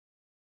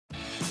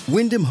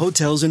Wyndham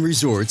Hotels and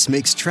Resorts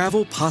makes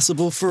travel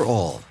possible for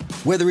all.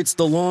 Whether it's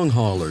the long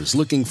haulers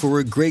looking for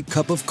a great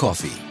cup of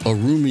coffee, a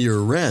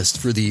roomier rest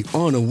for the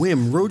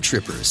on-a-whim road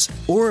trippers,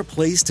 or a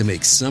place to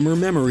make summer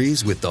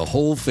memories with the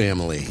whole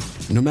family.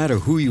 No matter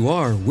who you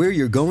are, where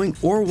you're going,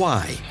 or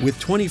why, with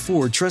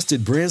 24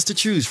 trusted brands to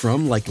choose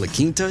from like La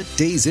Quinta,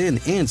 Days Inn,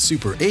 and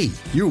Super 8,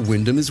 your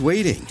Wyndham is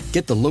waiting.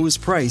 Get the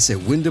lowest price at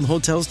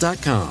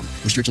WyndhamHotels.com.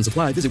 Restrictions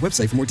apply. Visit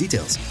website for more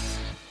details.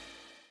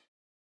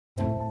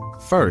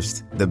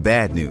 First, the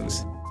bad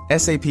news.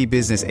 SAP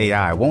Business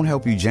AI won't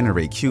help you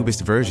generate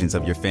cubist versions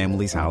of your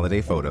family's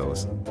holiday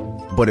photos.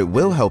 But it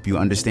will help you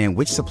understand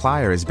which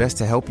supplier is best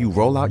to help you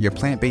roll out your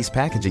plant-based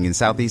packaging in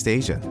Southeast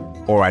Asia,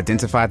 or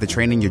identify the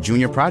training your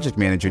junior project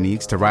manager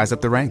needs to rise up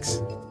the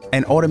ranks,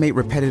 and automate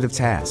repetitive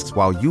tasks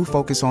while you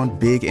focus on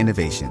big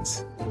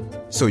innovations,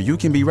 so you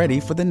can be ready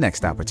for the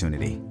next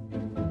opportunity.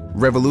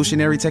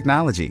 Revolutionary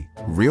technology,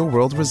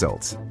 real-world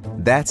results.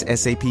 That's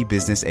SAP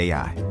Business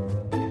AI.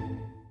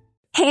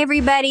 Hey,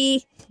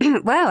 everybody.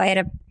 Wow,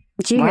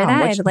 did you hear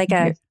that? I had like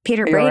a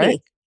Peter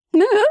Brady.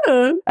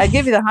 Right? I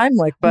give you the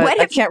Heimlich, but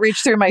I can't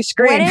reach through my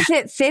screen. What if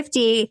at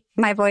 50,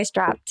 my voice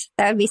dropped?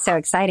 That would be so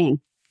exciting.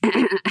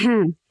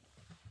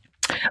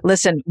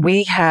 Listen,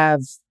 we have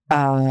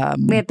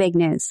big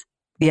news.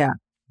 Yeah.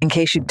 In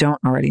case you don't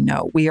already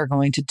know, we are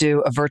going to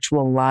do a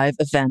virtual live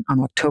event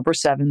on October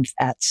 7th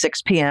at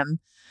 6 p.m.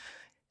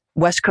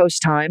 West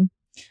Coast time.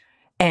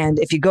 And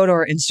if you go to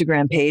our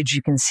Instagram page,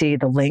 you can see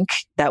the link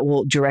that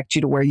will direct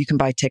you to where you can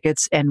buy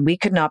tickets. And we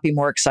could not be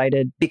more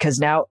excited because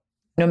now,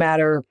 no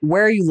matter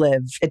where you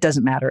live, it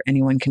doesn't matter.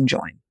 Anyone can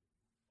join.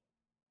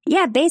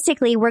 Yeah,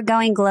 basically, we're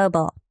going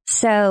global.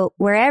 So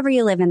wherever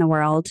you live in the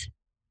world,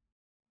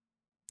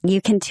 you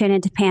can tune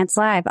into Pants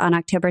Live on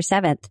October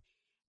 7th.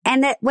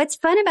 And what's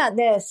fun about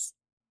this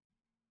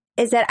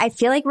is that I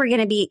feel like we're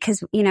going to be,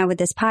 because, with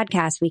this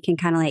podcast, we can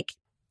kind of like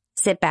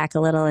sit back a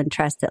little and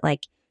trust that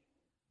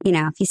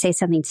if you say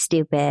something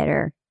stupid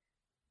or,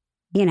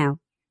 maybe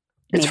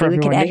we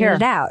could edit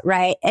it out,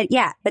 right?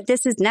 But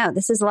this is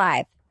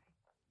live.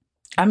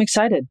 I'm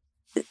excited.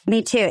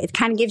 Me too. It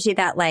kind of gives you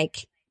that, I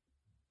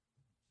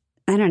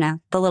don't know,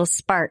 the little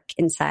spark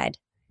inside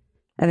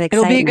of excitement.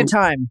 It'll be a good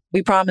time.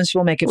 We promise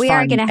we'll make it fun. We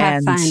are going to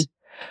have fun.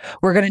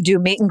 We're going to do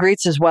meet and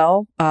greets as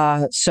well.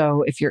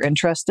 So if you're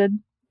interested,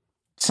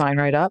 sign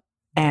right up.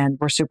 And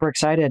we're super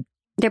excited.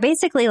 They're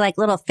basically like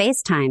little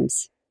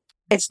FaceTimes.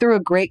 It's through a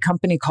great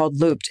company called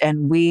Looped,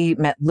 and we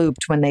met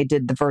Looped when they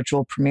did the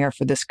virtual premiere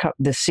for this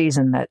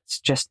season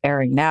that's just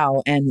airing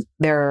now, and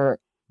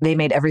they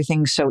made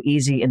everything so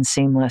easy and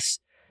seamless.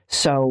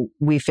 So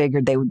we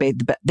figured they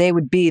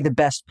would be the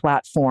best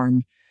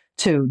platform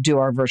to do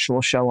our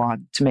virtual show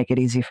on to make it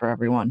easy for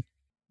everyone.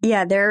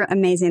 Yeah, they're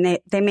amazing.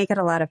 They make it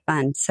a lot of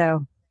fun.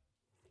 So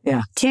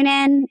yeah, tune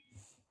in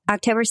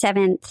October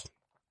 7th.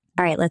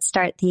 All right, let's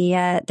start the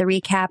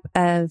recap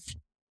of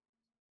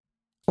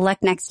Luck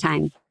Next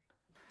Time.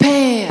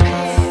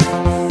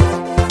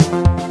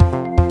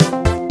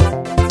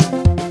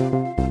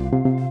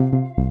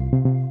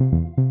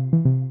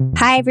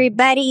 Hi,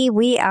 everybody.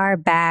 We are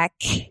back.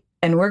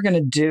 And we're going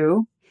to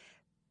do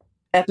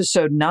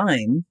episode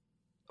 9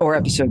 or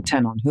episode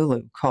 10 on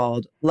Hulu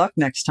called Luck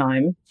Next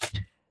Time.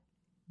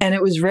 And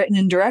it was written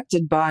and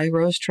directed by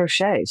Rose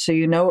Trochet. So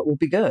it will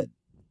be good.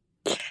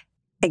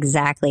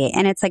 Exactly.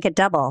 And it's like a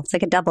double. It's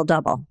like a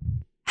double-double.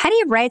 How do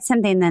you write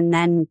something and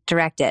then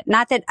direct it?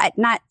 Not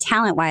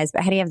talent-wise,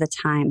 but how do you have the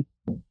time?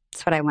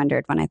 That's what I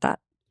wondered when I thought.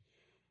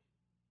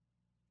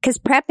 Because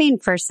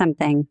prepping for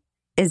something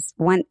is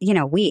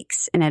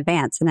weeks in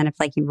advance. And then if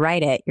you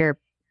write it, you're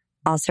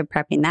also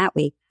prepping that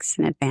weeks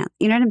in advance.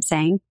 You know what I'm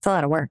saying? It's a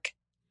lot of work.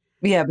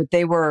 Yeah, but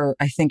they were,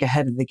 I think,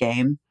 ahead of the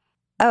game.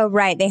 Oh,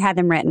 right. They had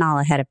them written all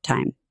ahead of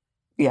time.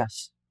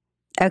 Yes.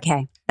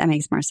 Okay. That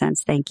makes more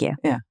sense. Thank you.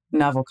 Yeah.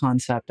 Novel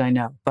concept, I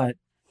know, but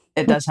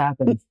it does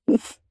happen.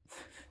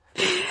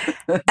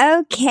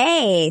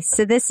 Okay.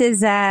 So this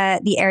is,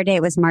 the air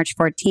date was March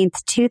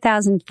 14th,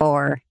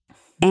 2004.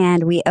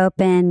 And we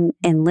open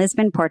in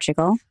Lisbon,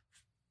 Portugal.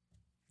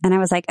 And I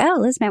was like, oh,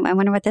 Lisbon, I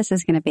wonder what this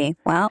is going to be.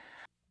 Well,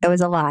 it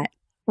was a lot.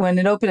 When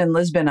it opened in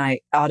Lisbon, I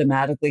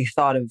automatically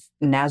thought of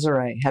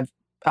Nazare,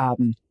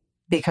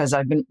 because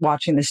I've been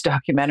watching this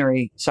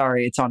documentary.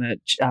 Sorry, it's on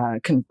a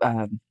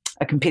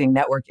competing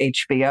network,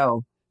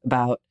 HBO,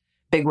 about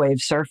big wave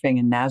surfing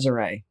in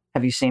Nazare.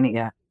 Have you seen it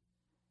yet?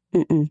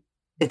 Mm-mm.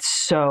 It's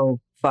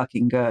so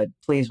fucking good.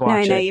 Please watch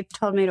it. No, I know. You've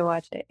told me to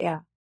watch it. Yeah.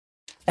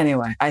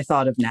 Anyway, I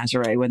thought of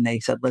Nazare when they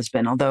said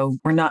Lisbon, although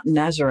we're not in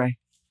Nazare.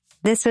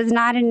 This was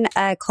not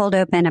a cold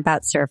open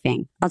about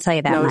surfing. I'll tell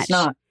you that much. No, it's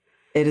not.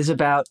 It is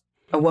about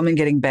a woman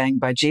getting banged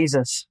by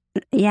Jesus.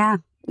 Yeah.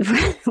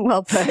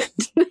 Well put.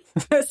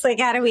 It's like,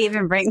 how do we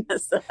even bring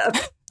this up?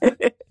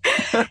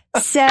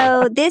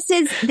 So this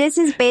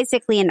is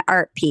basically an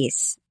art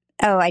piece.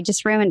 Oh, I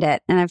just ruined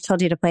it. And I've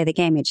told you to play the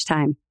game each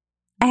time.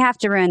 I have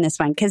to ruin this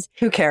one because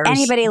who cares?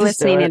 Anybody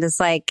listening is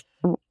like,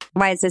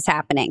 why is this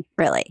happening?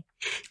 Really?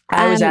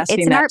 I was asking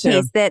it's an art too.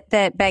 piece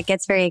that Beck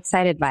gets very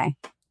excited by.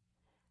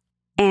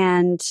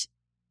 And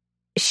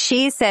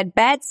She said,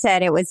 Beth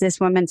said it was this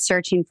woman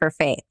searching for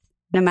faith.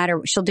 No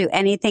matter, she'll do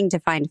anything to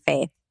find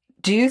faith.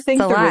 Do you think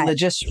It's a the lot.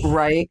 religious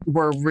right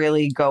were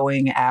really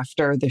going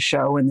after the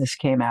show when this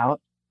came out?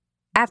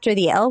 After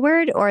the L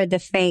Word or the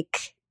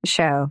fake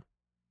show,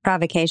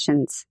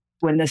 Provocations?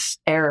 When this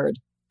aired,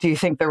 do you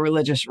think the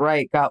religious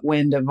right got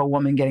wind of a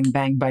woman getting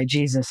banged by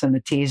Jesus in the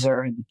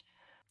teaser and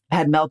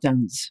had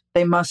meltdowns?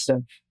 They must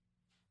have.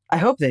 I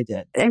hope they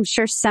did. I'm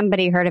sure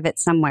somebody heard of it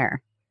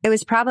somewhere. It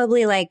was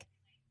probably like,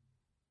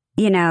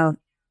 you know,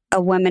 a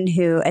woman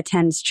who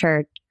attends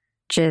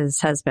church's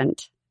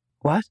husband.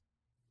 What?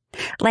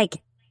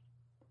 Like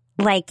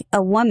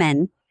a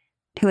woman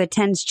who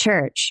attends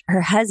church,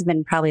 her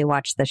husband probably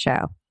watched the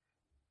show.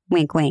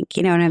 Wink, wink.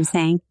 You know what I'm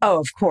saying? Oh,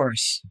 of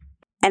course.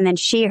 And then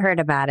she heard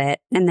about it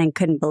and then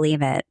couldn't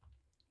believe it.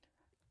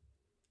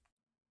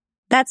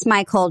 That's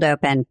my cold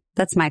open.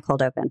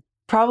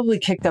 Probably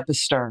kicked up a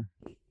stir.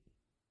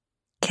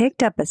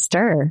 Kicked up a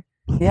stir.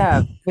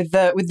 Yeah, with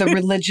the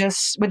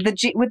religious, with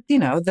you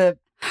know, the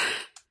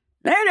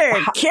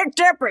kicked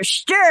up a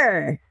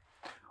stir.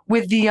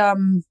 with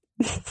the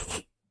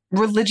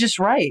religious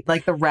right,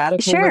 like the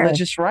radical Sure.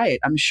 religious right.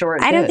 I'm sure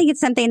it I don't did. think it's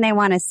something they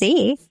want to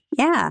see.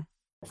 Yeah.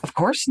 Of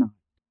course not.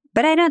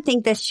 But I don't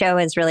think this show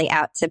is really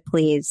out to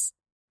please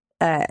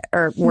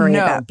or worry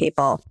No. about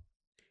people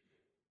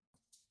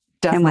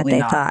Definitely and what they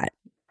not, thought.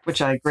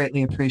 which I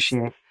greatly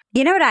appreciate.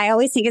 You know what I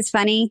always think is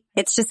funny?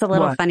 It's just a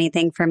little What? funny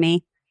thing for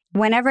me.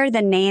 Whenever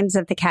the names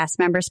of the cast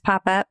members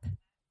pop up,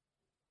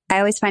 I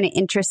always find it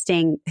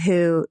interesting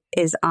who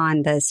is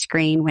on the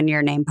screen when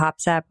your name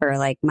pops up or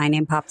like my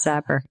name pops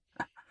up. Or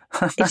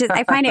it's just,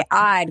 I find it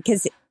odd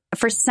because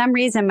for some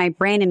reason my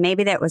brain, and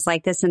maybe that was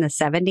like this in the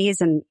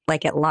 70s and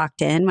like it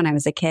locked in when I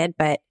was a kid,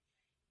 but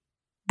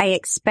I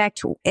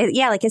expect,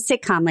 like a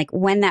sitcom, like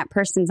when that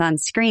person's on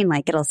screen,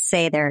 like it'll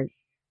say they're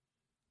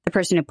the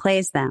person who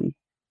plays them.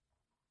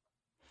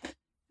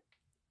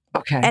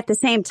 Okay. At the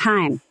same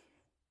time.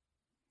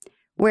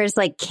 Whereas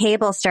like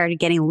cable started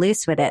getting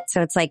loose with it.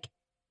 So it's like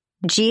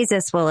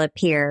Jesus will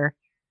appear,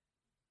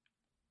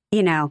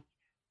 you know,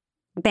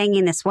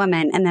 banging this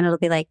woman. And then it'll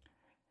be like,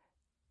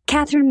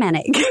 Catherine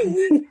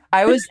Mennick.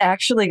 I was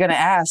actually going to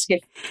ask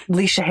if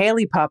Leisha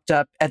Haley popped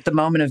up at the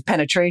moment of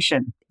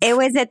penetration. It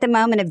was at the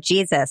moment of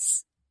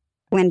Jesus.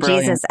 When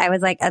Brilliant. Jesus, I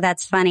was like, oh,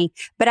 that's funny.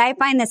 But I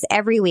find this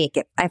every week.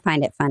 I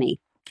find it funny.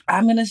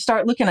 I'm going to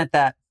start looking at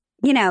that.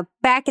 You know,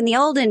 back in the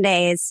olden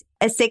days,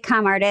 a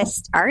sitcom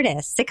artist,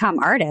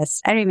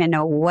 I don't even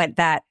know what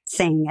that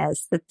saying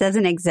is. That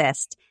doesn't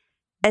exist.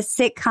 A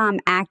sitcom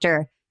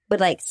actor would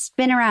like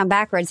spin around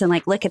backwards and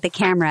like look at the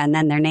camera and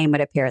then their name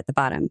would appear at the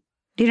bottom.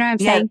 Do you know what I'm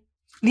saying?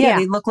 Yeah,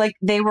 they look like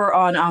they were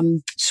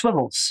on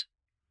swivels.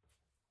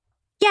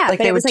 Yeah, Like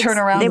but they it was would turn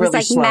around It was really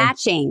like slow.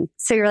 matching.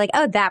 So you're like,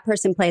 oh, that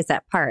person plays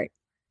that part.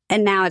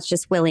 And now it's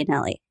just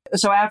willy-nilly.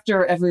 So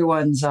after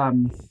everyone's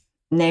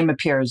name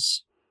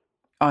appears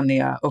on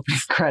the opening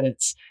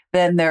credits,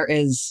 then there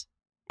is...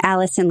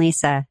 Alice and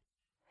Lisa.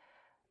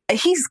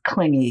 He's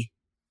clingy.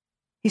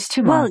 He's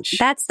too Well, much.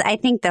 that's, I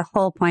think the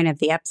whole point of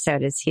the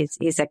episode is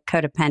he's a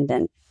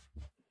codependent.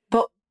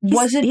 But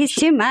He's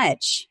too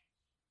much.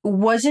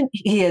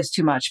 He is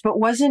too much, but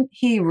wasn't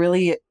he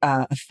really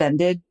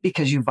offended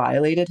because you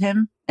violated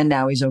him and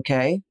now he's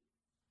okay?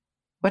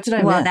 What did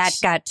I Well, miss?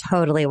 that got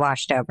totally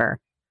washed over.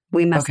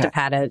 We must Okay.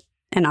 have had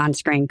an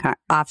on-screen,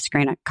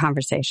 off-screen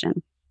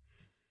conversation.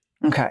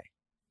 Okay.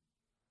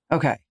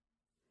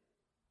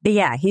 But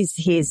yeah, he's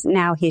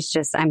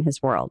just, I'm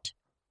his world.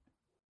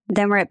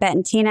 Then we're at Bette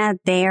and Tina.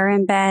 They are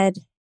in bed.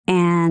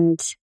 And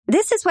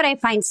this is what I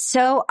find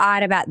so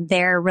odd about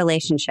their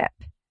relationship.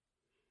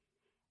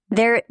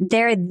 They're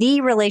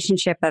the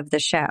relationship of the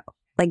show.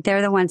 Like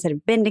they're the ones that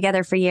have been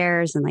together for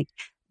years and like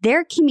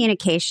their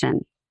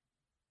communication,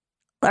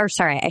 or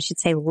sorry, I should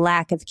say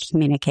lack of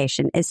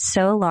communication is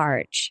so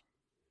large.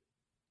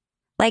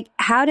 Like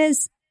how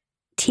does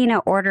Tina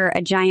order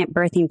a giant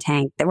birthing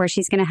tank where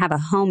she's going to have a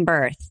home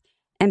birth?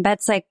 And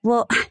Bette's like,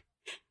 well,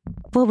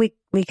 we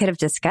could have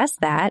discussed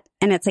that.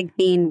 And it's like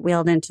being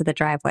wheeled into the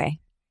driveway.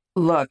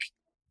 Look,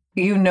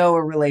 you know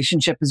a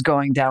relationship is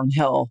going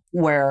downhill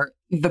where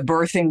the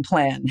birthing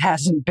plan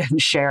hasn't been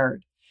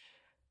shared.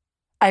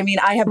 I mean,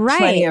 I have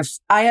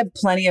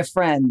plenty of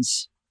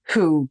friends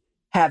who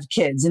have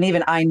kids, and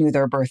even I knew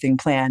their birthing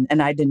plan,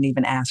 and I didn't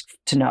even ask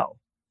to know.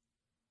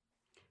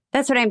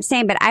 That's what I'm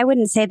saying. But I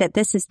wouldn't say that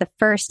this is the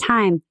first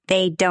time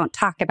they don't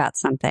talk about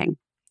something.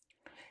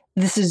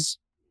 This is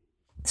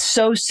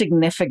so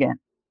significant.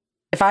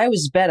 If I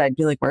was Bette, I'd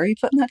be like, where are you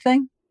putting that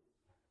thing?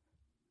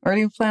 Where do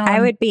you plan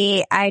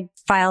on? I'd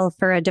file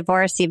for a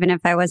divorce even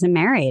if I wasn't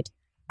married.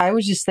 I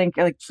would just think,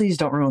 like, please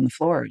don't ruin the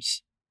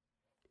floors.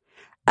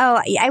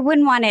 Oh, I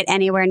wouldn't want it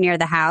anywhere near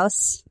the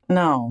house.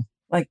 No,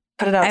 like,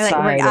 put it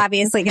outside. We're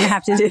obviously going to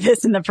have to do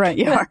this in the front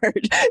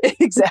yard.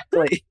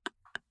 Exactly.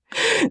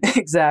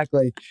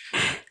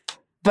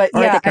 But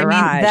Or yeah, the I mean,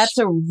 garage. that's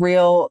a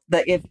real,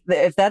 that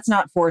if that's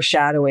not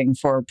foreshadowing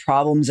for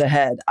problems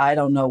ahead, I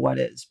don't know what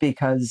is,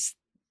 because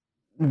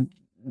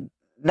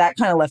that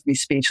kind of left me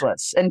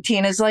speechless. And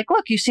Tina's like,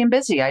 look, you seem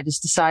busy. I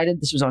just decided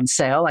this was on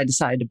sale. I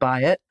decided to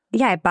buy it.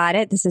 Yeah, I bought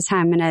it. This is how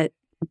I'm going to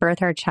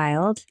birth our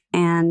child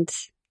and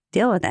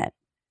deal with it.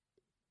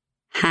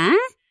 Huh?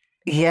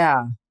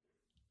 Yeah.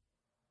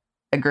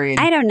 Agreed.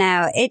 I don't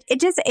know.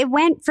 It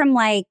went from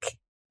like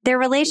their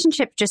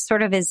relationship just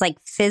sort of is like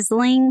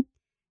fizzling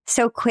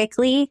so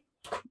quickly.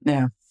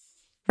 Yeah.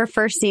 For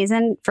first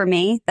season for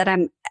me that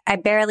I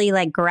barely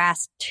like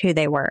grasped who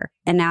they were.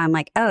 And now I'm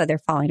like, oh, they're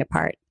falling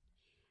apart.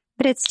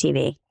 But it's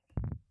TV.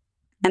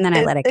 And then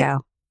I let it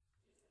go.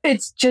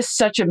 It's just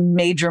such a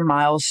major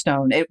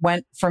milestone. It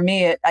went for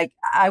me.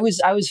 I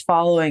was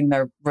following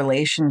their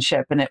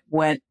relationship, and it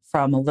went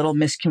from a little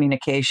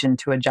miscommunication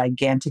to a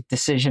gigantic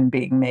decision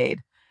being made.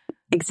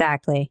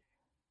 Exactly.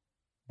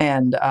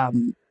 And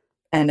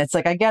it's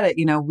like, I get it.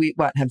 You know, we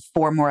have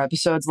 4 more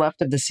episodes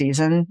left of the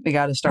season. We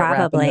got to start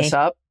wrapping this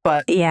up.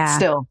 But yeah,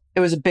 still, it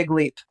was a big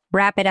leap.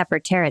 Wrap it up or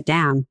tear it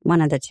down. One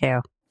of the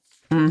two.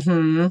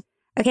 Mm-hmm.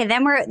 Okay,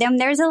 then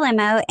there's a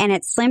limo, and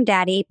it's Slim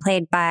Daddy,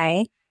 played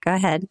by, go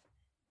ahead,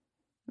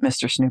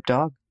 Mr. Snoop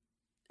Dogg.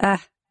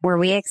 Were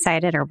we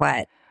excited or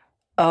what?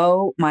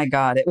 Oh my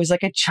God. It was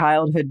like a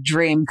childhood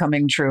dream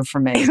coming true for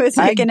me. It was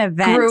like an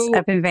event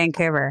up in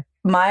Vancouver.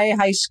 My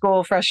high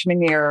school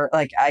freshman year,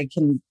 like I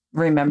can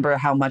remember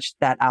how much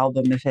that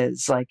album of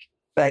his, like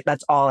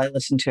that's all I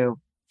listened to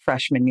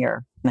freshman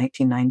year,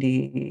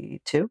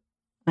 1992,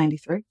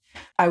 93.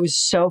 I was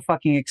so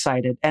fucking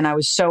excited. And I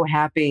was so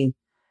happy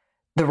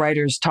the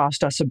writers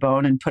tossed us a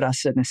bone and put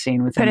us in a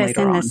scene with him later on. Put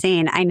us in the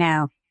scene. I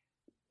know.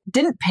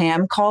 Didn't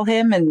Pam call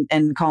him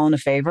and call in a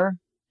favor?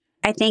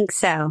 I think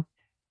so.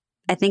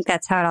 I think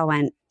that's how it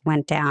all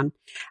went down.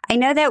 I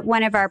know that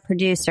one of our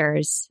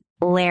producers,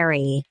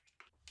 Larry,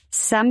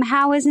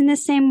 somehow was in the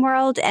same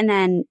world. And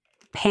then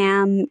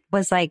Pam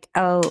was like,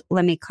 oh,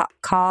 let me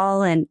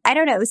call. And I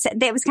don't know.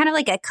 It was kind of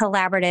like a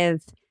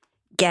collaborative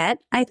get,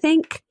 I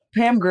think.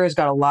 Pam Grier's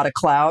got a lot of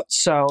clout.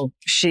 So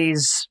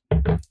she's...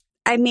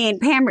 I mean,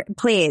 Pam,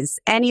 please,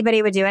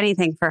 anybody would do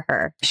anything for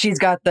her. She's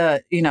got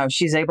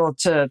she's able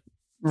to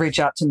reach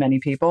out to many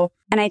people.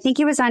 And I think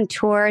he was on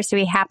tour, so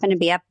he happened to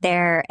be up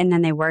there, and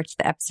then they worked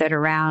the episode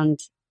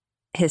around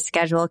his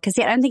schedule. Because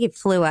I don't think he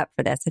flew up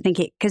for this. I think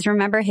because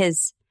remember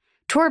his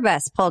tour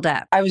bus pulled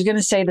up. I was going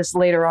to say this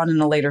later on in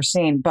a later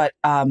scene, but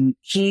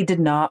he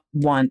didn't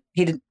want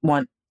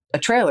a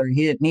trailer.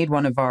 He didn't need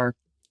one of our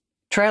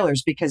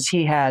trailers because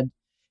he had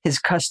his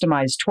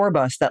customized tour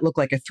bus that looked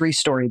like a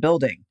 3-story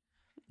building.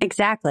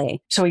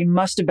 Exactly. So he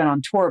must have been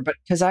on tour, but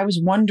because I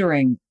was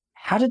wondering,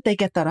 how did they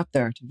get that up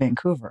there to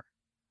Vancouver?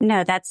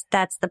 No, that's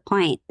the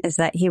point, is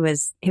that he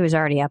was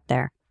already up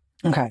there.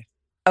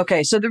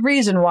 Okay. So the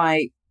reason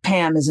why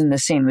Pam is in the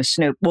scene with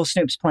Snoop, well,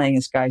 Snoop's playing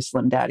this guy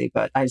Slim Daddy,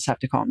 but I just have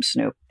to call him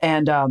Snoop.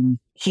 And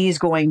he's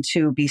going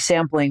to be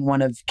sampling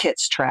one of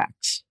Kit's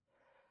tracks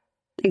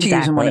to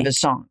use in one of his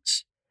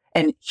songs.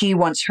 And he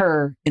wants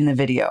her in the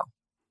video.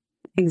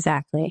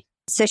 Exactly.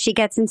 So she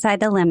gets inside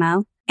the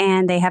limo.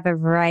 And they have a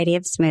variety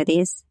of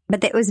smoothies,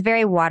 but it was a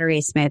very watery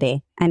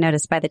smoothie. I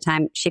noticed by the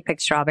time she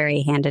picked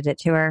strawberry, handed it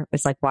to her, it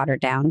was like watered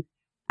down.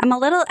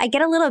 I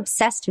get a little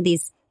obsessed with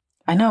these.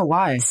 I know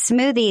why.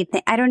 Smoothie.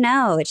 I don't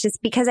know. It's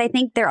just because I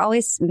think they're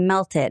always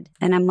melted.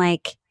 And I'm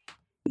like,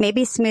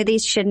 maybe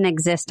smoothies shouldn't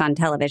exist on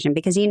television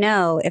because,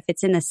 if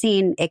it's in the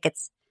scene, it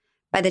gets,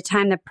 by the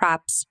time the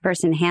props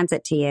person hands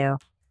it to you,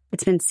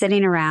 it's been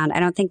sitting around.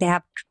 I don't think they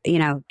have,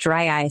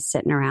 dry ice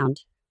sitting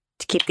around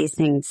to keep these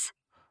things.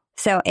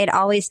 So it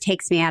always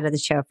takes me out of the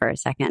show for a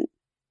second.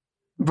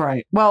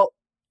 Right. Well,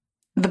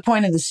 the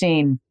point of the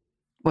scene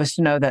was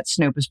to know that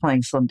Snoop is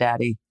playing Slim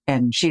Daddy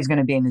and she's going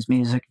to be in his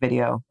music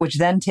video, which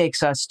then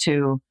takes us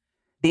to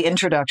the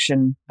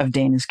introduction of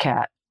Dana's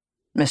cat,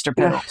 Mr.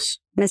 Piddles.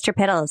 Mr.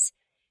 Piddles.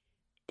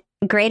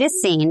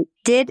 Greatest scene.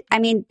 The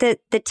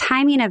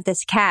timing of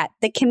this cat,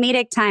 the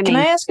comedic timing. Can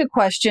I ask a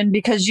question?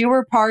 Because you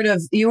were part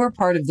of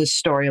this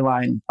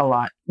storyline a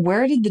lot.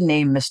 Where did the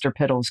name Mr.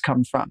 Piddles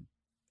come from?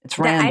 It's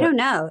random. I don't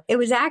know. It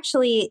was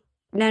actually,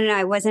 no,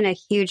 I wasn't a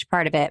huge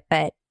part of it,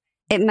 but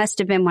it must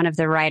have been one of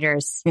the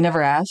writers. You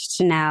never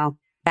asked? No,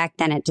 back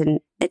then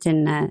it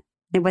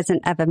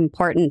wasn't of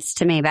importance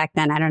to me back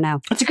then. I don't know.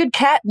 It's a good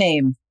cat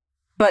name,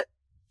 but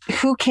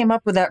who came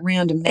up with that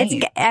random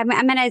name? I'm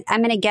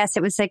gonna guess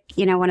it was like,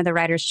 one of the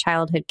writer's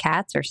childhood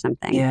cats or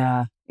something.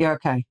 Yeah. Yeah.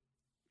 Okay.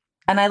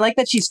 And I like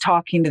that she's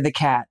talking to the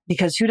cat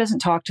because who doesn't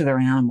talk to their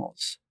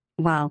animals?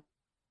 Well,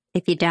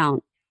 if you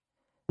don't.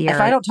 If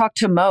I don't talk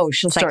to Mo,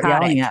 she'll psychotic.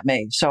 start yelling at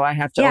me. So I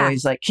have to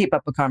always keep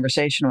up a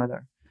conversation with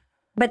her.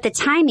 But the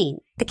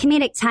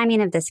comedic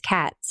timing of this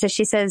cat. So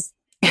she says,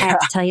 I have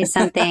to tell you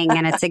something.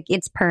 And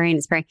it's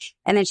purring.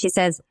 And then she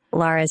says,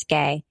 Laura's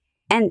gay.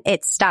 And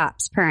it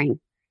stops purring.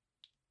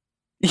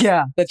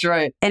 Yeah, that's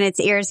right. And its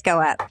ears go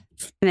up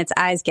and its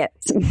eyes get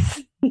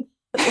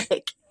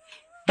like,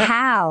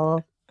 how?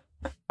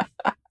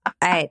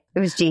 It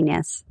was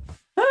genius.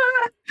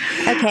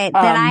 Okay. Then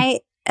I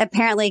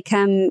apparently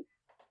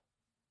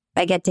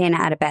I get Dana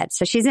out of bed.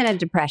 So she's in a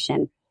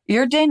depression.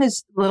 You're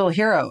Dana's little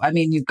hero. I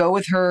mean, you go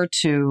with her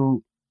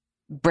to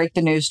break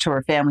the news to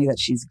her family that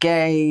she's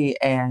gay,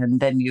 and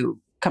then you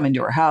come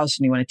into her house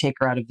and you want to take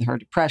her out of her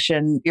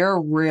depression.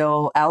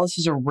 Alice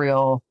is a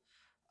real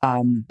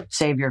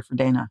savior for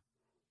Dana.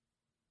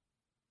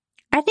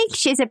 I think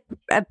she's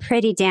a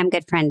pretty damn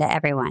good friend to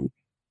everyone.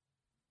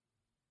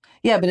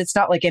 Yeah, but it's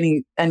not like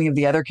any of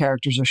the other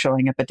characters are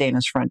showing up at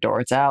Dana's front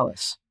door. It's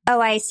Alice. Oh,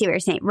 I see what you're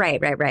saying.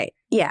 Right.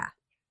 Yeah.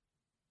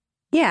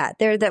 Yeah,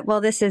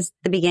 this is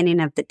the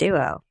beginning of the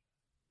duo.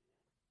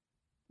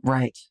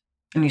 Right.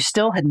 And you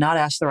still had not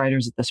asked the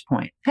writers at this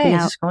point, hey, No.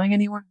 Is this going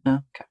anywhere? No?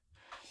 Okay.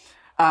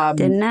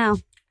 Didn't know.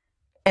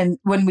 And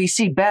when we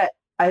see Bet,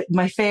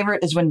 my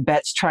favorite is when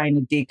Bet's trying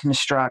to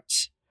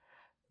deconstruct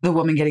the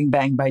woman getting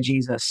banged by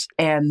Jesus.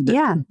 And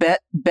Yeah.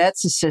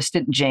 Bet's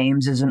assistant,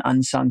 James, is an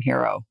unsung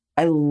hero.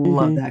 I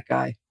love that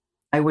guy.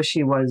 I wish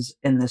he was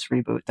in this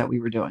reboot that we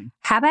were doing.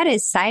 How about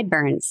his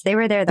sideburns? They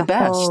were there the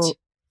whole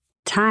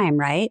time,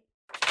 right?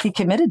 He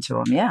committed to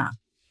him, yeah.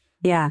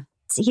 Yeah.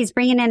 He's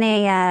bringing in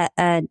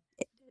a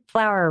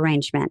flower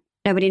arrangement.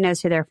 Nobody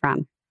knows who they're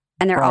from.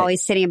 And they're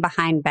always sitting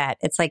behind Bet.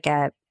 It's like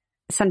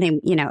something,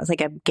 it's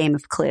like a game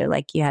of Clue.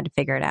 Like you had to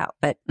figure it out.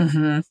 But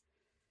I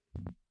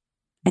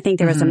think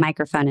there was a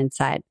microphone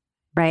inside,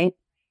 right?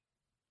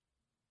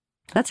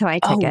 That's how I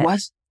took it.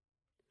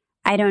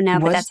 I don't know,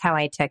 but that's how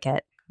I took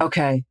it.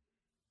 Okay.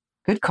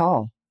 Good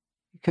call.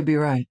 You could be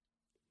right.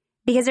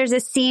 Because there's a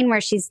scene where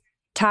she's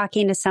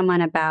talking to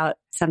someone about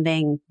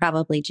something,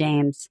 probably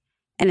James,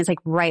 and it's like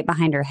right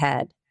behind her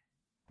head.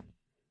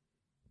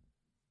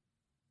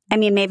 I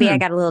mean, maybe I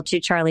got a little too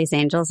Charlie's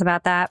Angels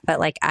about that, but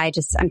like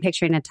I'm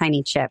picturing a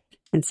tiny chip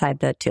inside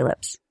the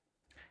tulips.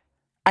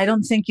 I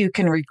don't think you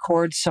can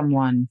record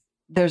someone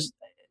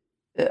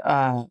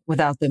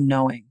without them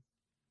knowing.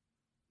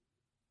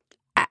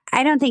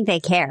 I don't think they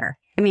care.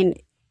 I mean,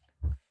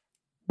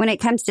 when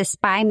it comes to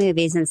spy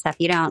movies and stuff,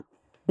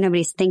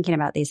 nobody's thinking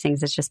about these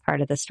things. It's just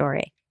part of the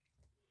story.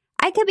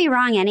 I could be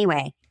wrong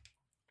anyway.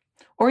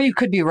 Or you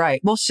could be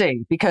right. We'll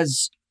see,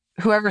 because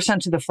whoever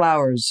sent you the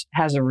flowers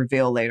has a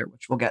reveal later,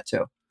 which we'll get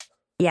to.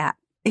 Yeah.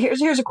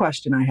 Here's a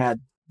question I had.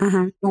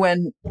 Uh-huh.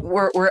 When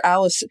we're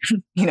Alice,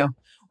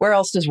 where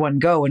else does one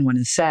go when one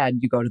is sad?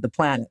 You go to the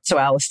planet. So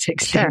Alice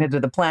takes Dana to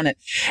the planet.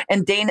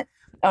 And Dana,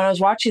 when I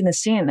was watching the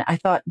scene, I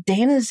thought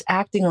Dana's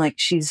acting like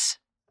she's,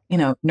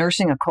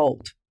 nursing a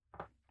cold.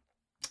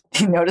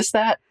 You notice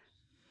that?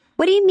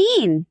 What do you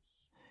mean?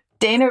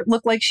 Dana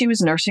looked like she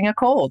was nursing a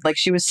cold, like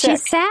she was sick.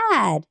 She's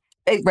sad.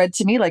 It read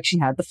to me like she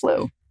had the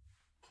flu.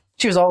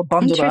 She was all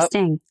bundled up.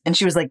 And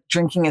she was like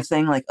drinking a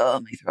thing like, oh,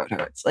 my throat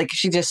hurts. Like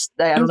she just,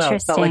 I don't know,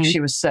 felt like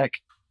she was sick.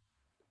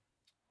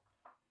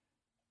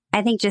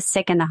 I think just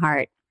sick in the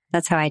heart.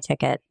 That's how I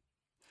took it.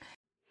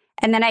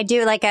 And then I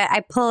do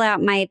I pull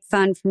out my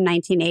phone from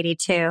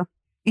 1982.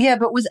 Yeah,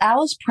 but was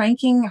Alice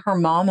pranking her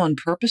mom on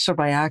purpose or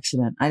by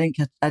accident? I didn't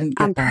get that.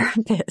 On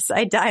purpose.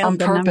 I dialed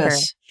the number.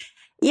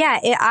 Yeah,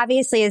 it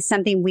obviously is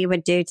something we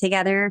would do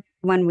together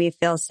when we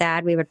feel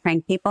sad. We would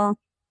prank people.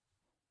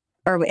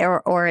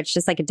 Or it's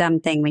just like a dumb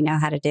thing we know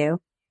how to do.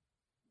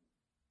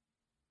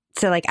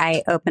 So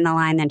I open the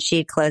line, then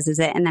she closes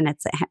it, and then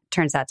it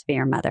turns out to be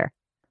her mother.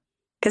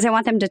 Because I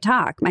want them to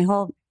talk. My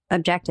whole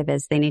objective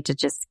is they need to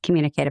just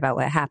communicate about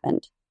what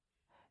happened.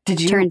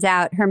 Turns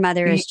out her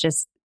mother is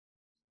just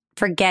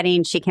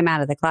forgetting she came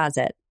out of the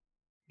closet.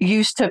 You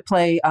used to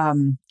play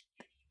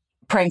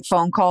prank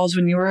phone calls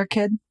when you were a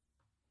kid?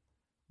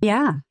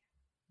 Yeah.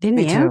 Didn't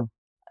you? Me too.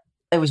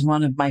 It was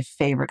one of my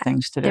favorite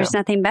things to do. There's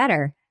nothing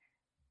better.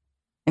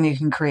 And you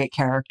can create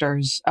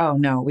characters. Oh,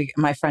 no.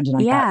 My friend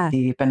and I got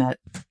deep in it.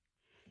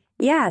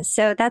 Yeah.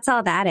 So that's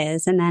all that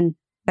is. And then,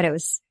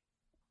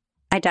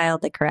 I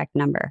dialed the correct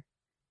number.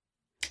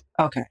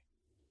 Okay.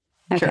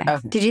 Okay.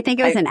 Did you think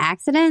it was an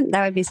accident?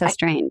 That would be so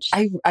strange.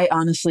 I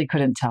honestly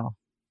couldn't tell.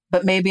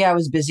 But maybe I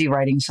was busy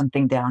writing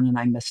something down and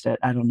I missed it.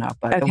 I don't know.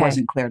 But it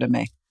wasn't clear to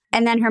me.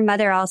 And then her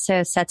mother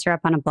also sets her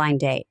up on a blind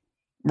date.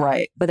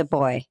 Right. With a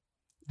boy,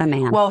 a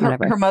man. Well,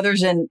 her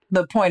mother's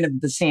the point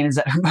of the scene is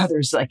that her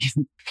mother's like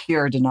in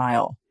pure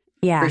denial.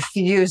 Yeah.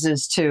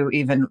 Refuses to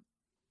even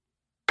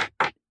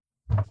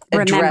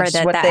remember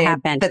that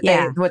happened.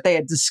 What they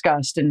had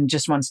discussed and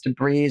just wants to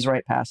breeze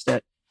right past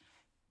it.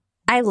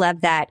 I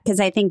love that because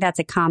I think that's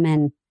a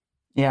common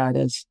it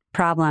is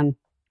problem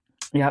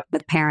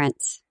with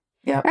parents.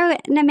 Yeah.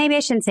 No, maybe I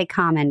shouldn't say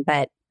common,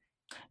 but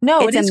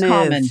no, it is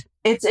common.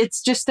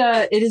 It's just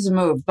it is a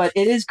move, but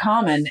it is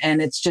common,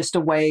 and it's just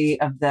a way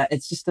of that.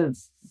 It's just that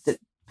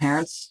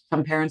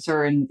some parents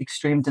are in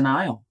extreme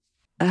denial.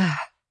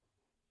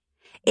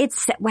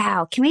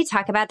 Wow. Can we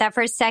talk about that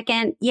for a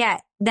second? Yeah.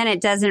 Then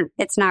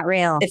it's not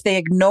real. If they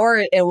ignore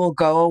it, it will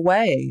go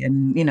away.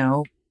 And,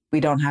 we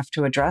don't have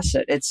to address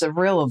it. It's a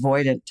real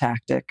avoidant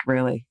tactic,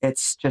 really.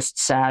 It's just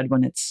sad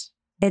when it's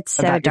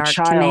so about dark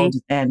your child to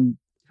me. and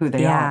who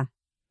they are.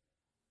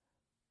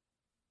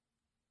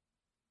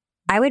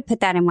 I would put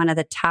that in one of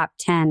the top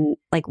 10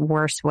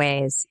 worst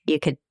ways you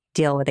could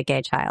deal with a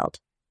gay child.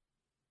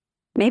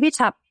 Maybe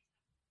top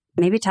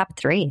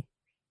 3.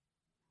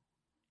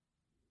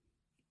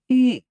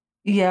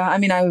 Yeah, I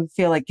mean, I would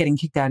feel like getting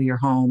kicked out of your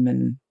home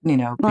and,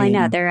 Well, I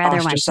know there are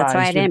other ones. That's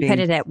why I didn't put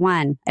it it at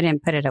one. I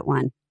didn't put it at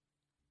one.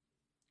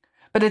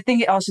 But I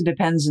think it also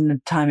depends on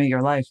the time of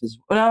your life.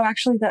 No,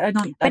 actually, I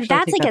don't. But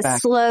that's like a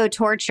slow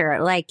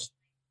torture. Like,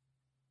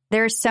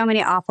 there's so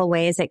many awful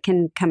ways it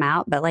can come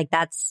out, but like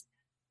that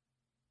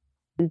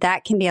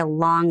can be a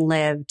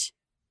long-lived,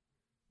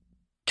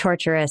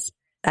 torturous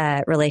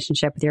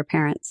relationship with your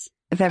parents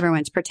if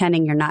everyone's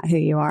pretending you're not who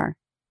you are.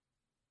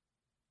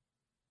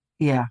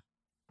 Yeah.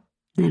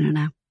 I don't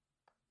know.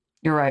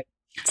 You're right.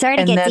 Sorry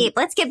to get deep.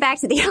 Let's get back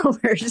to the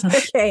hours.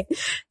 Okay.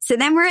 So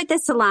then we're at the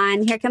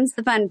salon. Here comes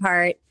the fun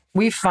part.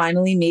 We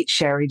finally meet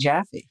Sherry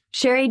Jaffe.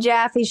 Sherry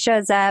Jaffe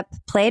shows up,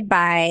 played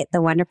by the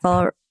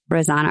wonderful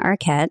Rosanna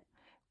Arquette.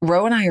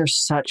 Ro and I are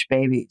such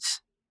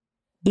babies.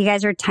 You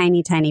guys are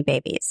tiny, tiny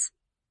babies.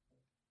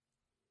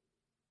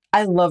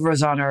 I love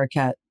Rosanna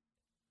Arquette.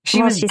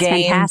 She's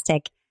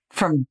fantastic.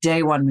 From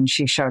day one when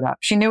she showed up.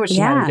 She knew what she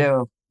had to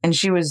do. And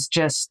she was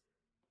just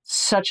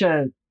such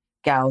a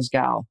gal's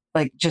gal.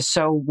 Like, just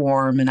so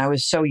warm. And I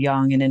was so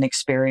young and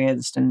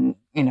inexperienced. And,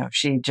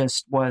 she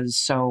just was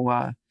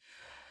so...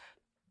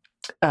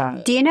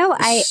 do you know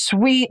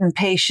sweet and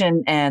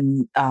patient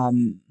and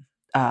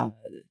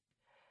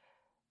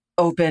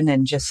open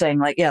and just saying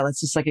like, yeah,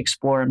 let's just like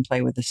explore and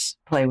play with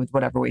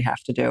whatever we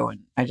have to do. And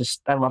I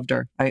loved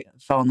her. I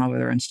fell in love with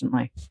her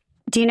instantly.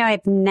 Do you know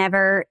I've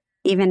never,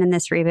 even in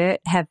this reboot,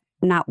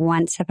 not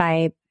once have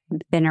I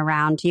been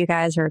around you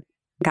guys or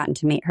gotten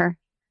to meet her?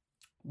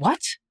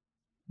 What?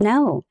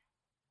 No.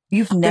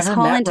 You've never this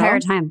whole met entire Ro?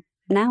 time.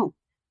 No,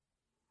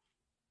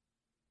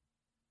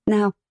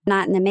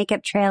 not in the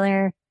makeup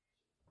trailer.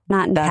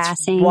 Not in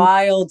passing.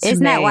 Wild to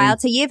Isn't me. that wild?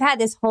 So you've had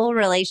this whole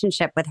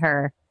relationship with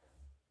her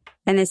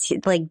and this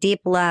like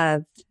deep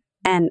love,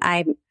 and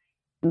I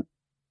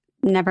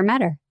never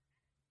met her.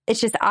 It's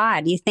just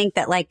odd. You think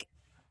that like,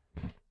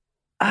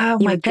 oh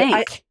my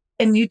God.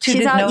 And you two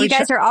didn't know you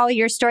guys are all,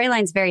 your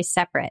storyline's very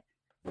separate.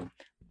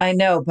 I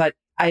know, but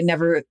I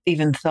never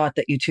even thought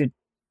that you two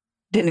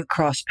didn't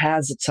cross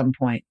paths at some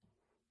point.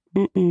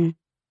 Mm-mm.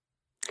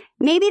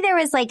 Maybe there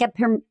was like a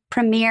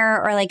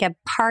premiere or like a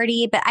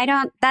party, but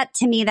that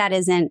to me, that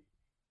isn't.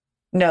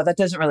 No, that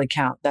doesn't really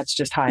count. That's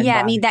just high. Yeah,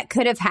 I mean, that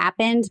could have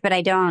happened, but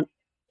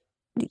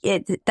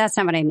that's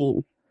not what I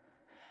mean.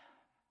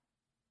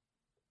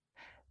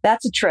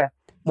 That's a trip.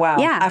 Wow.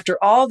 Yeah.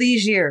 After all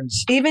these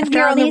years, even After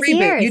here all on the these reboot,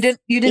 years,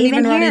 you didn't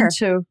even run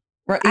into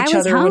each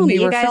other home. when we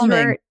you were guys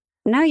filming.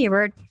 No, you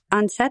were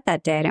on set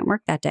that day. I didn't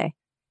work that day.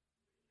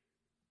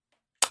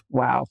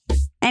 Wow.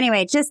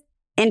 Anyway, just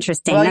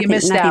interesting. Well, you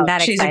missed out.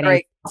 That She's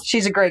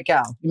a great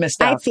gal. You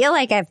missed out. I feel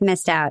like I've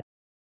missed out.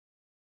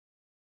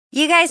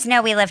 You guys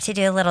know we love to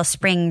do a little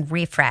spring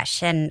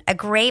refresh, and a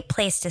great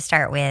place to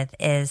start with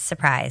is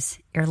surprise,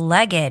 your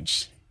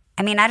luggage.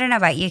 I mean, I don't know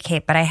about you,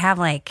 Kate, but I have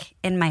like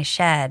in my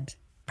shed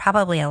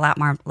probably a lot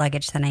more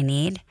luggage than I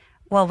need.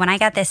 Well, when I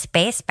got this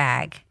Béis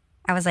bag,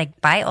 I was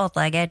like, buy old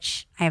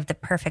luggage. I have the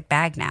perfect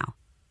bag now.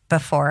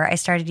 Before I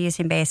started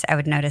using Béis, I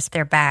would notice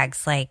their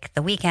bags like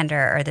the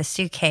Weekender or the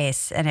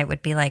suitcase, and it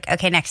would be like,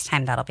 okay, next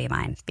time that'll be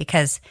mine,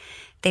 because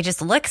they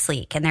just look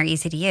sleek and they're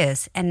easy to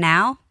use. And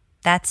now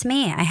that's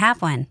me. I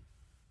have one.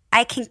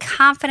 I can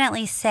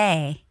confidently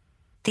say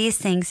these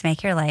things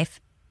make your life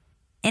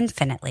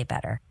infinitely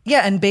better.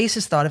 Yeah, and Béis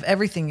has thought of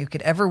everything you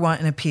could ever want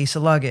in a piece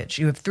of luggage.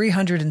 You have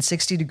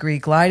 360-degree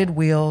glided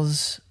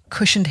wheels,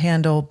 cushioned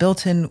handle,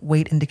 built-in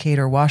weight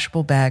indicator,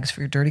 washable bags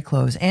for your dirty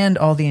clothes, and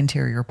all the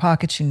interior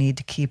pockets you need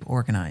to keep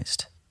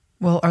organized.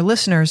 Well, our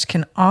listeners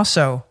can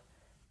also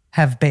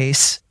have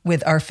Béis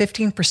with our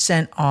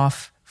 15%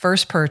 off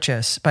first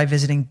purchase by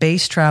visiting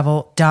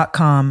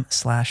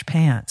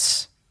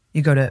beistravel.com/pants.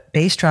 You go to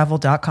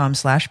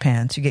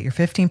beistravel.com/pants. You get your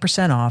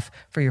 15% off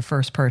for your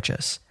first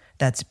purchase.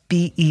 That's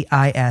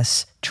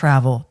BEIS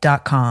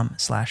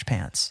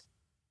travel.com/pants.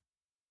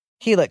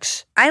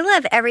 Helix. I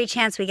love every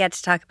chance we get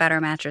to talk about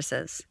our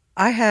mattresses.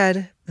 I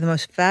had the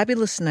most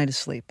fabulous night of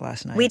sleep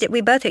last night. We did.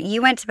 We both.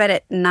 You went to bed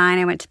at 9.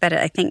 I went to bed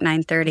at, I think,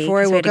 9:30.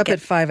 Before I woke up at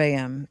 5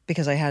 a.m.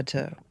 because I had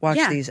to watch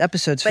these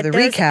episodes for the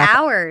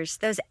recap.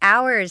 Those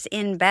hours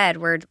in bed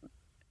were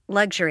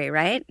luxury,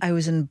 right? I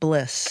was in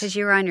bliss. Because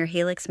you were on your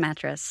Helix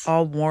mattress.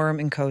 All warm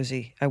and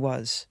cozy. I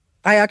was.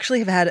 I actually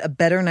have had a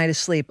better night of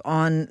sleep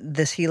on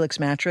this Helix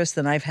mattress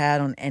than I've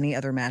had on any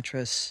other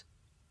mattress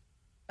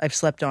I've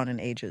slept on in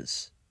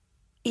ages.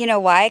 You know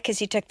why? Because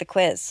you took the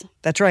quiz.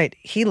 That's right.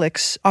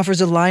 Helix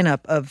offers a lineup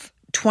of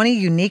 20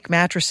 unique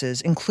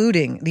mattresses,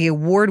 including the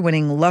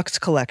award-winning Luxe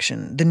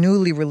Collection, the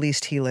newly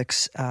released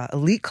Helix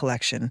Elite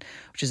Collection,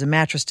 which is a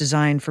mattress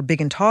designed for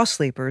big and tall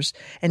sleepers,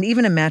 and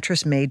even a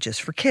mattress made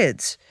just for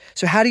kids.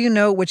 So how do you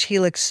know which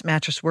Helix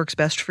mattress works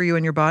best for you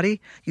and your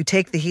body? You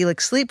take the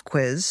Helix Sleep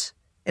Quiz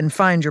and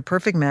find your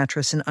perfect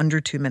mattress in under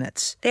 2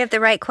 minutes. They have the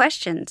right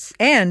questions.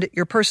 And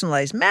your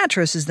personalized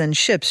mattress is then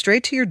shipped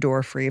straight to your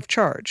door free of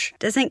charge.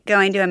 Doesn't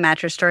going to a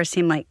mattress store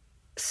seem like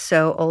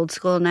so old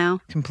school now?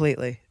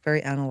 Completely.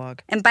 Very analog.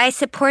 And by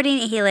supporting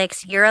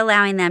Helix, you're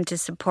allowing them to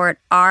support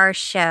our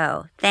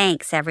show.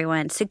 Thanks,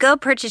 everyone. So go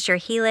purchase your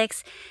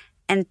Helix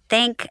and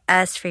thank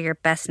us for your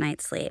best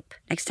night's sleep.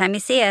 Next time you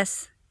see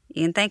us,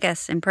 you can thank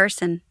us in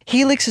person.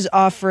 Helix is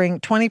offering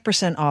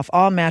 20% off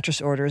all mattress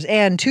orders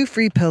and 2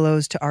 free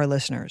pillows to our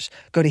listeners.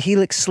 Go to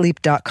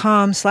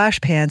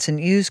helixsleep.com/pants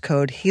and use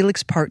code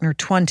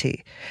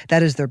HelixPartner20.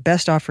 That is their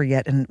best offer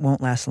yet, and it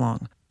won't last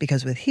long.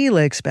 Because with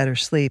Helix, better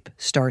sleep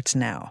starts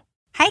now.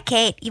 Hi,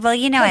 Kate. Well,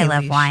 you know Hey, I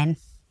love Leash. wine.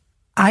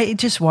 I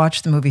just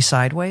watched the movie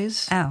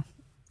Sideways. Oh,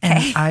 And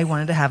okay. I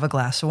wanted to have a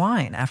glass of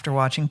wine after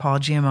watching Paul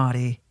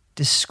Giamatti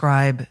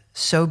describe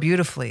so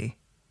beautifully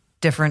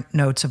different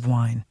notes of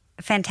wine.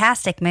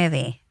 Fantastic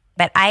movie.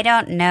 But I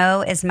don't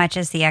know as much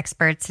as the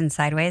experts in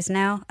Sideways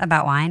know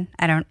about wine.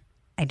 I don't.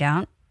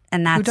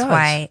 And that's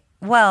does?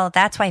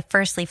 that's why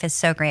First Leaf is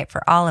so great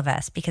for all of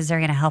us, because they're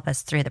going to help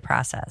us through the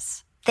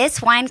process.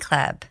 This wine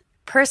club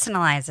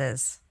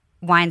personalizes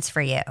wines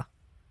for you.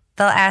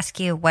 They'll ask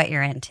you what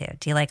you're into.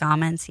 Do you like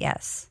almonds?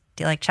 Yes.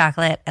 Do you like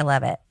chocolate? I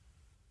love it.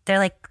 They're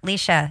like,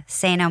 Leisha,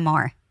 say no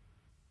more.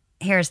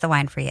 Here's the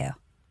wine for you.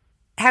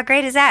 How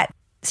great is that?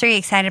 So are you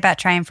excited about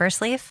trying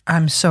First Leaf?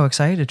 I'm so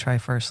excited to try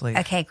First Leaf.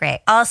 Okay,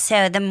 great.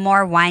 Also, the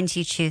more wines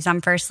you choose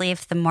on First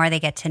Leaf, the more they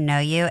get to know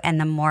you and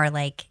the more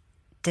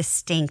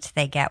distinct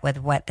they get with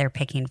what they're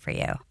picking for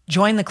you.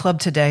 Join the club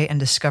today and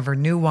discover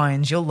new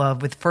wines you'll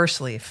love with First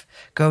Leaf.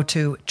 Go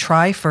to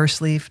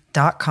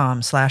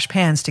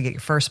tryfirstleaf.com/pants to get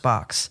your first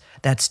box.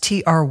 That's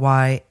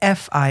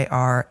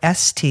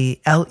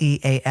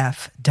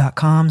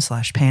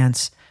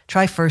tryfirstleaf.com/pants.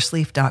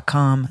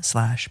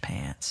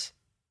 Tryfirstleaf.com/pants.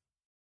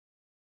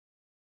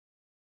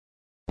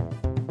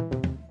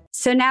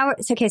 So now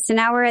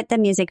we're at the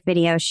music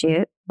video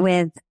shoot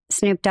with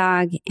Snoop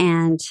Dogg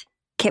and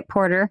Kit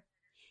Porter,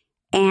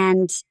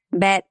 and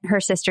Bet, her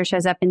sister,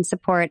 shows up in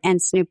support,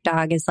 and Snoop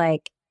Dogg is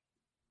like,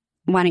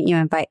 why don't you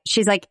invite,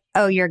 she's like,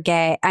 oh, you're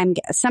gay.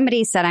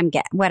 Somebody said I'm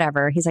gay,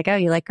 whatever. He's like, oh,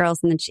 you like girls?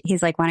 And then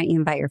he's like, why don't you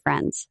invite your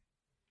friends?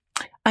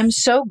 I'm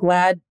so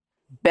glad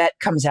Bet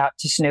comes out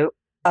to Snoop.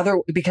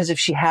 Because if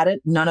she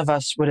hadn't, none of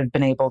us would have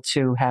been able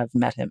to have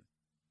met him.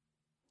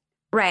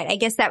 Right. I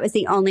guess that was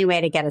the only way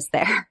to get us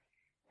there.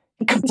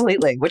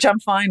 Completely, which I'm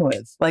fine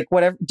with.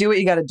 Whatever, do what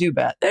you got to do,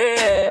 Bet.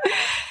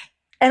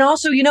 And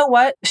also, you know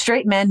what?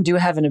 Straight men do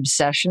have an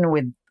obsession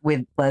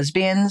with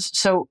lesbians.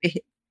 So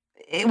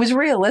it was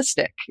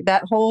realistic.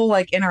 That whole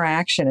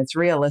interaction, it's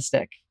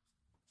realistic.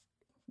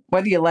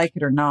 Whether you like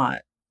it or not.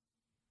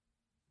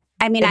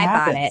 I mean, I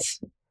happens.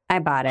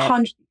 bought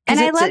it. And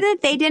I love that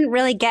they didn't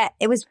really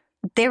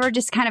they were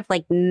just kind of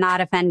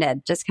not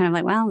offended. Just kind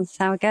of well, this is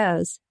how it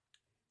goes.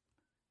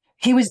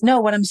 He was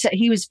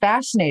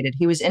fascinated.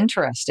 He was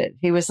interested.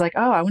 He was like,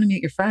 oh, I want to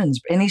meet your friends.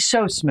 And he's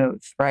so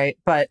smooth, right?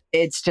 But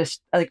it's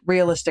just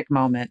realistic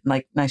moment.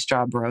 Nice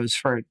job, Rose,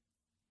 for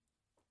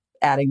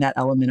adding that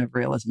element of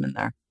realism in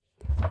there.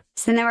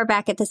 So then we're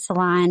back at the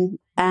salon.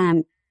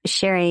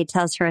 Sherry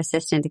tells her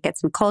assistant to get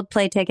some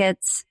Coldplay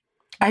tickets.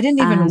 I didn't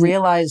even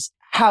realize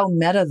how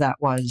meta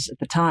that was at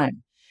the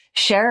time.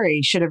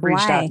 Sherry should have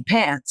reached out to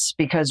Pants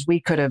because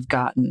we could have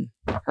gotten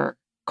her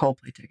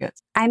Coldplay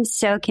tickets. I'm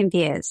so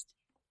confused.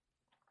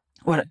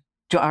 All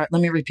right, let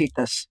me repeat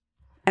this.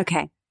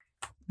 Okay.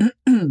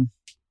 I'm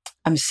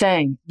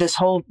saying this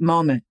whole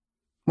moment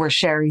where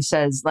Sherry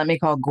says, let me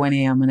call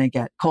Gwynnie, I'm going to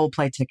get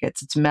Coldplay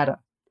tickets. It's meta.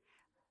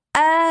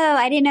 Oh,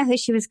 I didn't know who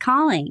she was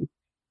calling.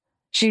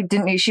 She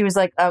didn't. She was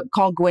like,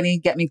 call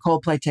Gwynnie, get me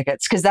Coldplay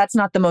tickets. Because that's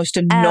not the most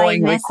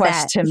annoying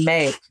request to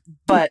make.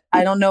 But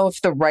I don't know if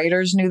the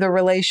writers knew the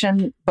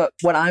relation. But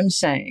what I'm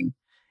saying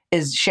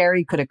is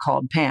Sherry could have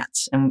called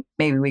Pants and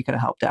maybe we could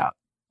have helped out.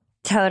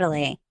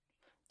 Totally.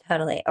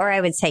 Or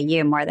I would say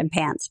you more than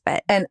Pants.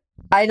 And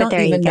I don't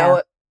even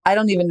know. I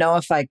don't even know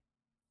if I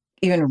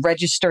even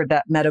registered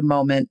that meta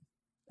moment.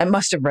 I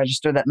must have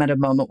registered that meta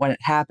moment when it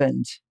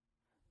happened.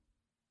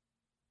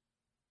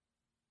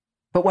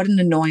 But what an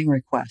annoying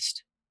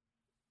request.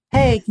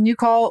 Hey, can you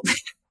call?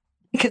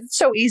 Because it's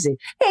so easy.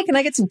 Hey, can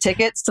I get some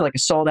tickets to a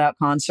sold out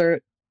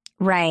concert?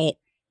 Right.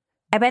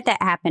 I bet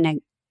that happened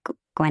to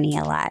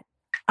Gwynnie a lot.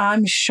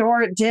 I'm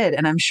sure it did.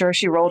 And I'm sure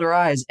she rolled her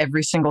eyes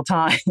every single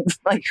time.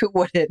 Who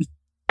wouldn't?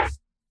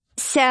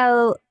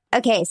 So,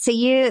 okay. So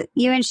you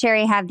and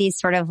Sherry have these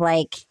sort of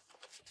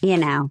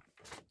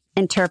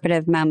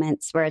interpretive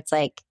moments where it's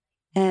why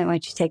don't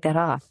you take that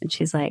off? And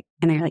she's like,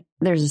 and they're like,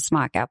 there's a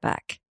smock out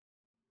back.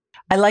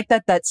 I like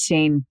that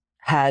scene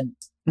had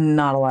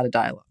not a lot of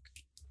dialogue.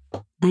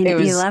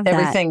 You love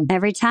everything. That.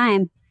 Every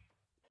time.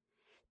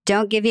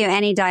 Don't give you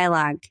any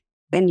dialogue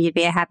and you'd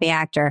be a happy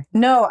actor.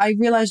 No, I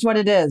realized what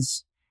it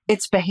is.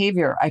 It's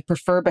behavior. I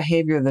prefer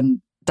behavior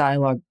than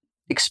dialogue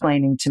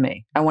explaining to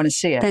me. I want to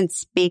see it. Than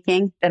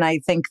speaking. And I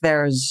think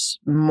there's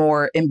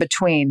more in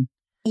between.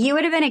 You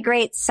would have been a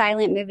great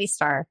silent movie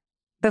star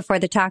before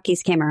the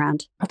talkies came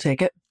around. I'll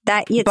take it.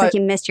 It's like you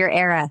missed your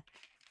era.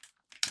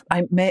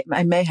 I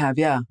may have,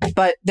 yeah.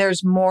 But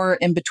there's more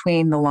in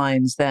between the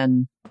lines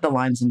than the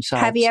lines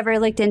themselves. Have you ever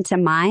looked into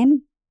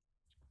mime?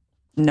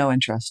 No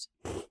interest.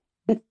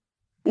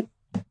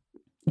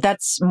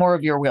 That's more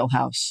of your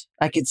wheelhouse.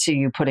 I could see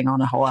you putting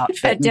on a whole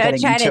outfit. But And don't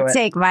getting try into to it.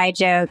 take my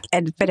joke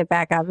and put it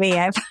back on me.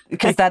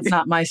 Because that's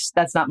not my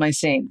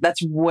scene.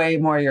 That's way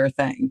more your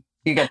thing.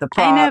 You get the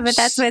props. I know, but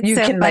that's what's you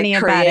so can funny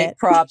about create it.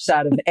 props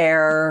out of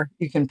air.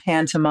 You can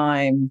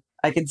pantomime.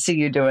 I could see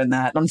you doing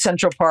that on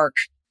Central Park.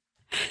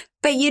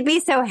 But you'd be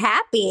so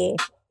happy.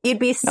 You'd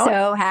be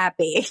so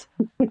happy.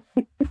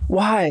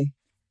 Why?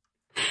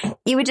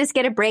 You would just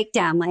get a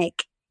breakdown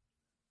like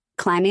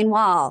climbing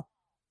wall.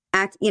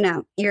 Act,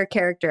 your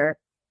character.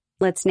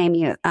 Let's name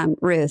you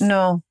Ruth.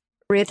 No.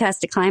 Ruth has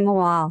to climb a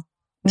wall.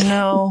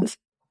 No.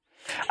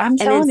 I'm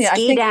then telling you, I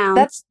ski think down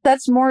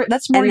that's more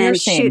and your then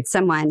scene. shoot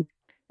someone.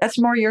 That's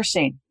more your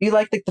scene. You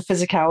like the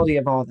physicality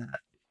of all that.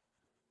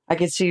 I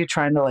could see you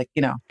trying to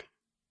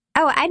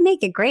Oh, I'd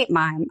make a great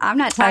mime. I'm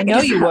not talking know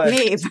about you would.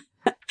 me.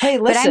 Hey,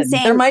 But I'm listen,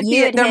 saying there might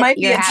you would hit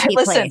your happy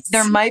place.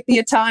 there might be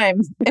a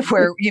time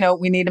where,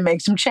 we need to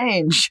make some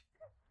change.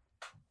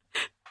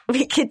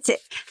 We could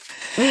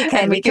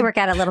work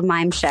out a little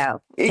mime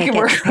show. You Take can it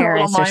work to a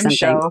Paris little or mime something.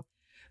 show,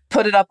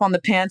 put it up on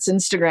the Pants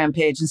Instagram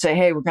page and say,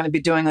 hey, we're going to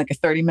be doing like a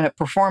 30-minute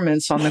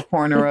performance on the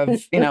corner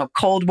of,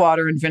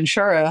 Coldwater and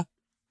Ventura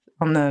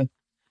right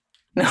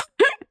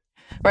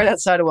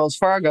outside of Wells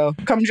Fargo.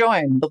 Come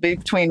join. They'll be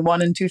between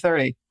 1 and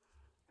 2:30.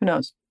 Who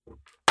knows?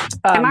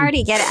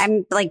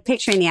 I'm like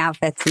picturing the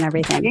outfits and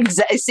everything.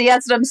 Exactly. See,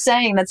 that's what I'm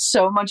saying. That's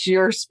so much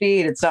your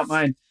speed. It's not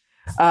mine.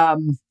 Oh,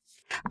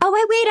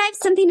 wait, I have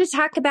something to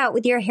talk about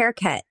with your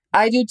haircut.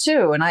 I do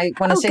too. And I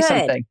want to say good.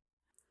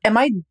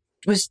 something.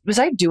 Was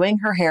I doing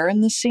her hair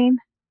in this scene?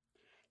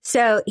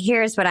 So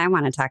here's what I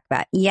want to talk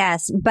about.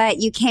 Yes, but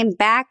you came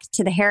back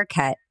to the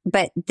haircut,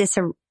 but this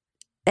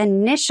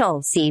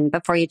initial scene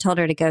before you told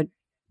her to go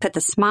put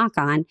the smock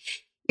on,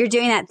 you're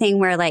doing that thing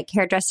where like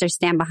hairdressers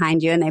stand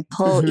behind you and they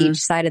pull each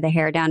side of the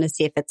hair down to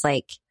see if it's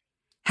like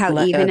how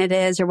even it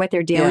is or what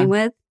they're dealing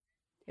with.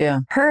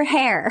 Yeah. Her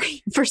hair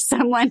for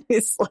someone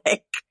who's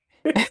like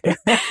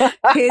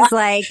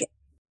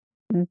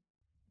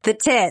the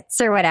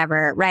tits or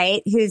whatever,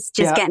 right? Who's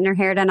just getting her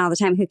hair done all the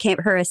time.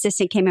 Her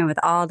assistant came in with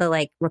all the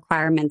like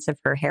requirements of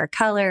her hair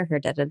color, her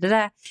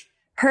da-da-da-da.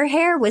 Her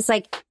hair was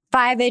like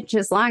 5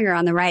 inches longer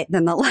on the right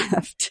than the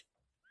left.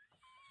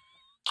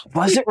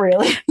 Was it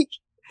really?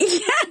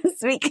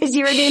 Yes, because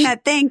you were doing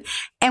that thing.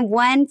 And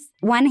one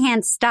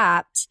hand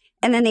stopped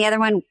and then the other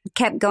one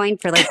kept going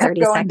for like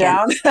 30 seconds.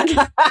 Down.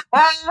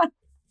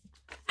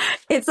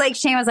 It's like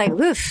Shane was like,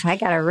 oof, I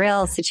got a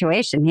real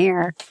situation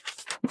here.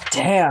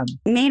 Damn.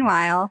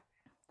 Meanwhile,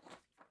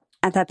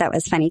 I thought that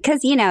was funny because,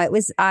 it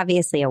was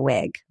obviously a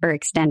wig or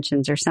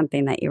extensions or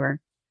something that you were,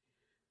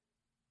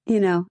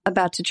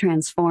 about to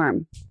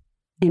transform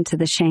into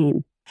the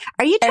Shane.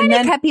 Are you trying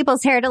to cut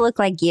people's hair to look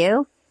like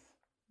you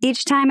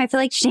each time? I feel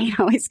like Shane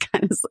always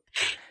kind of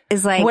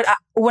is like.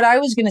 What I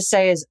was going to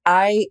say is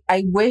I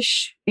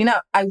wish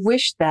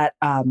that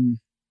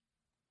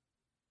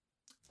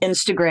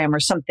Instagram or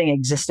something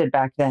existed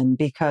back then,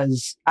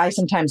 because I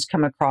sometimes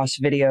come across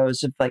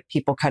videos of like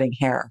people cutting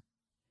hair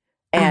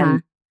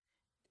and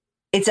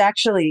it's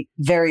actually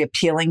very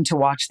appealing to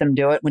watch them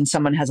do it when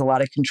someone has a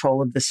lot of control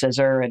of the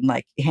scissor and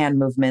like hand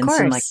movements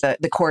and like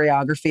the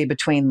choreography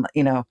between,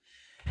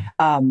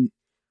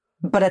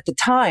 but at the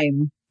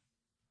time,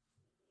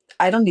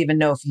 I don't even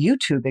know if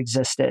YouTube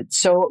existed.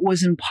 So it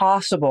was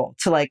impossible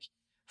to like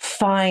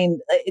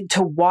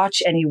to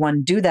watch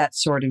anyone do that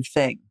sort of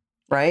thing.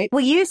 Right.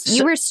 Well, you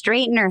were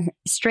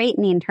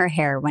straightening her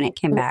hair when it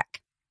came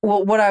back.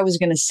 Well, what I was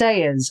going to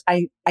say is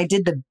I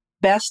did the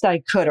best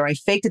I could, or I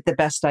faked it the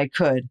best I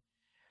could,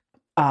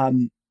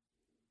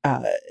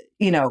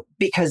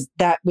 because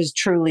that was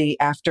truly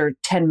after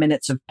 10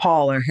 minutes of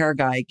Paul, our hair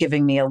guy,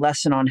 giving me a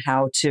lesson on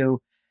how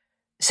to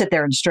sit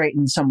there and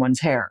straighten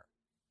someone's hair.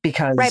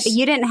 Because right, but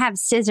you didn't have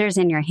scissors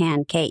in your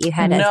hand, Kate. You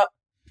had a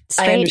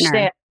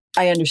straightener.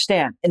 I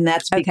understand. And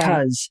that's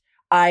because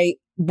I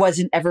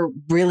wasn't ever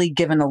really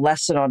given a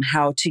lesson on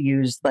how to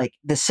use like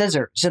the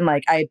scissors, and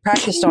like I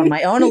practiced on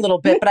my own a little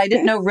bit, but I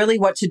didn't know really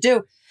what to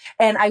do.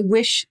 And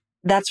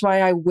that's why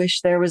I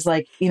wish there was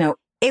like, you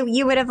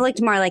would have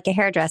looked more like a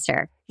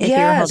hairdresser if you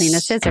were holding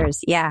the scissors.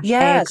 Yeah,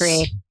 yes.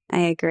 I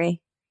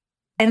agree.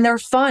 And they're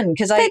fun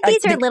because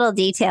these are little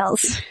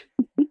details.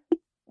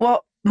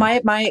 Well,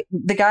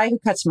 the guy who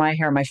cuts my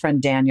hair, my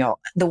friend Daniel,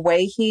 the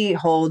way he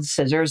holds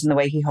scissors and the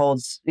way he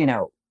holds,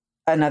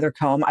 another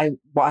comb, I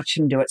watch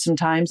him do it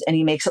sometimes and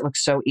he makes it look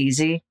so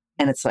easy.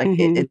 And it's like,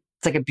 it's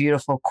like a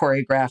beautiful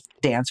choreographed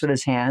dance with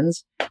his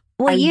hands.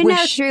 Well, I knew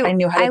how to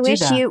do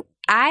that.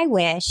 I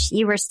wish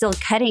you were still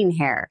cutting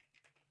hair.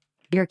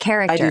 Your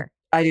character.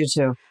 I do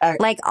too.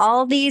 Like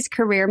all these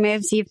career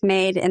moves you've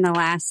made in the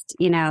last,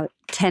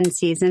 10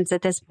 seasons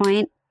at this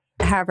point,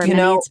 however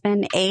many it's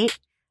been, 8.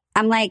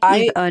 I'm like,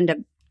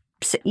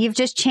 you've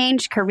just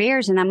changed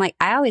careers. And I'm like,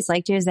 I always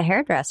liked you as a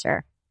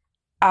hairdresser.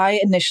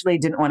 I initially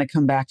didn't want to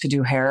come back to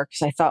do hair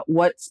because I thought,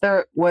 what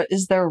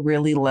is there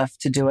really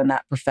left to do in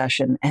that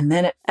profession? And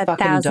then it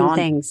fucking dawned.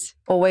 Things.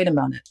 Well, wait a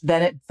minute.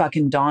 Then it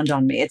fucking dawned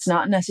on me. It's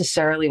not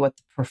necessarily what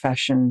the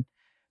profession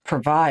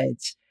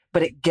provides,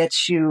 but it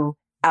gets you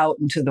out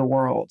into the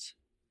world.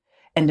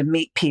 and to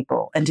meet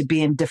people and to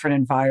be in different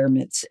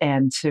environments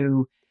and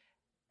to,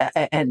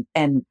 and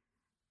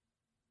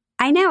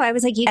I know. I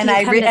was like, you can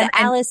come to the and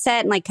Alice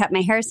set and like cut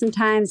my hair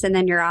sometimes, and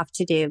then you're off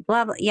to do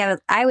blah, blah. Yeah,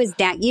 I was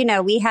down. You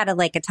know, we had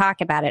a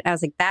talk about it. I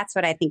was like, that's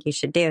what I think you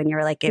should do. And you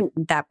were like,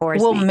 that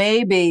bores me. Well,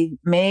 maybe,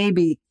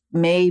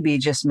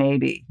 just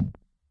maybe,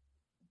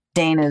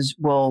 Dana's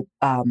will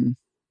have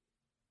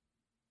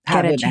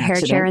get a hair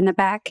accident, chair in the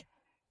back.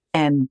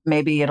 and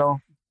maybe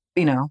it'll,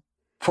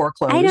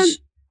 foreclose. I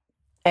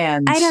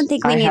don't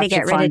think we need have to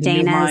get rid find of a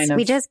new Dana's. line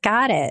We just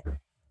got it.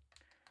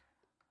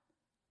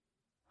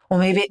 Well,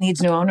 maybe it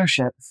needs new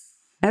ownership.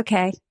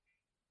 Okay.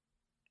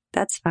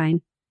 That's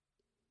fine.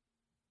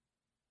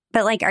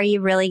 But like, are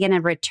you really going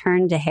to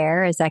return to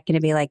hair? Is that going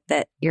to be like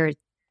your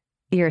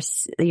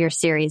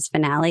series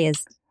finale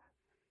is?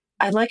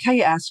 I like how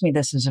you asked me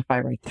this as if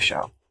I write the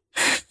show.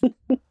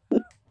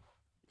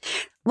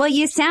 Well,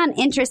 you sound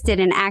interested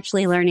in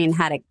actually learning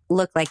how to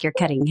look like you're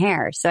cutting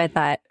hair. So I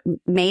thought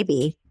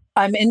maybe.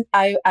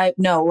 I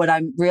know what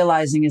I'm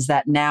realizing is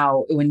that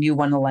now when you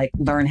want to like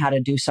learn how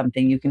to do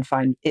something, you can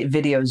find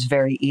videos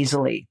very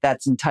easily.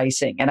 That's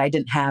enticing. And I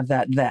didn't have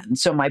that then.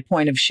 So my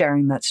point of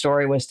sharing that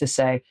story was to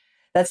say,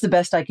 that's the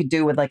best I could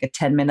do with like a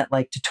 10-minute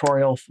like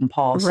tutorial from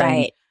Paul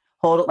saying,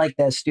 hold it like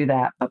this, do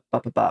that.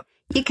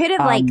 You could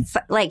have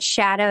like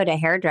shadowed a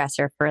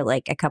hairdresser for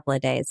like a couple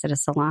of days at a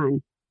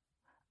salon.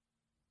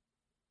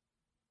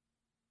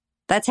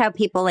 That's how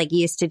people like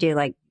used to do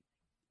like,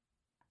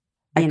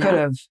 I could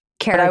have.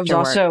 But I was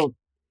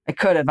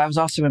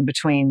also in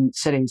between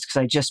cities because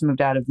I just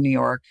moved out of New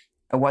York.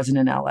 I wasn't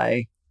in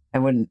LA. I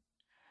wouldn't.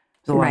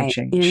 It was a lot of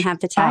change. You didn't have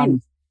the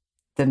time.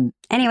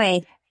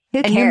 Anyway,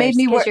 who cares? You made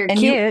me wear, you're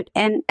cute,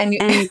 and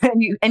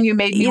you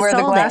made me wear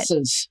the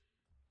glasses.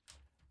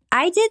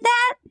 I did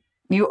that.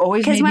 You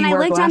always made me wear glasses. Because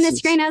when I looked on the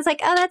screen, I was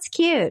like, "Oh, that's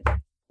cute."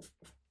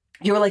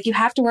 You were like, "You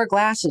have to wear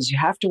glasses. You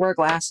have to wear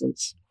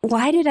glasses."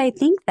 Why did I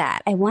think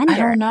that? I wonder. I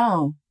don't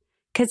know.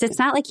 Because it's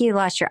not like you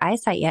lost your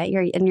eyesight yet.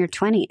 You're in your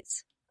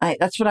 20s.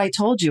 That's what I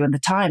told you in the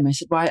time. I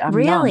said, "Why? I'm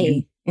really?"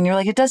 young. And you're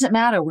like, "It doesn't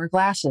matter. Wear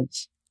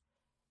glasses."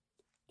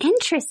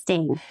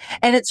 Interesting.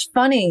 And it's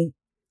funny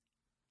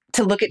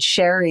to look at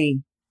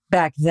Sherry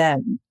back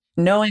then,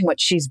 knowing what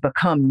she's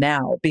become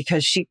now,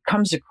 because she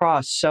comes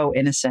across so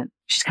innocent.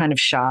 She's kind of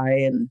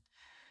shy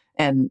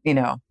and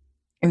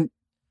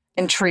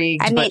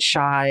intrigued, but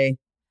shy.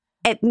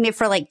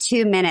 For like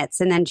 2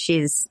 minutes, and then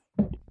she's,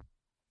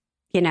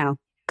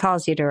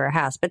 calls you to her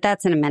house. But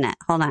that's in a minute.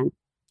 Hold on.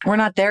 We're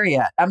not there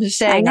yet. I'm just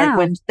saying, like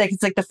when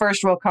it's like the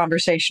first real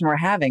conversation we're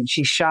having,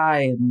 she's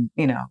shy and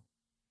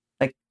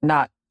like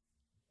not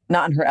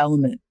in her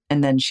element,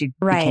 and then she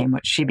became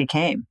what she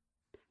became.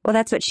 Well,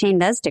 that's what Shane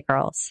does to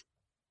girls.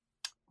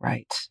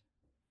 Right.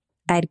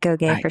 I'd go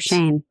gay for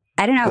Shane.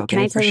 I don't know. Can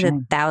I tell you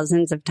the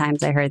thousands of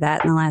times I heard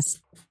that in the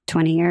last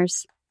 20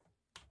 years?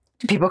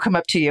 People come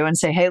up to you and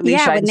say, "Hey,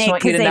 Leisha, I just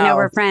want you to know." Because they know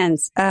we're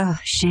friends. Oh,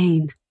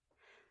 Shane.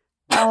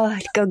 Oh,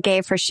 I'd go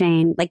gay for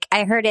Shane. Like,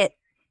 I heard it.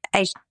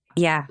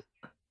 Yeah.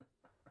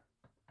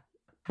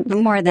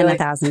 More than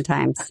 1,000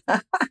 times.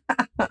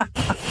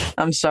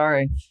 I'm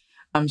sorry.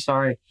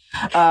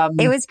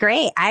 It was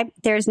great.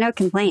 There's no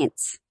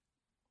complaints.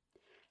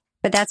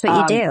 But that's what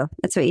you do.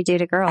 That's what you do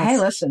to girls. Hey,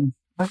 listen.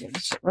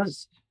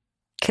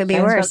 Could be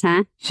worse,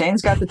 huh?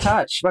 Shane's got the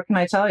touch. What can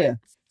I tell you?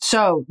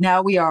 So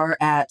now we are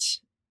at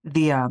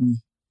the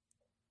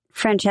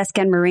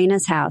Francesca and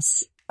Marina's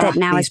house that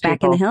now is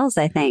back in the hills,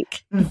 I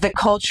think. The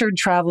cultured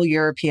travel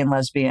European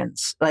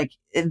lesbians. Like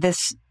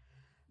this,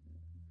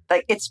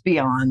 like it's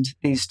beyond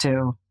these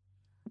two.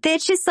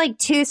 It's just like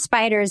two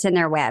spiders in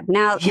their web.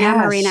 Now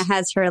Marina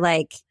has her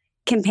like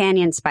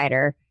companion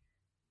spider.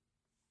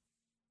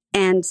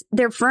 And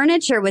their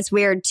furniture was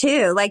weird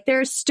too. Like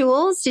their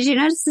stools. Did you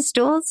notice the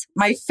stools?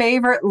 My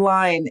favorite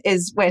line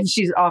is when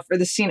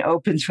the scene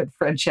opens with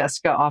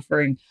Francesca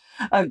offering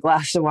a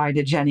glass of wine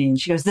to Jenny. And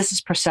she goes, "This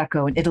is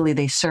Prosecco. In Italy,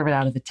 they serve it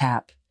out of a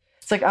tap."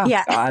 It's like, oh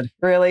God,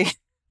 really?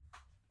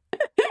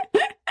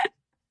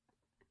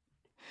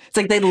 It's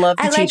like they love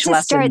to teach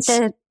lessons. I like to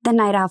start the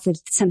night off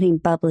with something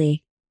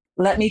bubbly.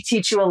 Let me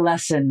teach you a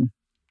lesson.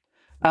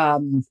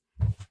 Oh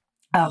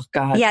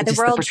God. Yeah, the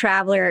world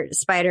traveler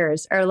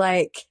spiders are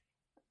like,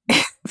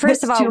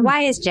 first of all,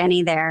 why is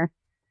Jenny there?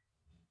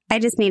 I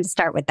just need to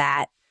start with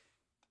that.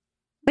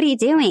 What are you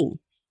doing?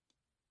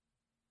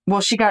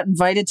 Well, she got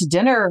invited to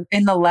dinner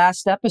in the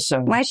last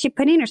episode. Why is she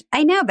putting her?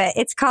 I know, but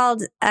it's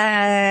called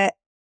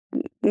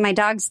My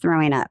Dog's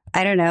Throwing Up.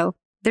 I don't know.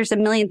 There's a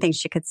million things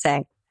she could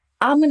say.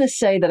 I'm going to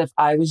say that if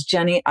I was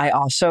Jenny, I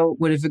also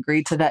would have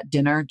agreed to that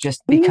dinner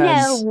just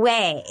because. No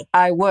way.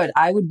 I would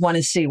want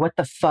to see what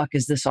the fuck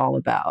is this all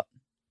about.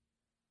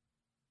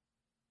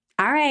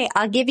 All right.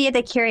 I'll give you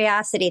the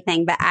curiosity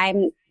thing, but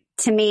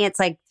to me, it's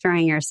like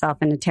throwing yourself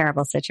in a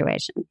terrible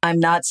situation. I'm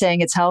not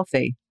saying it's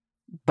healthy,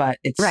 but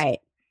it's right.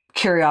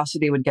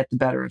 Curiosity would get the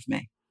better of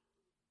me.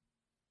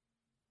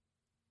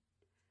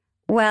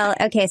 Well,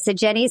 okay. So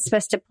Jenny's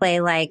supposed to play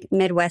like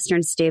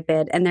Midwestern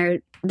stupid, and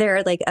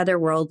they're like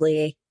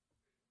otherworldly.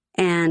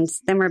 And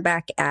then we're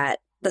back at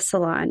the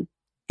salon,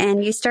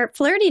 and you start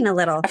flirting a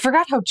little. I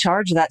forgot how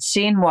charged that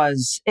scene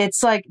was.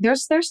 It's like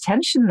there's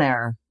tension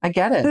there. I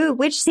get it. Ooh,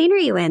 which scene are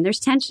you in? There's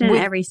tension in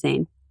every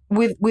scene.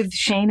 With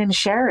Shane and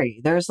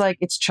Sherry. There's like,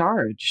 it's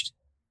charged.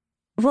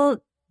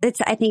 Well,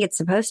 I think it's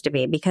supposed to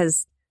be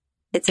because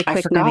it's a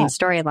quick moving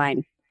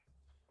storyline.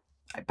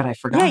 But I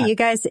forgot. Yeah, you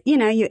guys,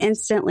 you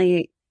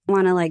instantly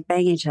want to like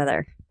bang each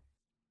other.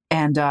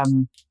 And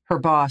her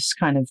boss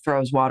kind of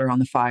throws water on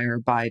the fire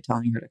by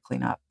telling her to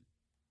clean up.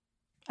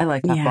 I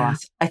like that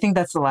boss. I think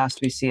that's the last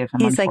we see of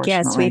him. He's like,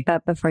 yeah, sweep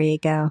up before you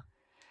go.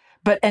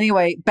 But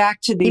anyway, back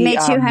to the... He made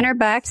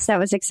 $200. That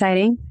was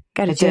exciting.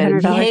 Got a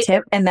 $200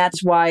 tip. And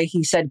that's why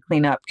he said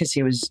clean up, because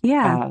he was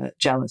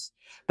jealous.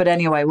 But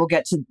anyway, we'll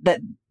get to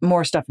that.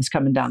 More stuff is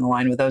coming down the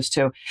line with those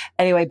two.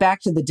 Anyway, back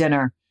to the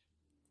dinner.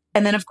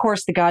 And then, of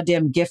course, the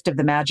goddamn gift of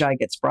the Magi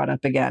gets brought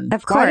up again.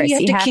 Of course. Why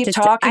do you have to keep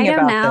talking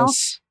about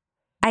this?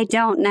 I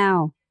don't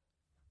know.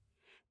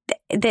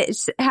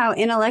 That's how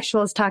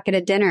intellectuals talk at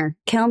a dinner.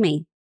 Kill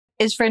me.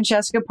 Is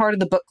Francesca part of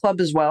the book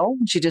club as well?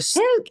 She just...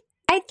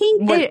 I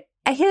think that...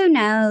 Who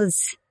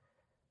knows?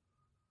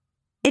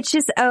 It's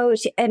just,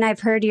 and I've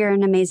heard you're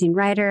an amazing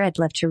writer. I'd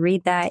love to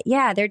read that.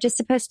 Yeah, they're just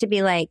supposed to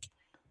be like,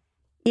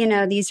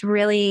 these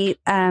really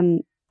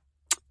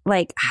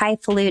like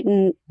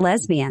highfalutin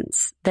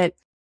lesbians that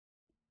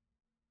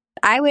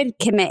I would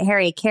commit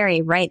Harry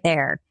Carey right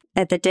there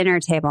at the dinner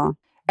table.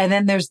 And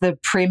then there's the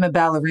prima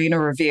ballerina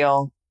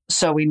reveal.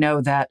 So we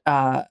know that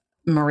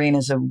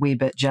Marina's a wee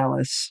bit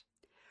jealous.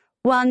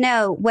 Well,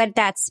 no, what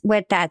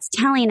that's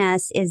telling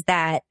us is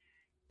that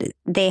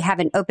they have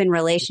an open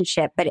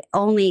relationship, but it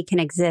only can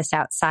exist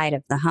outside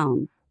of the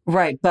home.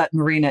 Right. But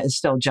Marina is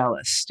still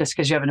jealous just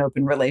because you have an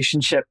open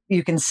relationship.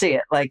 You can see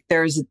it. Like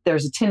there's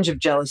a tinge of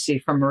jealousy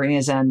from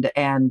Marina's end.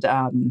 And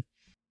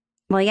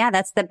well, yeah,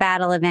 that's the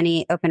battle of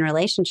any open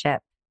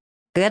relationship.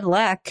 Good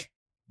luck.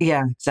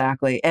 Yeah,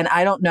 exactly. And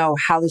I don't know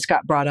how this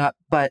got brought up,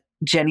 but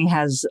Jenny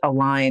has a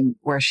line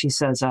where she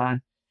says,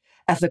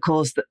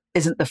 ethical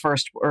isn't the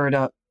first word when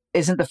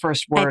I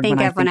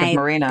think of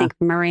Marina. I think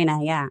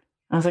Marina, yeah.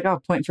 I was like, oh,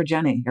 point for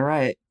Jenny. You're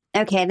right.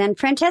 Okay, then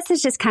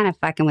Francesca's just kind of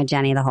fucking with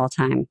Jenny the whole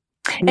time.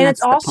 And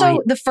it's also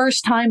the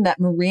first time that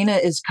Marina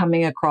is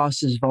coming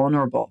across as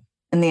vulnerable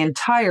in the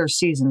entire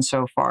season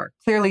so far.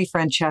 Clearly,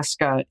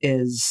 Francesca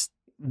is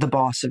the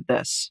boss of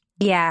this.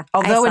 Yeah.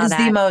 Although it is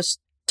the most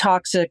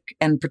toxic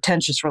and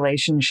pretentious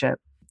relationship,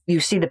 you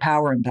see the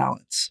power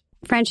imbalance.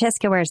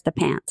 Francesca wears the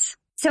pants.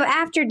 So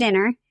after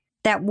dinner,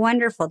 that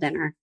wonderful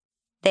dinner,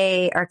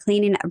 they are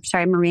cleaning up.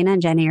 Sorry, Marina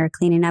and Jenny are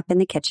cleaning up in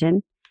the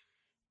kitchen.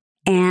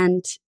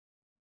 And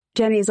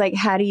Jenny's like,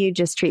 how do you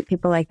just treat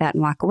people like that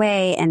and walk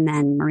away? And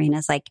then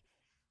Marina's like,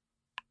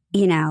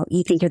 you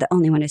think you're the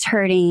only one who's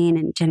hurting.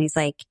 And Jenny's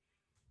like,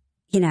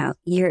 you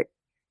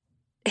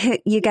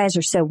guys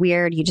are so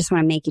weird. You just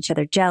want to make each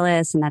other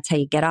jealous. And that's how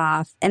you get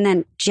off. And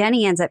then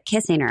Jenny ends up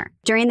kissing her.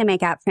 During the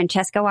makeout,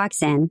 Francesca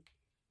walks in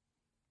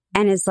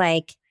and is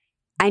like,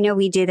 I know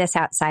we do this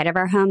outside of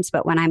our homes,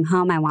 but when I'm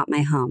home, I want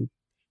my home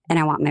and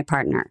I want my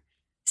partner.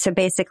 So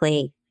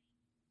basically,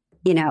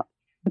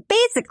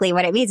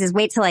 what it means is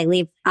wait till I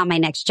leave on my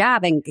next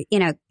job and,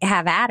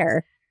 have at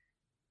her.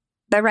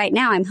 But right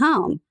now I'm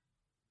home.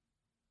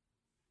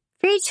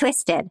 Very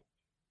twisted.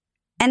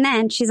 And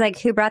then she's like,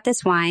 who brought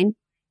this wine?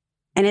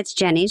 And it's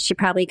Jenny's. She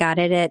probably got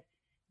it at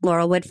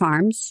Laurelwood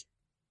Farms.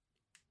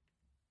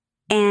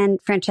 And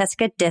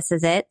Francesca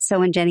disses it. So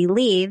when Jenny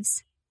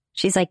leaves,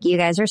 she's like, you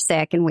guys are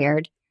sick and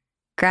weird.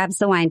 Grabs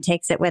the wine,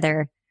 takes it with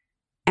her.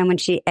 And when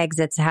she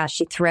exits the house,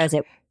 she throws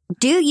it.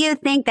 Do you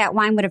think that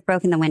wine would have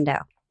broken the window?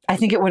 I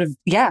think it would have.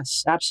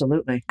 Yes,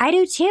 absolutely. I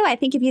do too. I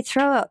think if you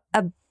throw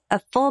a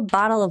full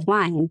bottle of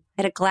wine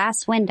at a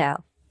glass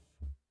window.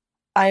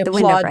 I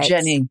applaud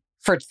Jenny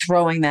for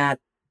throwing that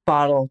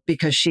bottle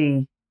because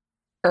she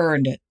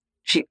earned it.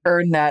 She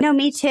earned that. No,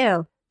 me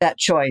too. That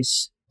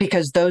choice,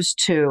 because those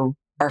two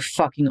are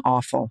fucking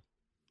awful.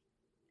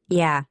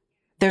 Yeah.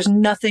 There's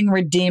nothing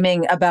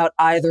redeeming about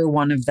either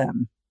one of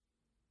them.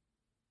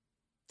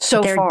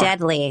 So they're far.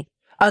 Deadly.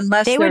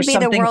 Unless there's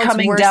something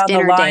coming down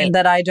the line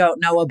that I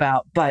don't know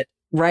about. But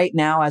right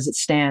now, as it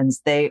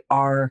stands, they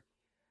are,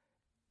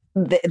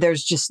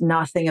 there's just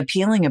nothing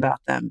appealing about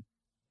them.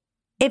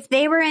 If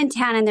they were in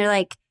town and they're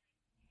like,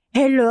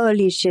 hello,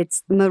 Alicia,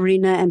 it's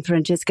Marina and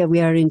Francesca. We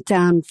are in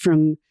town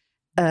from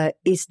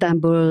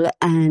Istanbul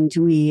and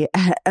we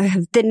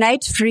have the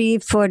night free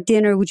for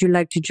dinner. Would you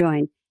like to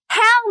join?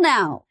 Hell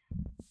no.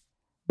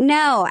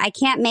 No, I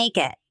can't make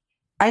it.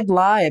 I'd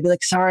lie. I'd be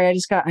like, sorry, I have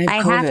COVID.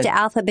 I have to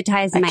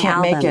alphabetize my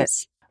albums. Make it.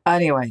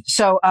 Anyway,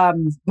 so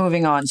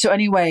moving on. So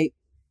anyway,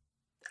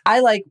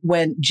 I like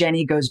when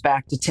Jenny goes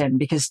back to Tim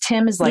because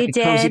Tim is like a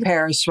cozy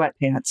pair of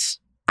sweatpants.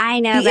 I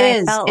know, but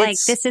I felt like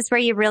this is where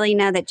you really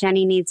know that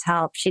Jenny needs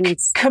help. She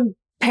needs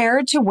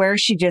compared to where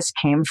she just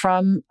came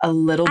from, a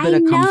little bit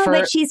of comfort.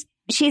 But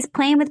she's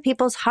playing with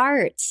people's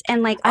hearts,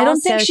 and like I don't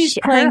think she's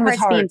playing with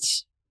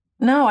hearts.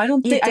 No, I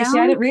don't think. I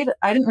didn't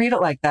read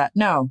it like that.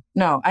 No.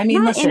 I mean,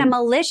 not listen, in a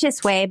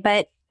malicious way,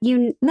 but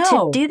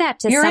to do that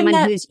to someone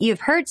who's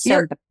you've hurt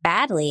so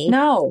badly.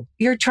 No,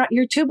 you're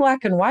too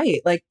black and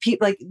white. Like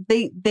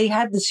they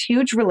had this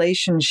huge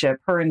relationship,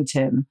 her and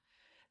Tim.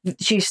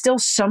 She's still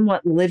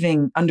somewhat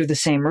living under the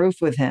same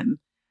roof with him.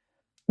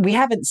 We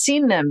haven't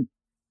seen them,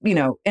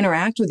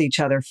 interact with each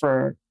other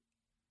for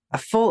a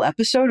full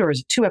episode, or is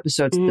it 2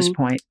 episodes at this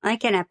point?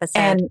 Like an episode.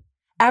 And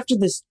after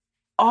this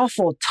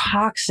awful,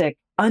 toxic,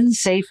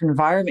 unsafe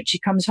environment, she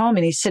comes home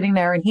and he's sitting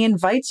there and he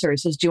invites her. He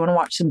says, "Do you want to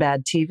watch some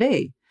bad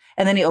TV?"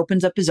 And then he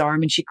opens up his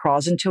arm and she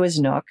crawls into his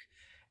nook.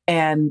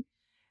 And,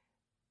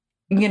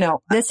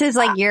 this is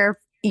like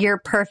your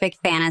perfect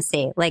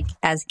fantasy, like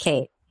as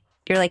Kate.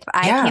 You're like,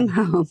 I came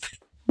home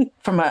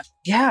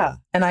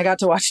and I got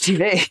to watch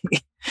TV.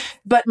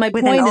 But my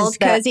with point an is old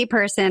cozy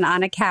person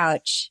on a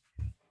couch.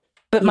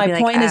 But my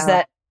point is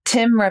that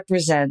Tim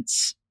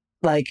represents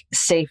like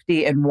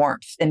safety and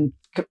warmth in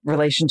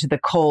relation to the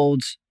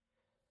cold,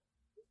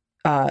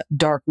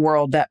 dark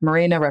world that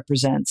Marina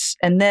represents.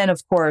 And then,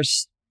 of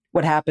course,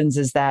 what happens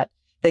is that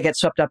they get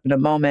swept up in a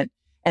moment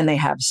and they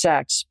have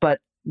sex. But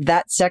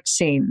that sex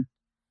scene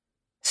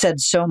said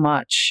so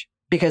much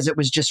because it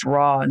was just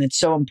raw. And it's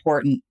so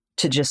important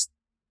to just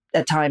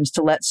at times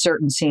to let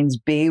certain scenes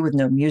be with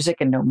no music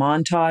and no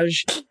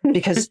montage.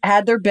 Because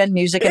had there been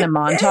music in a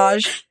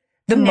montage,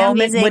 the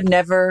moment would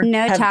never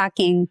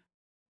talking,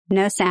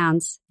 no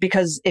sounds.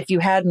 Because if you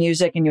had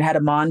music and you had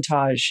a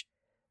montage,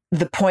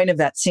 the point of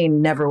that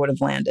scene never would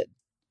have landed.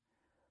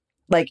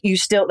 Like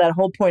that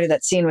whole point of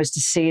that scene was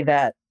to see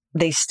that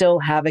they still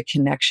have a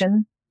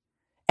connection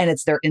and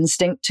it's their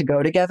instinct to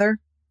go together.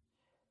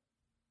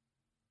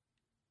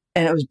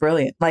 And it was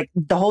brilliant. Like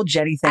the whole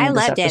Jenny thing. I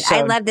loved it.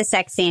 I love the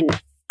sex scene.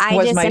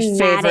 I just am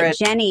mad at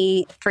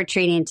Jenny for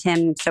treating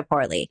Tim so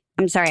poorly.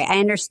 I'm sorry. I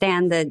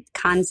understand the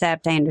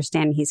concept. I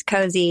understand he's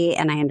cozy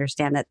and I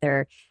understand that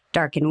they're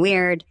dark and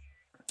weird.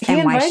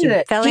 And why she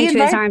fell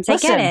into his arms. I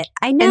get it.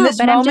 I know. In this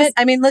moment,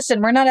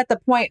 listen, we're not at the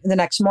point the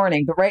next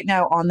morning, but right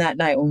now on that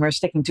night, when we're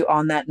sticking to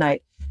on that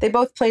night, they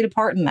both played a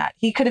part in that.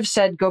 He could have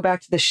said, "Go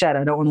back to the shed.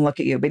 I don't want to look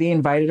at you." But he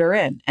invited her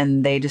in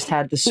and they just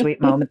had the sweet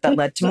moment that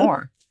led to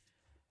more.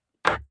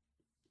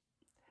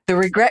 The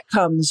regret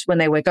comes when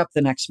they wake up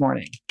the next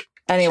morning.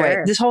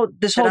 Anyway, this whole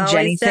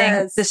Jenny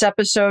thing, this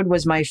episode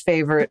was my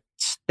favorite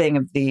thing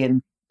of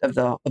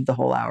the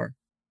whole hour.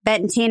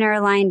 Bet and Tina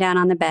are lying down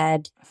on the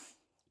bed.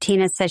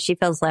 Tina says she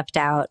feels left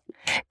out.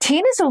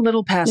 Tina's a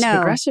little passive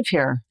aggressive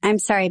here. I'm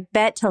sorry.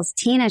 Bet tells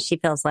Tina she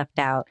feels left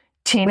out.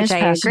 Tina's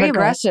passive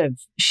aggressive.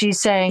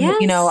 She's saying,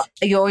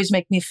 you always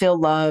make me feel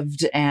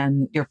loved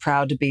and you're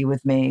proud to be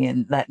with me.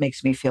 And that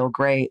makes me feel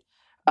great.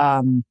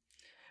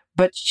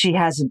 But she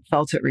hasn't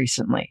felt it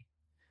recently.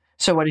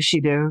 So what does she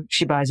do?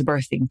 She buys a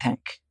birthing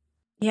tank.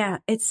 Yeah,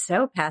 it's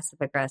so passive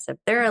aggressive.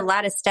 There are a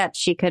lot of steps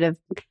she could have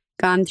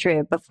gone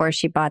through before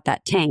she bought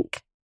that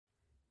tank.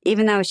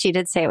 Even though she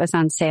did say it was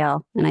on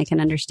sale, and I can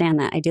understand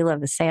that. I do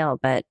love the sale,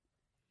 but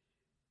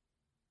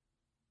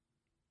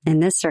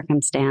in this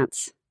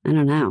circumstance, I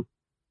don't know.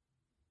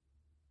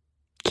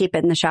 Keep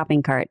it in the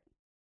shopping cart.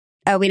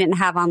 Oh, we didn't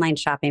have online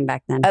shopping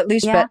back then. At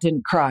least Bet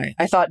didn't cry.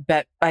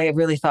 I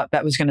really thought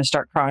Bet was going to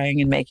start crying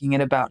and making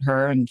it about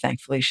her, and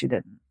thankfully she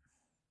didn't.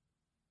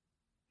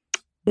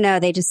 No,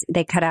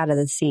 they cut out of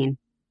the scene.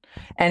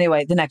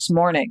 Anyway, the next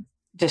morning,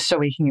 just so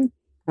we can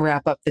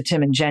wrap up the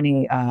Tim and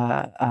Jenny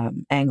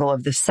angle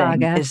of this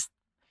saga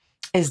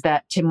is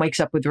that Tim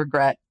wakes up with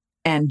regret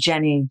and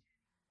Jenny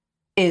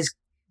is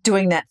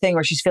doing that thing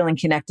where she's feeling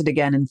connected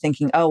again and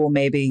thinking, oh, well,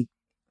 maybe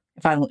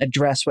if I don't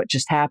address what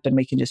just happened,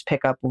 we can just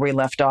pick up where we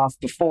left off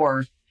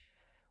before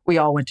we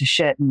all went to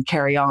shit and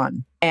carry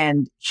on.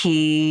 And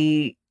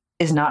he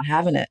is not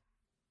having it.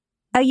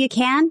 Oh, you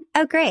can?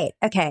 Oh, great.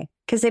 Okay.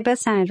 Because they both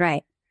sounded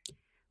right.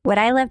 What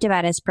I loved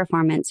about his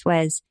performance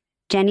was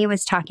Jenny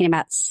was talking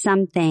about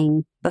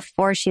something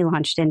before she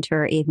launched into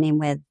her evening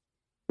with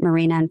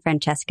Marina and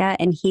Francesca,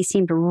 and he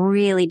seemed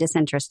really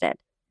disinterested.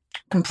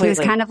 Completely. He was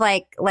kind of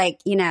like blank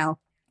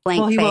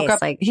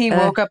face. He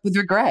woke up with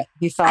regret.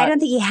 He thought, I don't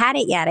think he had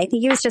it yet. I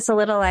think he was just a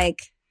little like,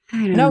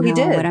 I don't know he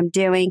did. what I'm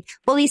doing.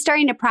 Well, he's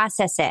starting to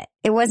process it.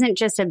 It wasn't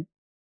just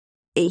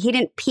he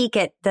didn't peak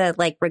at the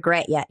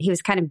regret yet. He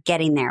was kind of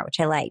getting there, which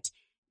I liked.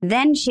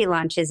 Then she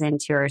launches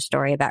into her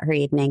story about her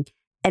evening.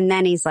 And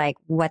then he's like,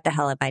 what the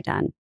hell have I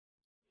done?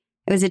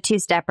 It was a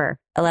two-stepper.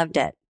 I loved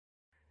it.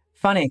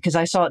 Funny, because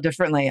I saw it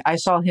differently. I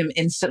saw him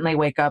instantly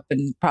wake up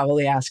and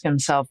probably ask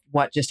himself,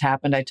 what just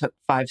happened? I took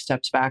 5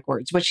 steps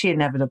backwards, which he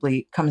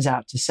inevitably comes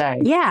out to say.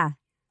 Yeah.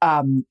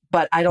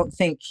 But I don't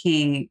think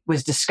he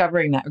was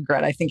discovering that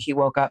regret. I think he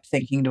woke up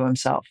thinking to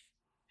himself,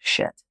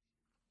 shit,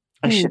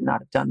 I should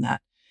not have done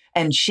that.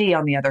 And she,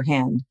 on the other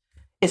hand,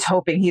 is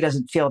hoping he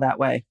doesn't feel that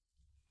way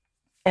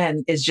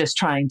and is just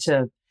trying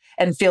to,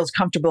 and feels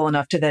comfortable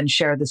enough to then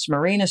share this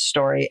Marina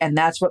story. And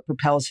that's what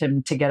propels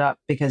him to get up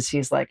because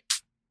he's like,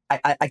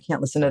 I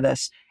can't listen to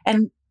this.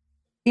 And,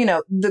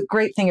 the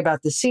great thing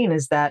about this scene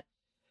is that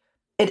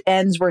it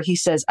ends where he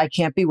says, I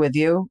can't be with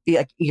you.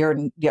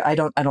 I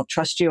don't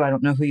trust you. I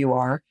don't know who you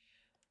are.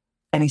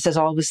 And he says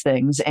all of his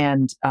things.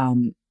 And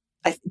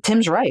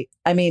Tim's right.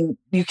 I mean,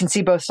 you can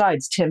see both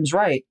sides. Tim's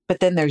right. But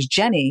then there's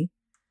Jenny,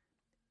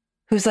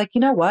 who's like,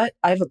 you know what?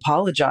 I've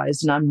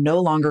apologized and I'm no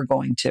longer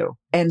going to.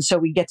 And so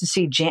we get to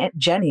see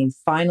Jenny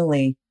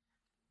finally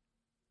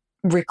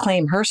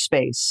reclaim her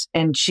space.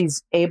 And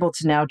she's able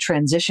to now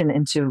transition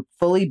into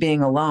fully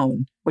being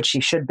alone, which she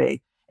should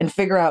be, and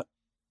figure out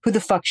who the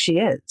fuck she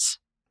is.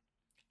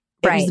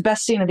 It was the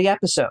best scene of the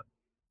episode,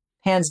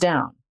 hands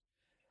down.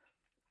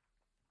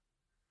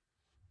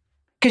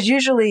 Because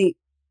usually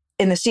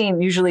in the scene,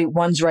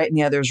 one's right and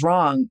the other's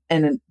wrong.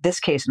 And in this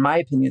case, in my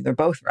opinion, they're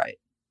both right.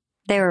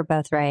 They were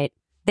both right.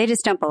 They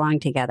just don't belong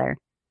together.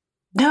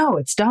 No,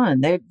 it's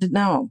done.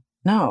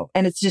 No.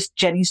 And it's just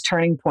Jenny's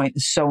turning point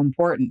is so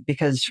important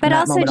because from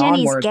that moment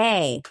Jenny's onward,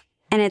 gay.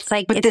 And it's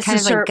like, it's kind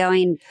of like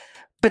going.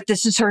 But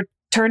this is her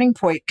turning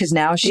point because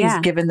now she's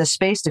given the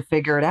space to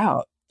figure it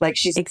out. Like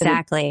she's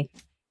exactly.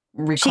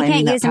 She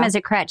can't use him as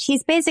a crutch.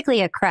 He's basically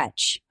a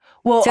crutch.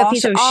 Well, so if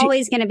he's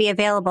always going to be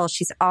available,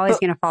 she's always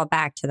going to fall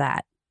back to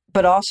that.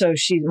 But also,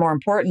 more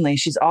importantly,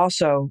 she's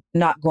also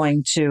not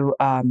going to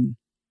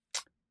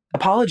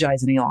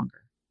apologize any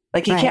longer.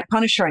 Like he can't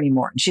punish her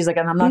anymore. And she's like,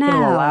 and I'm not going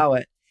to allow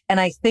it. And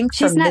I think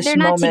they're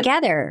not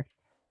together.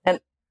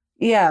 And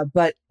yeah,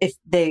 but if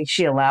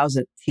she allows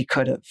it, he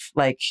could have.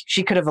 Like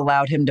she could have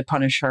allowed him to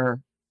punish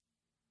her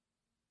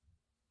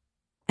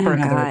for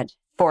another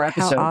 4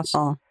 episodes. How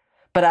awful.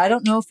 But I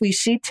don't know if we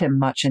see Tim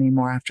much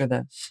anymore after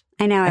this.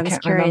 I know. I was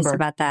curious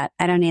about that.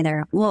 I don't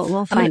either.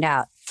 We'll find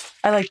out.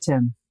 I like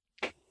Tim.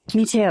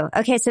 Me too.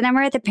 Okay, so then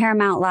we're at the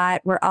Paramount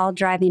lot. We're all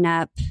driving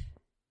up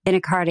in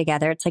a car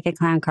together. It's like a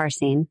clown car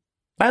scene.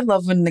 I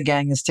love when the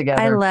gang is together.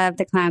 I love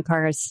the clown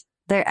cars.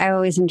 I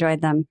always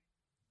enjoyed them.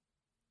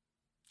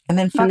 And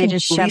then fucking they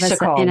just shove Lisa us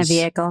calls. In a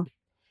vehicle.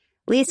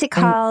 Lisa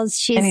calls.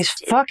 And he's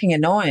fucking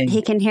annoying.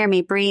 He can hear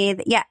me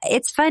breathe. Yeah,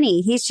 it's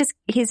funny. He's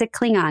a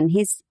Klingon.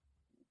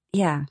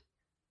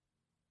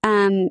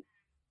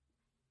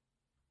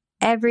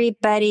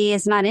 Everybody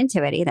is not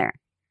into it either.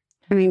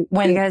 I mean,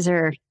 you guys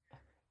are.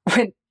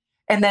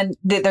 And then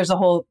there's a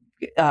whole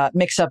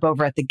mix up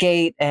over at the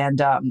gate.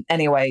 And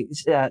anyway,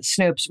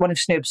 one of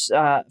Snoop's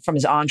from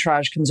his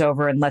entourage comes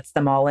over and lets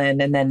them all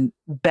in. And then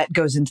Bet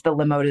goes into the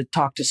limo to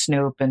talk to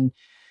Snoop. And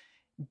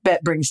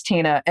Bet brings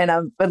Tina. And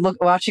I'm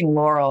watching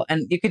Laurel.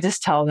 And you could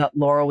just tell that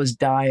Laurel was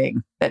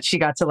dying. That she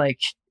got to it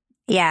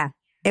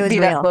was be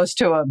real. That close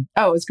to him.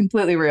 Oh, it was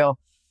completely real.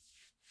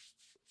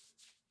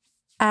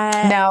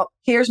 Now,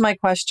 here's my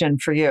question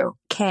for you.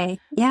 Okay.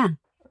 Yeah.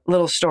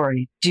 Little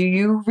story. Do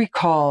you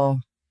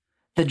recall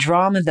the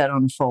drama that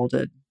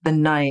unfolded the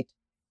night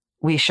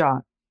we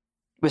shot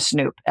with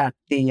Snoop at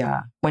the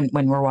when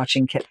we're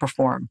watching Kit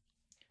perform?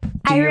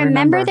 I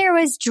remember there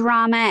was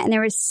drama and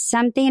there was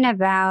something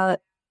about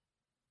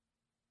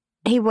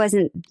he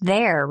wasn't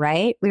there,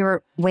 right? We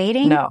were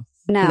waiting. No.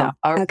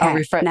 Okay. I'll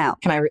refresh. No.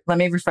 Let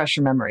me refresh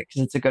your memory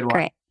because it's a good one.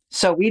 Great.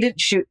 So we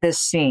didn't shoot this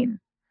scene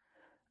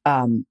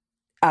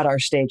at our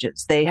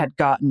stages. They had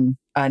gotten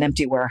an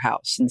empty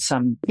warehouse and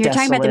some. You're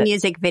talking about the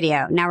music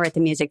video. Now we're at the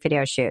music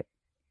video shoot.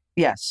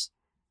 Yes.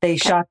 They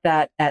shot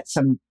that at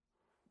some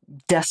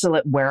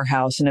desolate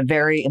warehouse in a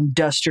very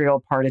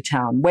industrial part of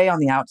town, way on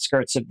the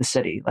outskirts of the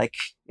city. Like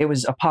it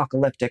was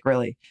apocalyptic,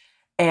 really.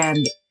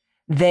 And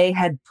they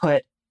had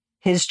put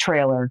his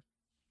trailer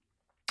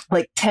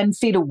like 10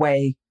 feet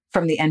away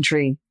from the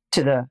entry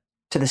to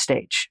the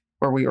stage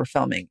where we were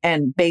filming.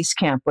 And base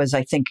camp was,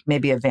 I think,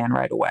 maybe a van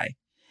ride away.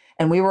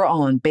 And we were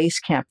all in base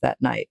camp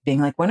that night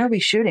being like, when are we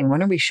shooting?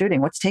 When are we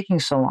shooting? What's taking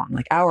so long?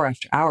 Like hour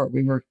after hour,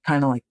 we were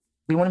kind of like,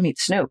 we want to meet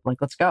Snoop. Like,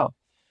 let's go.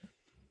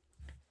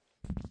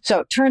 So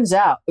it turns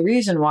out the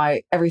reason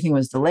why everything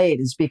was delayed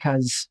is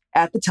because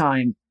at the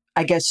time,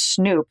 I guess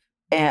Snoop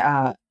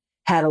had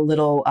a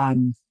little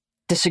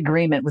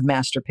disagreement with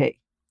Master P.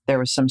 There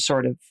was some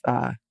sort of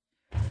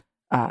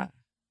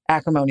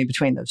acrimony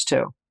between those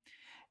two.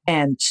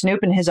 And Snoop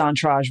and his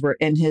entourage were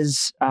in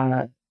his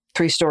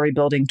 3-story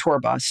building tour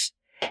bus.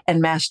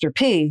 And Master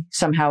P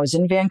somehow is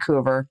in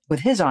Vancouver with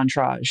his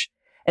entourage.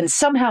 And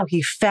somehow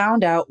he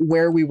found out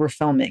where we were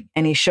filming.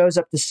 And he shows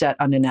up the set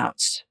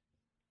unannounced.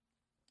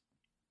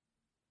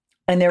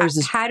 And there was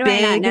this How do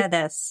I not know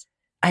this?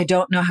 I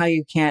don't know how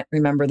you can't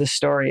remember the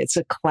story. It's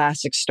a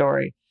classic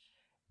story.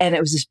 And it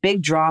was this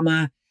big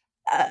drama.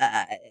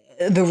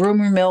 The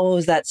rumor mill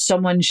was that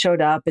someone showed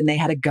up and they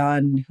had a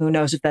gun. Who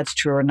knows if that's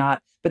true or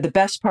not. But the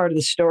best part of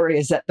the story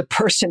is that the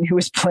person who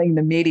was playing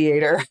the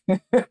mediator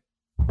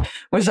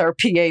was our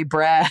PA,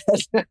 Brad.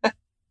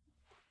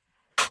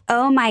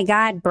 Oh my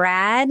God,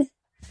 Brad?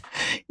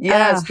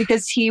 Yes,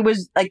 because he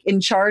was like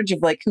in charge of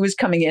like who was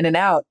coming in and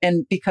out.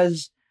 And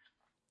because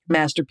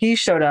Master P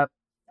showed up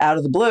out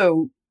of the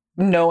blue,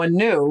 no one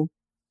knew.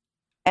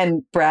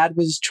 And Brad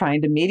was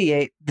trying to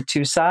mediate the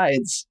two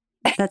sides.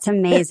 That's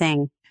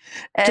amazing.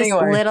 Anyway,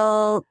 just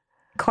little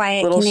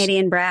quiet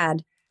Canadian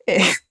Brad.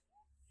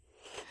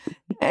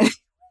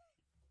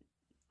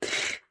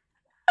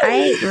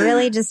 I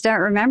really just don't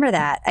remember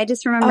that. I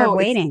just remember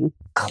waiting.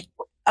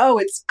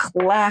 It's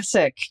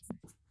classic.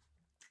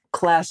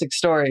 Classic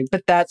story.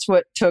 But that's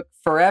what took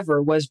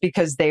forever was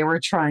because they were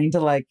trying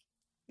to like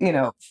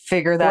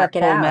figure that Work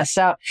it whole out. mess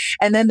out.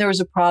 And then there was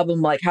a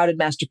problem, like, how did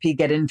Master P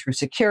get in through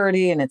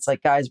security? And it's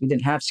like, guys, we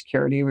didn't have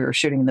security. We were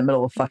shooting in the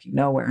middle of fucking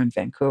nowhere in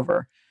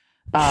Vancouver.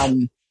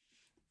 One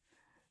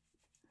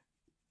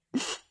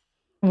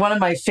of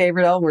my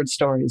favorite L Word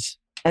stories.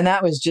 And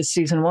that was just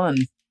season 1.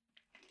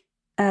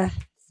 So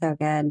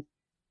good.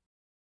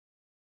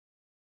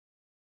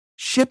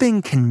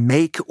 Shipping can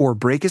make or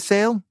break a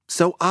sale,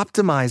 so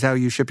optimize how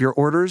you ship your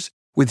orders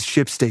with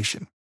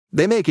ShipStation.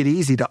 They make it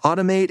easy to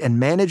automate and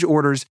manage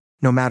orders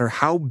no matter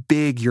how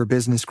big your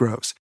business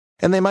grows.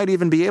 And they might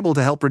even be able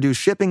to help reduce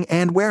shipping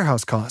and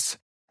warehouse costs.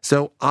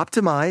 So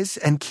optimize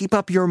and keep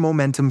up your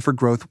momentum for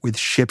growth with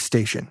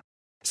ShipStation.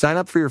 Sign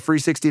up for your free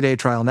 60-day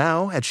trial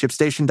now at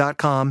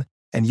ShipStation.com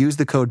and use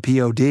the code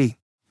POD.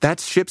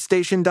 That's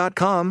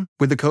ShipStation.com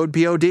with the code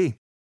POD.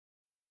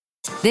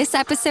 This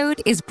episode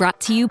is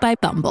brought to you by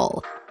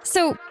Bumble.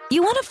 So,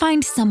 you want to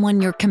find someone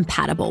you're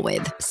compatible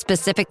with,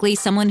 specifically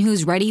someone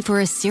who's ready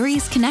for a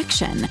serious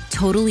connection,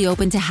 totally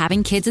open to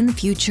having kids in the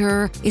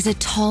future, is a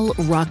tall,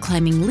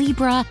 rock-climbing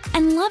Libra,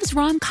 and loves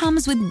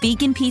rom-coms with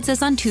vegan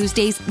pizzas on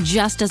Tuesdays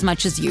just as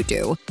much as you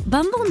do.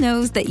 Bumble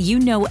knows that you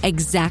know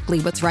exactly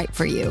what's right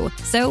for you.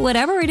 So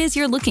whatever it is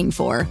you're looking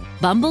for,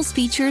 Bumble's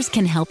features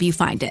can help you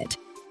find it.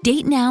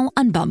 Date now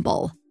on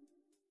Bumble.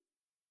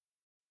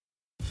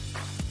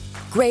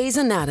 Grey's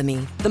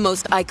Anatomy, the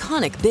most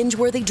iconic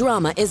binge-worthy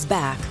drama, is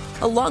back,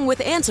 along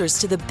with answers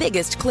to the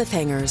biggest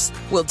cliffhangers.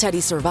 Will Teddy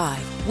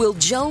survive? Will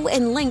Joe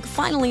and Link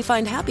finally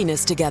find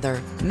happiness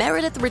together?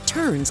 Meredith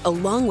returns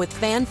along with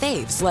fan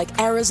faves like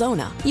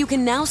Arizona. You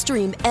can now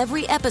stream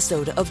every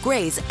episode of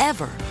Grey's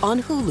ever on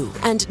Hulu,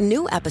 and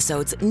new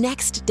episodes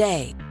next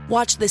day.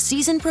 Watch the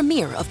season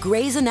premiere of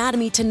Grey's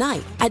Anatomy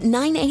tonight at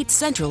 9/8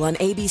 Central on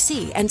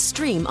ABC and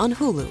stream on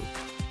Hulu.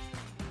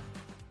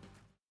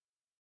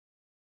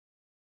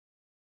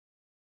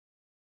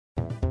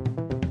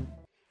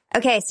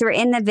 Okay, so we're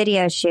in the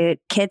video shoot.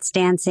 Kit's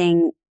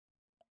dancing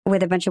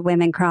with a bunch of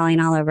women crawling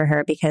all over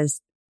her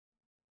because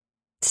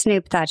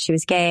Snoop thought she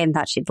was gay and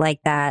thought she'd like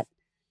that.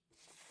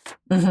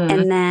 Mm-hmm.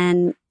 And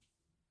then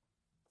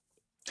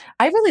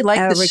I really like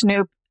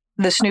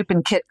the Snoop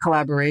and Kit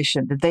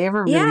collaboration. Did they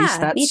ever release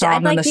that song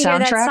I'd like on the to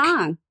soundtrack? Hear that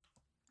song.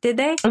 Did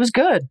they? It was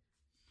good.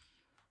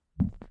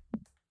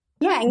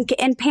 Yeah,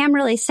 and Pam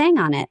really sang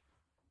on it.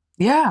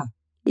 Yeah.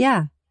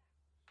 Yeah.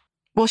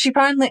 Well, she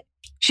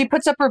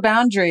puts up her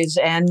boundaries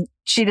and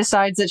she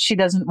decides that she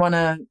doesn't want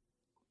to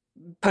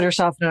put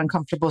herself in an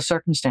uncomfortable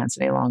circumstance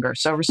any longer.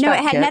 So respect. No,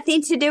 it had Kit.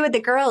 nothing to do with the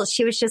girls.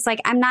 She was just like,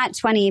 I'm not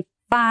 25.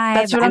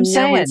 That's what I'm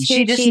saying.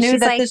 She just knew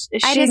that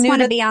I just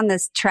want to be on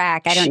this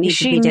track. I don't need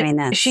to be doing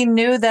this. She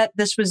knew that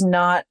this was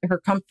not her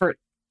comfort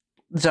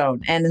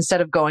zone. And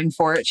instead of going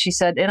for it, she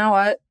said, you know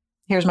what?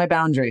 Here's my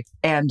boundary.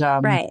 And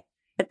right.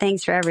 But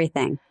thanks for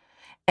everything.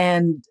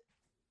 And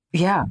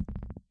yeah,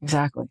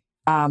 exactly.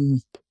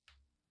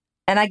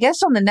 And I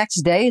guess on the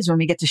next day is when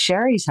we get to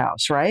Sherry's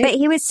house, right? But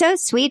he was so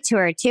sweet to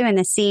her, too, in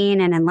the scene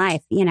and in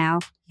life, you know?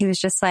 He was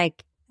just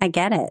like, I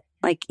get it.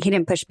 Like, he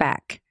didn't push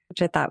back,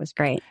 which I thought was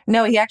great.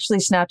 No, he actually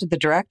snapped at the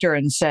director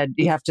and said,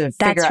 you have to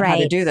figure out how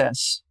to do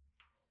this.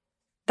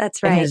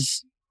 That's right.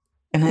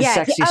 In his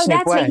sexy Snoop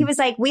that's way. what he was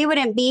like, we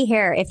wouldn't be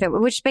here if it,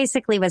 which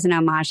basically was an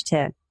homage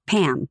to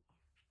Pam,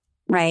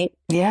 right?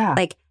 Yeah.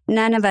 Like,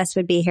 none of us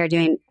would be here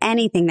doing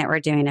anything that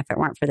we're doing if it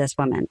weren't for this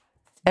woman.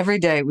 Every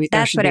day,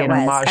 that's what it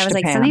was. I was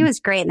like, Pam. something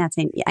was great in that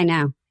scene. I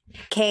know.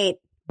 Kate,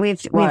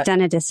 we've done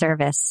a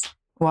disservice.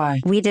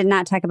 Why? We did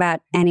not talk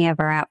about any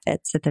of our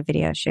outfits at the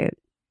video shoot.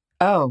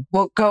 Oh,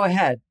 well, go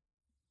ahead.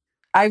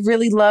 I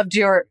really loved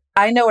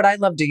I know what I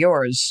loved of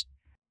yours.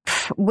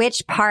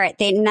 Which part?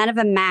 None of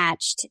them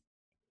matched.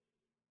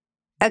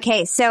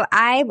 Okay, so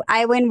I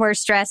win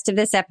worst dressed of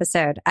this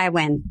episode. I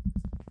win.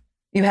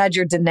 You had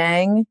your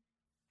Denang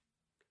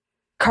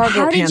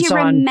cargo How pants did you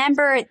on.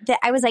 remember that?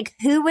 I was like,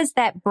 who was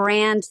that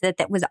brand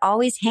that was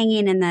always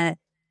hanging in the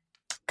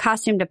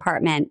costume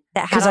department?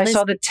 Because I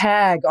saw the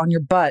tag on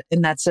your butt,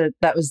 and that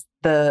was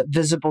the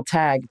visible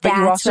tag. But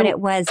that's what it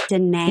was,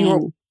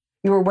 Denang.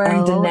 You were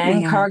wearing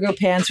Denang cargo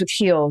pants with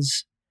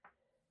heels.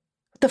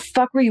 What the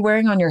fuck were you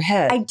wearing on your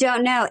head? I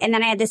don't know. And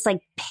then I had this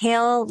like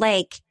pale,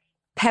 like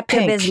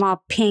Pepto-Bismol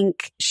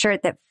pink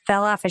shirt that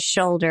fell off a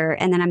shoulder,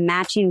 and then a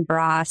matching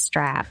bra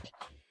strap.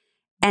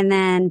 And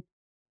then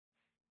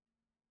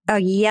a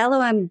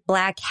yellow and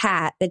black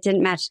hat that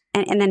didn't match.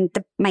 And then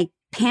my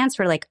pants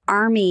were like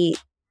army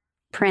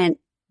print,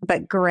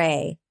 but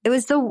gray. It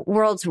was the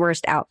world's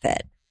worst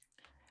outfit.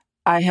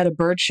 I had a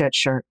bird shit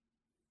shirt.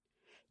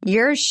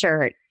 Your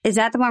shirt, is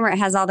that the one where it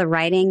has all the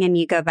writing and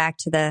you go back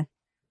to the...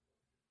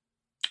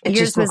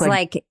 Yours was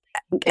like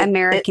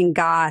American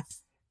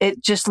Goth.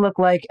 It just looked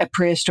like a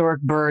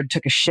prehistoric bird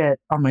took a shit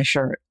on my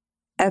shirt.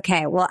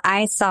 Okay, well,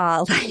 I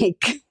saw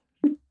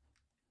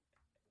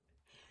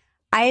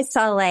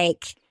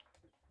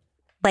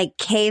like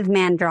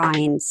caveman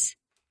drawings,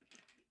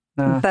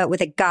 but with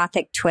a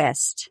gothic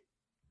twist.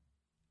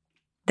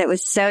 That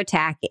was so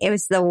tacky. It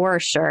was the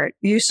worst shirt.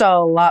 You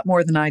saw a lot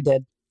more than I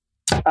did.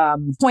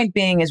 Point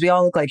being is we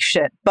all look like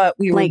shit, but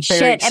we were Like very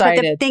shit.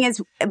 excited. But the thing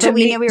is, to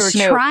we meet knew we were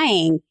Snoop.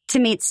 trying to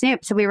meet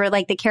Snoop. So we were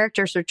like, the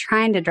characters were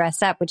trying to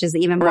dress up, which is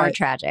even more Right.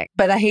 tragic.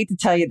 But I hate to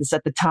tell you this,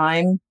 at the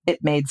time, it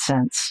made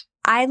sense.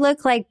 I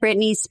look like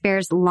Britney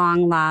Spears'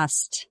 long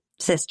lost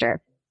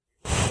sister.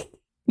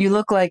 You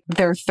look like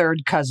their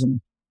third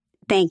cousin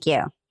Thank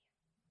you.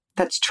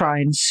 that's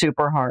trying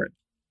super hard.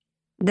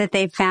 That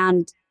they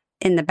found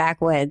in the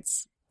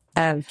backwoods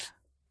of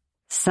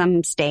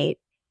some state.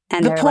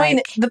 And The they're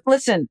point, like,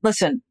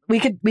 listen, we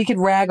could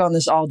rag on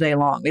this all day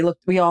long.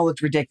 We all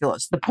looked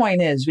ridiculous. The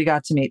point is, we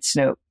got to meet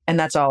Snoop, and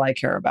that's all I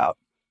care about.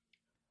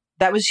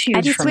 That was huge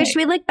I just for wish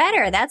me. we looked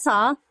better. That's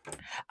all.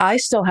 I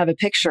still have a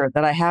picture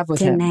that I have with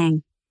Ding him.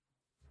 dang.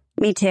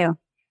 Me too.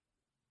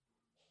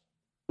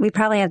 We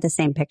probably have the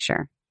same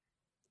picture.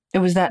 It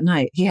was that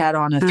night. He had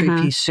on a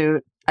three-piece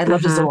suit. I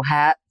loved his little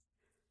hat.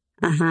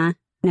 No,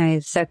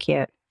 he's so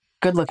cute.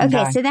 Good looking Okay,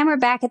 guy. so then we're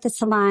back at the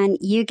salon.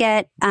 You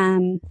get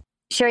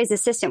Sherry's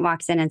assistant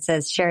walks in and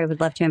says, Sherry would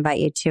love to invite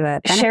you to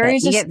a benefit.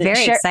 Sherry's You get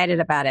very excited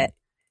about it.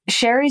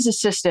 Sherry's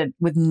assistant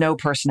with no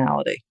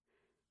personality.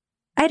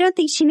 I don't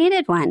think she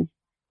needed one.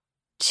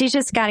 She's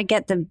just got to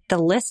get the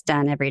list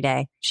done every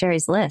day.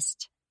 Sherry's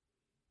list.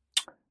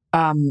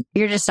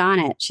 You're just on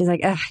it. She's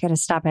like, oh, I got to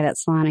stop by that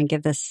salon and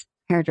give this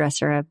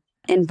hairdresser a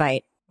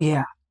invite.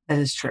 Yeah, that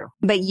is true.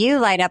 But you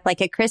light up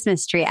like a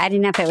Christmas tree. I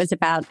didn't know if it was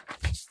about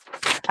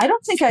I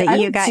don't think that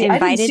you got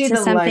invited to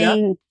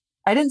something.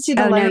 I didn't see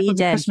the Oh, no, light up you of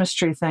the did. Christmas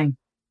tree thing.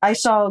 I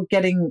saw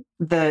getting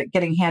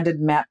handed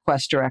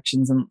MapQuest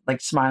directions and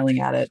like smiling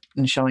at it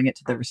and showing it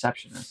to the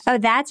receptionist. Oh,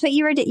 that's what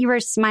you were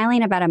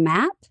smiling about a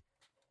map?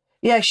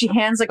 Yeah, she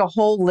hands like a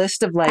whole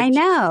list of like I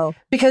know.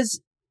 because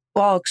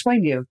I'll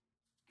explain to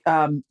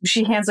you.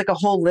 She hands like a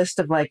whole list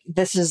of like,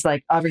 this is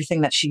like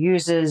everything that she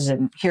uses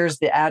and here's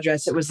the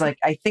address. It was like,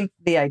 I think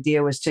the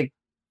idea was to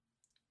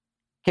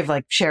give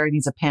like Sherry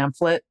needs a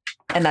pamphlet.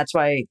 And that's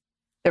why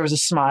there was a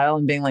smile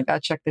and being like, oh,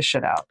 check this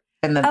shit out.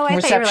 And the Oh, I thought you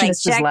were like,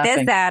 receptionist is check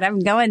laughing. this out. I'm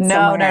going No.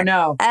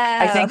 somewhere.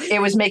 I Oh. think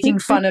it was making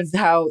fun of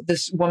how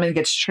this woman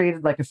gets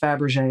treated like a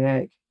Fabergé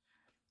egg.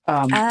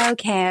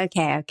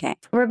 Okay.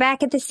 We're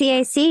back at the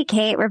CAC,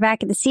 Kate. We're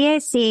back at the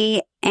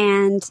CAC,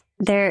 and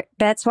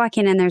Bet's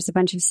walking in. There's a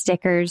bunch of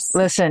stickers.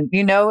 Listen,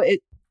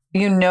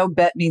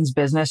 Bet means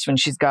business when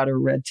she's got her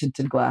red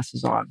tinted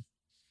glasses on.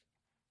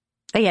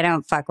 Oh, yeah,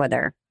 don't fuck with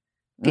her.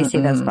 If you see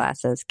those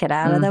glasses, get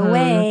out of the Mhm.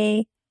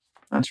 way.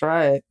 That's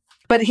right.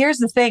 But here's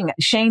the thing.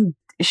 Shane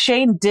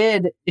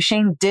did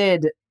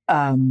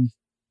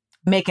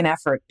make an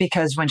effort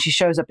because when she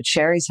shows up at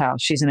Sherry's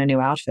house, she's in a new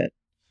outfit.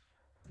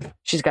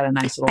 She's got a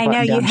nice little I know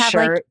button-down you have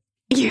shirt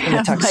you and a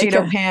have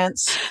tuxedo like,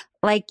 pants.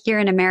 like you're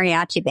in a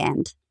mariachi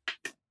band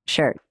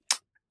shirt.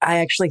 I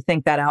actually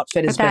think that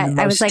outfit has been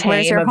the I most was like,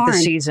 where's tame your of the horn?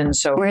 season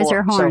so Where's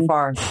your horn?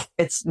 far.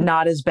 It's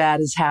not as bad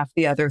as half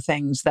the other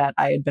things that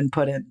I had been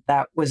put in.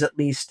 That was at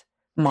least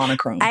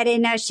monochrome. I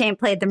didn't know Shane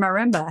played the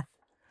marimba.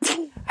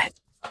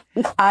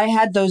 I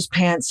had those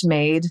pants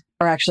made,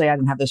 or actually I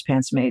didn't have those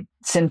pants made.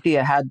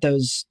 Cynthia had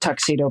those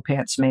tuxedo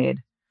pants made.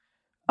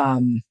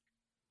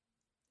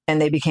 And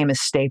they became a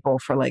staple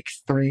for like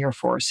 3 or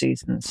 4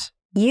 seasons.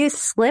 You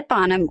slip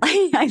on him.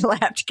 I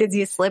laughed because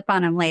you slip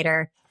on him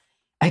later.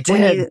 I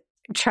When did. you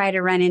try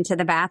to run into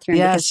the bathroom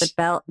Yes. because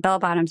the bell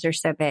bottoms are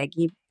so big.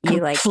 You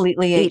like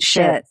Completely eat ate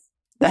shit.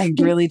 I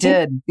really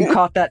did. You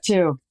caught that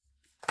too.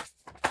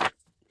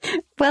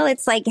 Well,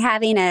 it's like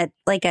having a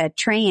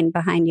train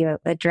behind you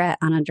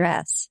on a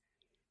dress.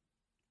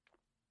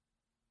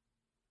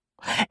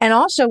 And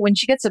also, when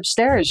she gets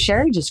upstairs,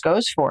 Sherry just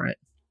goes for it.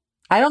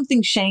 I don't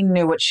think Shane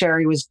knew what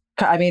Sherry was.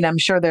 I mean, I'm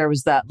sure there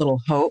was that little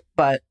hope,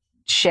 but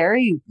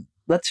Sherry,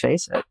 let's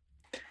face it,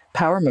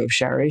 power move,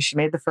 Sherry. She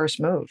made the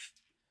first move.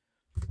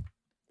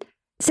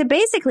 So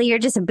basically, you're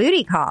just a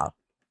booty call.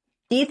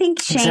 Do you think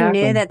Shane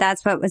knew that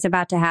that's what was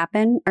about to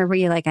happen? Or were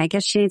you like, I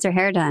guess she needs her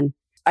hair done?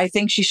 I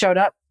think she showed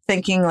up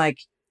thinking like,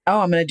 oh,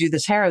 I'm going to do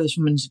this hair. This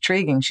woman's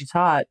intriguing. She's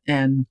hot.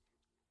 And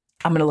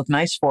I'm going to look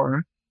nice for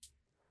her.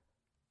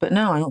 But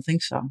no, I don't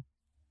think so.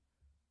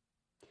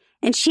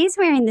 And she's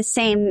wearing the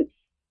same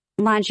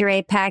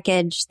lingerie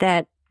package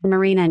that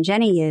Marina and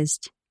Jenny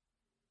used.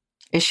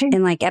 Is she?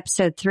 In like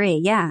episode 3.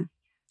 Yeah.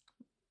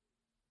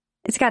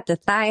 It's got the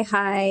thigh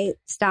high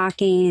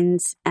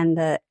stockings and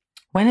the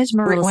When is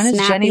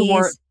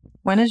snappies.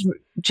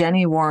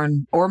 Jenny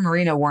worn or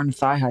Marina worn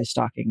thigh high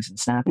stockings and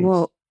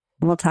snappies?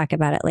 We'll talk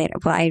about it later.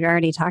 Well, I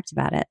already talked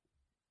about it.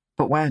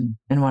 But when?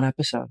 In what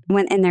episode?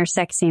 When in their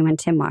sex scene when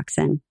Tim walks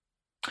in.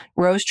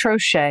 Rose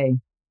Trochet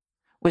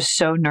was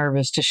so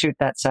nervous to shoot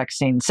that sex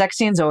scene. Sex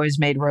scenes always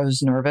made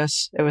Rose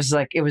nervous. It was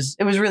like it was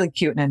really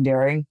cute and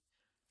endearing.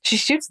 She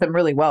shoots them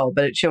really well,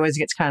 but she always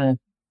gets kind of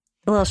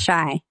a little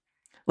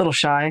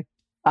shy.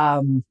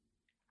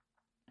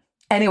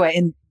 Anyway,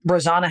 and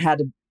Rosanna had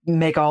to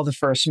make all the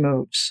first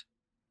moves.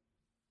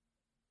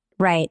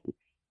 Right.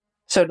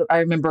 So I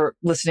remember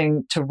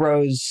listening to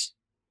Rose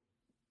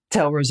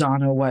tell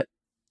Rosanna what,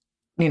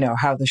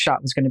 how the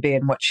shot was going to be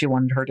and what she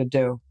wanted her to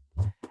do.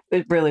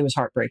 It really was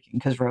heartbreaking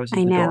because Rose is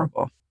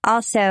adorable.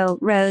 Also,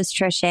 Rose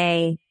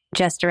Trochet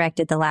just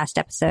directed the last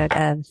episode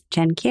of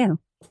Gen Q.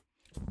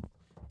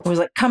 It was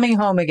like coming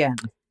home again.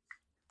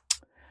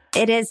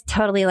 It is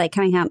totally like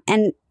coming home.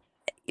 And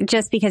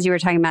just because you were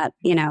talking about,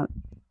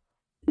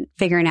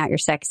 figuring out your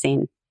sex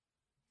scene,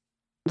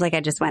 like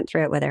I just went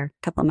through it with her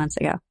a couple of months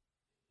ago.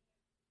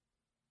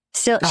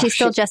 She's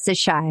still just as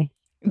shy.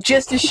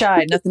 Just as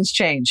shy. Nothing's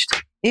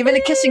changed. Even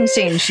a kissing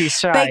scene, she's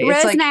shy. Like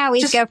Rose and I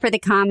always go for the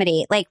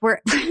comedy. Like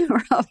we're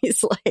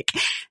always like,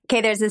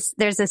 okay,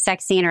 there's a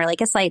sex scene or like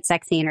a slight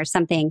sex scene or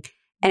something.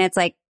 And it's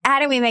like, how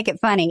do we make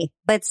it funny?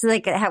 Let's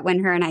like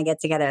when her and I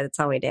get together, that's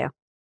all we do.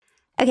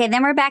 Okay,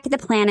 then we're back at the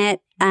planet.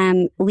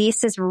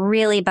 Lisa's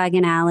really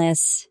bugging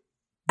Alice.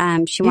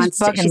 She's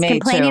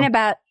complaining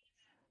about.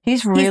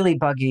 He's really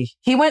buggy.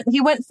 He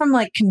went from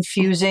like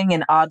confusing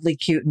and oddly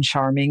cute and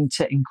charming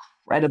to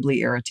incredibly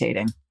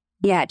irritating.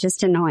 Yeah,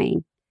 just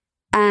annoying.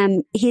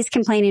 He's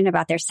complaining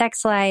about their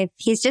sex life.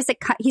 He's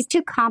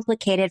too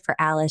complicated for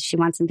Alice. She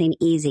wants something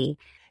easy.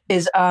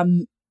 Is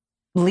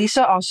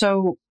Lisa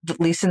also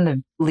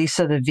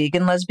the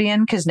vegan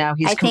lesbian? Because now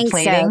he's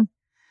complaining so,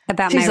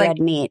 about my red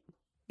meat.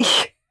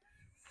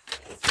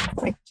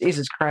 Like,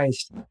 Jesus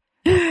Christ.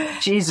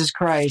 Jesus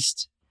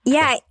Christ.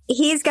 Yeah,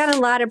 he's got a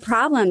lot of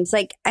problems.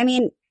 Like, I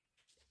mean,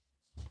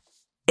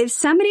 if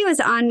somebody was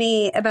on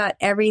me about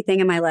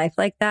everything in my life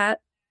like that,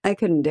 I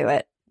couldn't do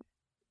it.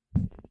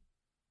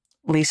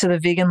 Lisa the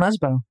vegan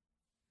lesbo.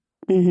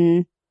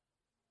 Mm-hmm.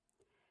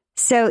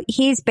 So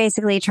he's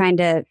basically trying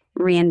to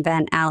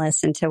reinvent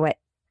Alice into what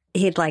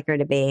he'd like her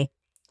to be.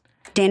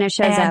 Dana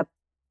shows up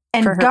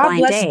and for her God blind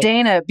bless date.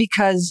 Dana,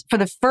 because for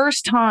the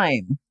first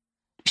time,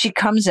 she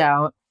comes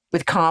out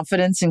with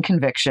confidence and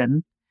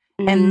conviction.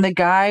 Mm-hmm. And the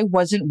guy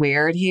wasn't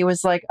weird. He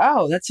was like,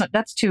 oh,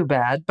 that's too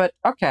bad, but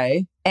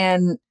okay.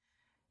 And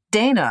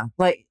Dana,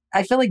 like,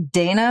 I feel like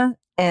Dana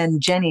and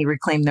Jenny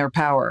reclaim their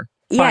power.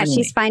 Yeah, finally.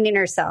 she's finding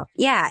herself.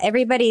 Yeah,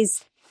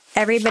 everybody's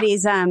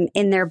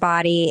in their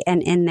body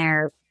and in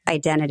their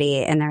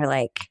identity, and they're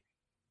like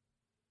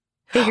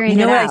figuring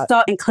it out. I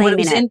thought and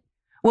claiming it.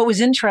 What was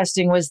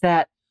interesting was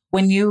that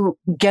when you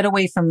get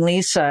away from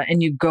Lisa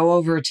and you go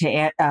over to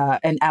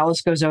and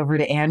Alice goes over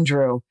to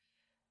Andrew,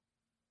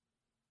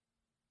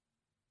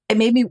 it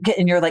made me get,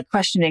 and you're like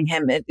questioning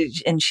him,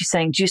 and she's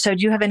saying, do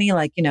you have any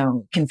like,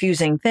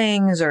 confusing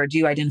things, or do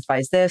you identify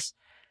as this?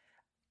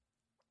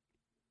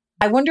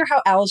 I wonder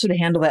how Alice would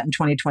handle that in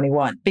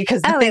 2021,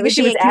 because the thing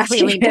she was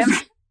asking him,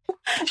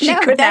 she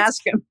couldn't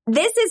ask him.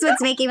 This is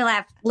what's making me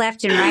laugh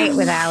left and right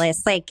with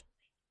Alice. Like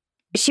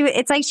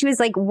it's like she was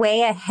like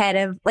way ahead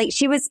of, like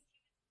she was,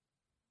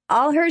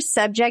 all her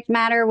subject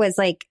matter was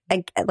like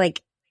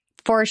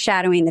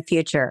foreshadowing the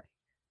future.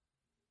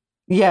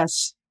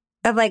 Yes.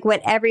 Of like what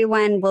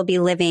everyone will be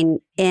living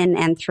in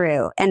and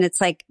through. And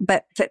it's like,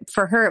 but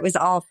for her, it was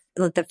all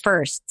the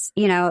firsts,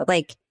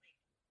 like,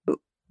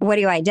 what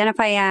do you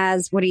identify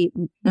as? What do you,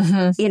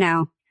 But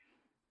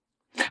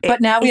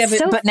now we have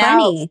so but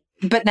funny.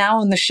 now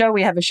on the show,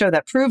 we have a show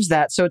that proves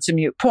that. So it's a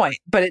moot point,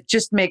 but it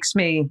just makes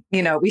me,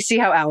 we see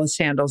how Alice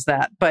handles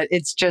that, but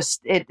it's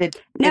just, I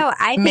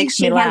think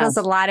she handles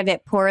a lot of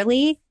it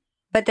poorly,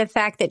 but the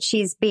fact that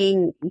she's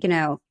being,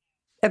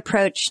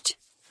 approached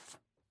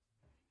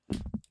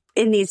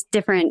in these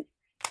different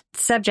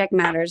subject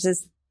matters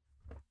is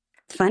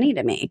funny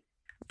to me.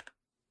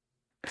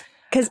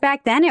 Because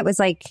back then it was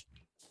like,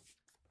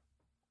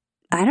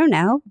 I don't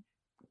know,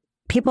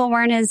 people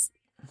weren't as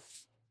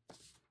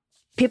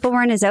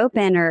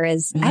open or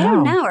as, I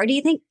don't know. Or what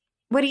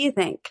do you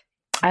think?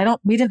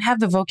 We didn't have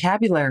the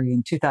vocabulary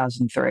in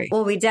 2003.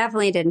 Well, we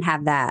definitely didn't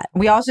have that.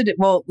 We also did,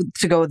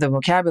 to go with the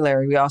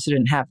vocabulary, we also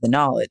didn't have the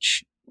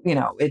knowledge. We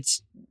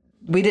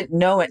didn't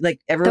know it. Like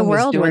everyone the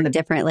world was doing worked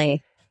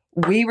differently.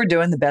 We were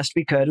doing the best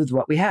we could with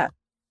what we had.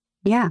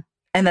 Yeah.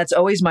 And that's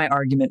always my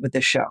argument with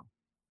this show.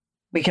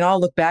 We can all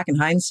look back in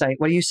hindsight.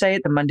 What do you say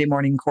it? The Monday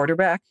morning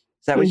quarterback?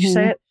 Is that what you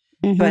say it?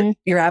 Mm-hmm. But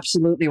you're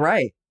absolutely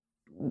right.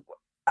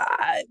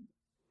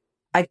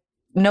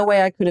 No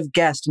way I could have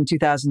guessed in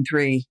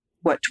 2003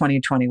 what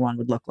 2021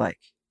 would look like.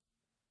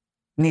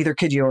 Neither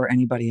could you or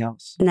anybody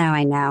else. No,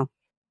 I know.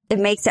 It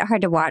makes it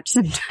hard to watch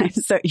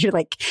sometimes. So you're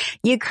like,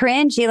 you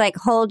cringe, you like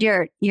hold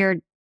your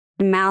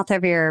mouth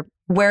over your...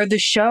 Where the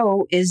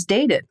show is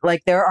dated.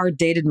 Like there are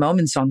dated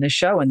moments on this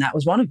show, and that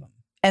was one of them.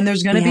 And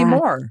there's going to be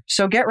more.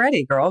 So get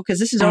ready, girl, because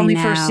this is only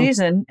first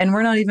season and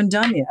we're not even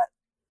done yet.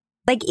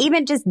 Like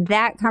even just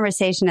that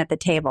conversation at the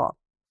table.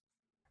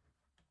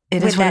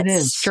 It is what it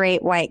is.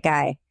 Straight white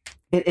guy.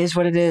 It is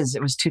what it is.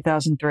 It was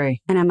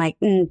 2003. And I'm like,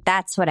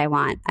 that's what I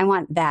want. I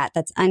want that.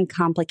 That's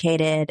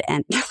uncomplicated.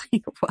 And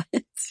like, what?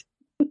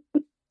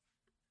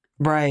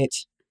 Right.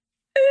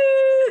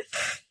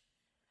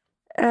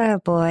 Oh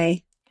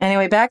boy.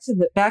 Anyway, back to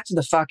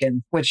the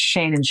fucking, which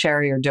Shane and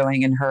Sherry are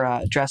doing in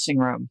her dressing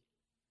room.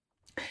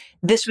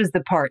 This was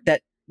the part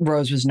that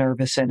Rose was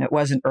nervous in. It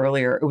wasn't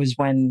earlier. It was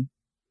when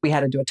we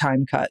had to do a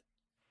time cut.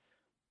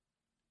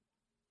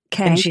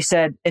 Okay. And she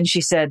said, and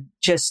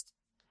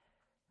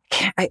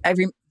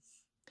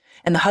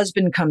the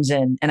husband comes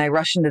in and I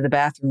rush into the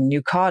bathroom and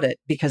you caught it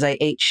because I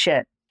ate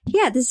shit.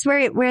 Yeah, this is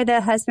where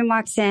the husband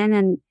walks in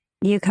and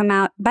You come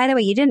out. By the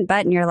way, you didn't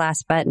button your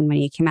last button when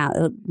you came out.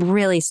 It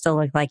really still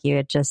looked like you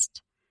had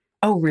just.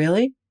 Oh,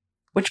 really?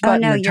 Which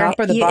button? Oh, no, the top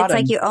or the bottom?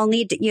 It's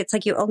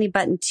like you only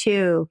buttoned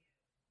 2,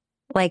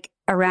 like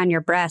around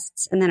your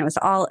breasts, and then it was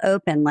all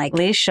open. Like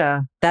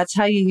Leisha, that's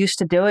how you used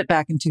to do it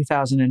back in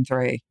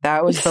 2003.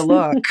 That was the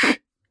look.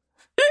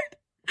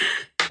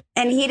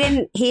 And he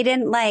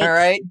didn't like. All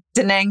right,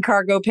 Danang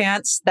cargo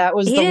pants. That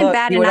was he the didn't look.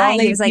 bat an eye.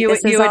 He was like,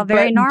 "This is all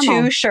very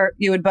normal."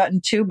 You would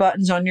button 2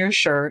 buttons on your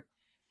shirt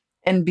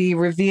and be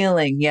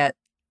revealing, yet,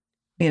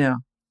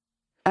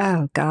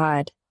 Oh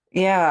God.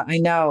 Yeah, I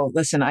know.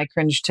 Listen, I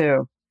cringe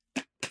too.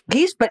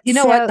 But you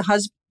know what?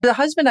 The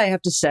husband, I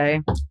have to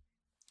say,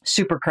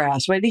 super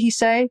crass. What did he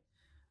say?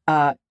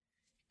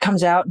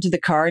 Comes out into the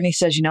car and he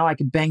says, I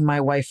could bang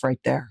my wife right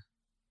there.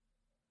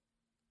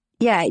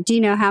 Yeah. Do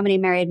you know how many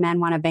married men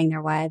want to bang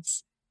their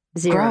wives?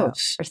 0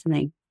 gross. Or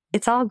something.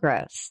 It's all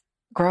gross.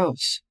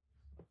 Gross.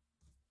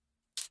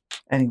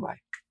 Anyway.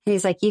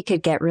 He's like, you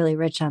could get really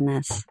rich on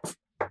this.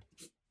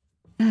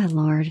 Oh,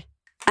 Lord.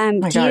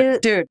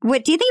 Dude. Do you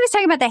think he was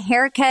talking about the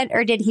haircut,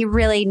 or did he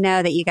really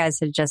know that you guys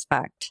had just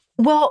fucked?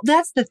 Well,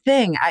 that's the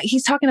thing.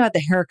 He's talking about the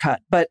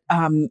haircut, but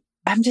I'm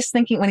just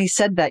thinking when he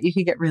said that you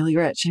could get really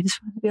rich. I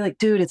just want to be like,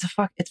 dude, it's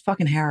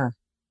fucking hair.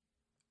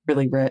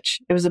 Really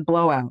rich. It was a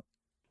blowout.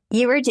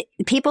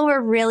 People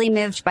were really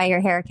moved by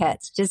your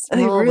haircuts. Just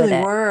they roll really with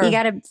it. were. You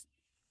got to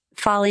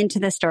fall into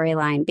the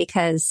storyline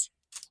because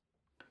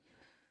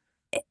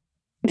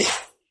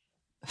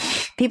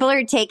people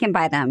are taken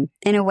by them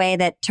in a way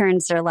that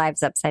turns their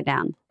lives upside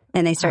down,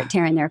 and they start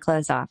tearing their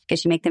clothes off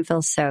because you make them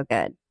feel so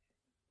good.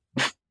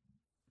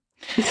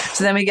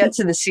 So then we get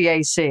to the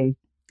CAC,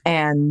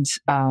 and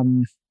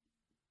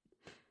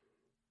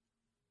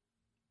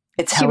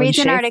it's she reads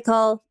an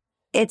article.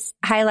 It's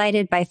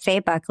highlighted by Faye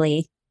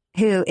Buckley,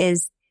 who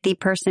is the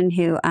person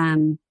who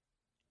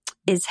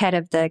is head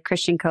of the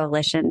Christian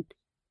Coalition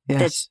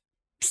that's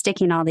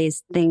sticking all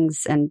these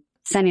things and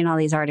sending all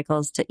these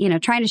articles to,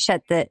 trying to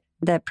shut the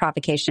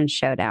provocation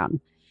show down.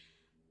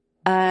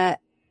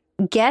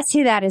 Guess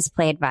who that is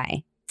played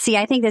by? See,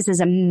 I think this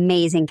is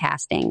amazing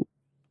casting.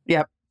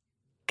 Yep.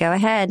 Go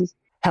ahead.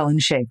 Helen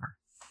Shaver.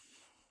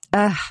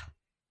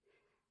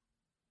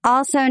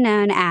 Also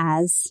known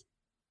as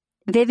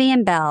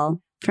Vivian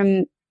Bell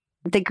from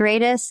the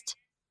greatest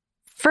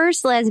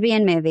first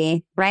lesbian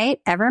movie, right?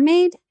 Ever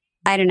made?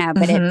 I don't know,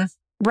 but it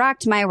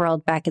rocked my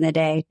world back in the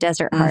day,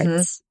 Desert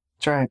Hearts.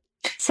 That's right.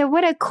 So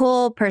what a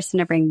cool person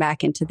to bring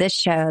back into this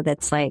show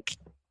that's like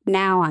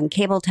now on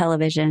cable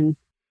television.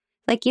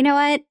 Like, you know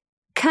what?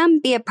 Come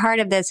be a part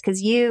of this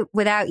because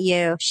without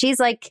you, she's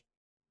like,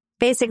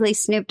 basically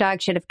Snoop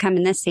Dogg should have come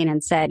in this scene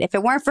and said, if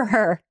it weren't for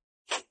her,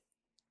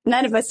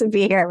 none of us would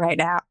be here right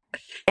now.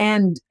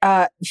 And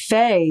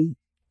Faye,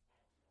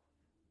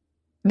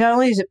 not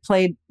only is it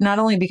played, not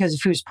only because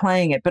of who's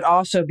playing it, but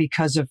also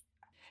because of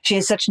she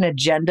has such an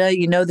agenda.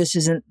 This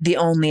isn't the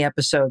only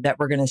episode that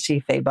we're going to see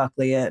Faye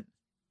Buckley in.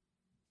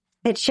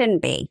 It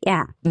shouldn't be.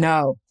 Yeah.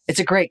 No, it's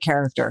a great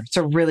character. It's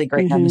a really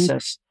great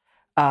nemesis.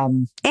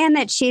 And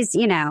that she's,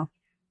 an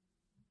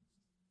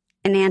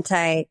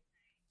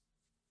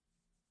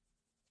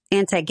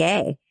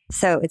anti-gay.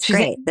 So it's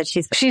great that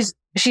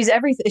she's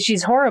everything.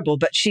 She's horrible,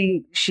 but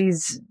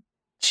she's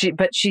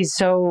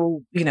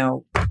so,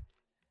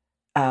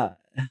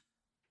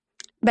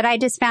 but I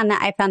just found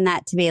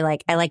that to be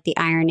like, I like the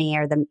irony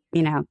or the,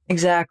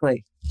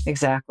 Exactly.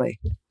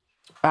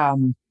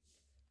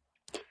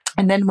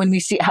 And then when we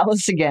see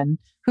Alice again,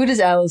 who does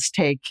Alice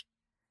take?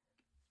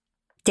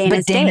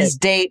 Dana's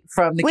date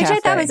from the cafe. Which I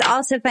thought was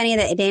also funny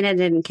that Dana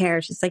didn't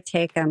care. She's like,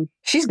 take him.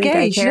 She's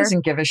gay. She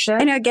doesn't give a shit.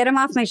 I know. Get him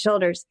off my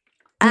shoulders.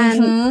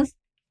 Alice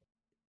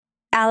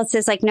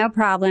is like, no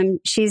problem.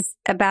 She's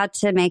about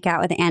to make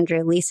out with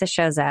Andrew. Lisa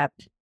shows up.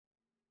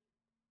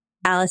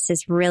 Alice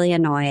is really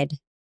annoyed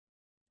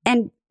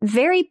and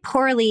very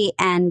poorly.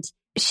 And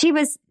she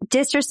was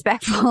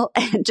disrespectful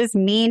and just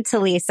mean to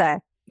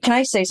Lisa. Can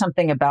I say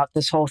something about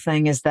this whole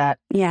thing is that,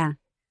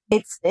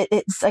 it's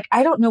like,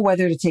 I don't know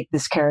whether to take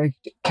this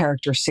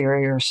character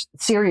serious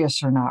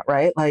or not.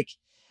 Right. Like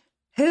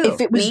who? If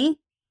it was me?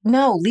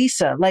 No,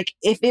 Lisa, like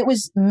if it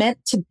was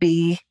meant to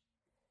be,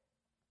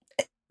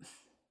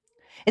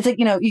 it's like,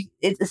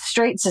 it's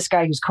straight. It's this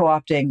guy who's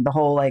co-opting the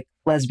whole like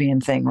lesbian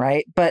thing.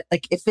 Right. But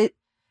like if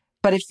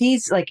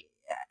he's like,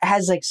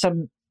 has like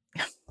some,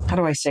 how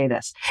do I say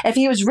this? If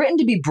he was written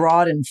to be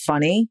broad and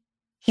funny,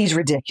 he's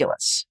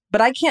ridiculous. But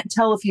I can't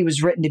tell if he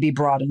was written to be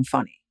broad and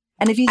funny.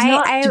 And if he's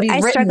not to be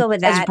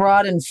written as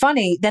broad and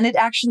funny, then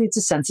it's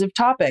a sensitive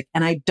topic.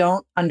 And I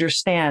don't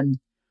understand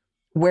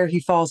where he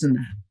falls in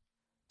that.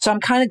 So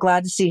I'm kind of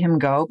glad to see him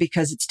go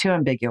because it's too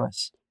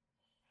ambiguous.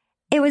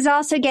 It was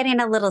also getting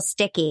a little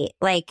sticky.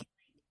 Like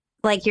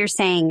you're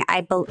saying,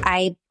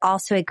 I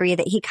also agree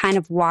that he kind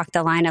of walked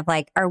the line of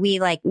like, are we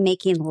like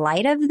making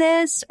light of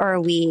this or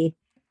are we,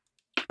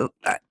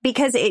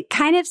 because it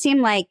kind of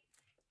seemed like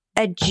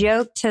a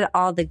joke to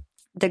all the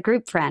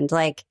group friend,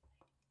 like,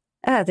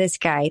 oh, this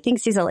guy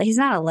thinks he's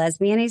not a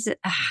lesbian. He's,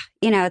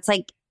 it's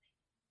like,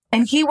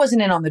 And he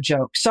wasn't in on the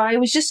joke. So I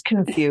was just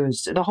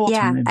confused the whole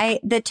time. Yeah,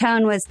 the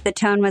tone was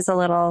a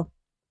little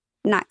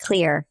not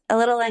clear, a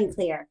little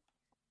unclear.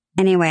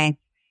 Anyway,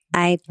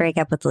 I break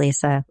up with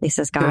Lisa.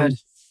 Lisa's gone.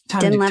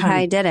 Didn't love how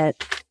I did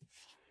it.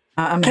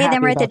 Okay,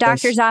 then we're at the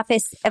doctor's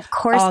office. Of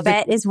course,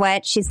 Bet is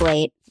wet. She's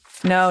late.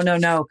 No.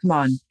 Come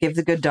on. Give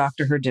the good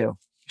doctor her due.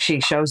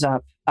 She shows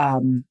up.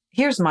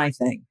 Here's my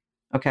thing.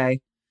 Okay.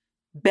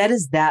 Bet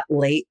is that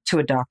late to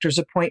a doctor's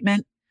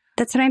appointment.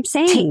 That's what I'm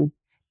saying.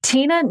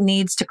 Tina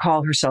needs to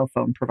call her cell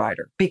phone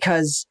provider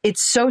because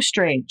it's so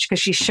strange because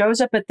she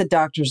shows up at the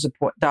doctor's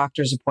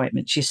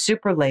appointment. She's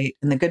super late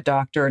and the good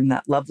doctor in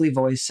that lovely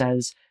voice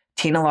says,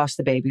 Tina lost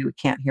the baby. We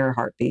can't hear her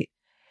heartbeat.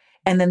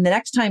 And then the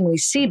next time we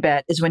see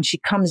Bet is when she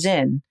comes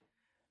in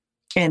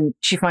and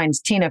she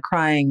finds Tina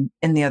crying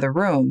in the other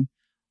room.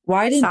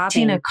 Why didn't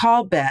Tina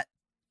call Bet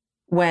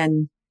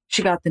when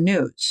she got the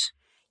news?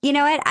 You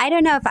know what? I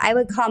don't know if I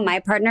would call my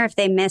partner if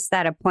they missed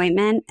that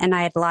appointment and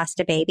I had lost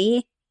a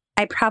baby.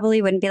 I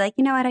probably wouldn't be like,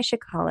 you know what? I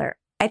should call her.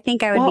 I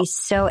think I would be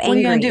so angry. What are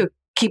you going to do?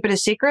 Keep it a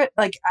secret?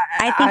 Like,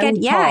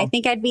 I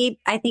think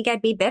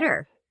I'd be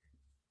bitter.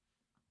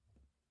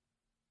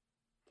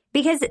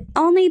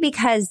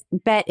 Because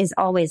Bet is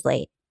always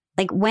late.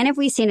 Like, when have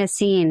we seen a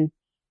scene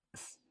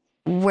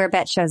where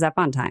Bet shows up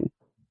on time?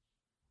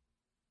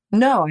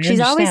 No, she's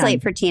always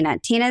late for Tina.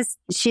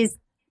 She's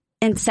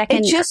in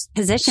second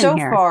position so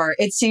here. So far,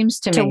 it seems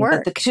to me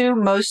that the two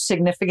most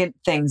significant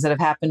things that have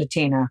happened to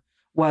Tina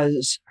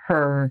was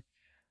her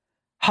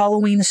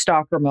Halloween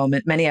stalker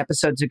moment many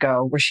episodes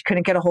ago where she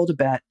couldn't get a hold of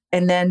Bet.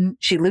 And then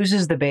she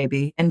loses the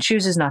baby and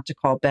chooses not to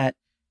call Bet.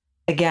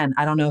 Again,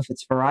 I don't know if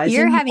it's Verizon.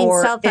 You're having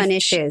cell phone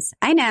issues.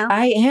 I know.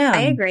 I am.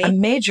 I agree.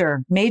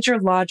 Major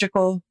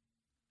logical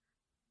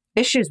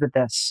issues with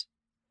this.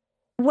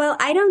 Well,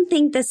 I don't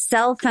think the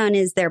cell phone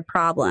is their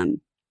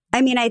problem.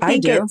 I mean, I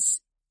think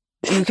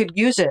you could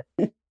use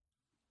it.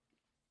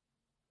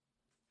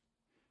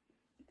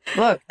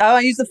 Look,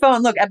 I used the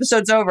phone. Look,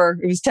 episode's over.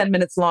 It was 10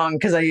 minutes long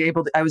because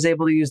I was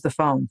able to use the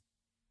phone.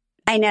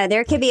 I know.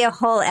 There could be a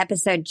whole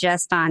episode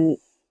just on,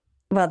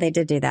 well, they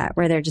did do that,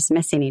 where they're just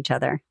missing each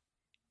other.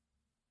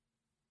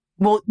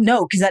 Well,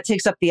 no, because that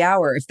takes up the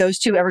hour. If those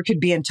two ever could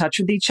be in touch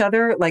with each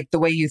other, like the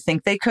way you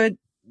think they could,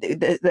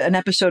 an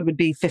episode would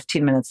be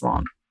 15 minutes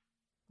long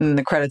and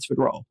the credits would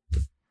roll.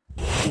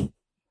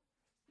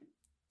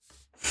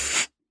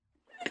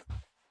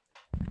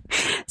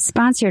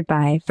 Sponsored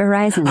by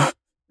Verizon.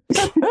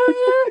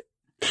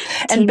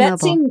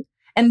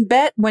 And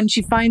Bet, when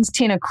she finds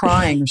Tina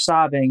crying or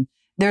sobbing,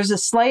 there's a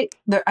slight,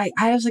 I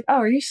was like, oh,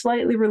 are you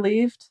slightly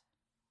relieved?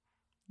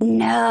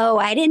 No,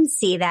 I didn't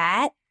see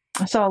that.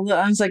 I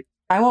was like,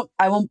 I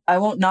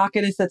won't knock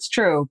it if that's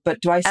true,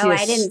 but do I see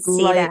I didn't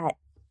see that.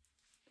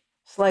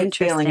 Slight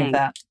feeling of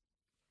that.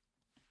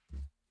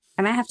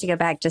 I might have to go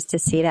back just to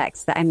see that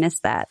because I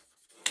missed that.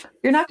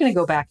 You're not going to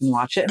go back and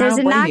watch it. There's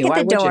a knock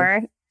at the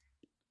door.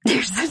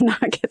 There's a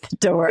knock at the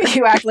door.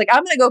 You act like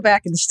I'm going to go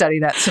back and study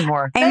that some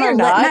more. I'm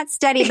not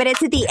study, but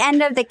it's at the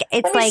end of the.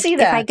 It's like if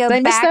I go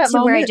back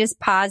to where I just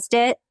paused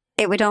it,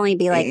 it would only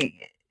be like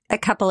a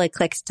couple of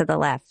clicks to the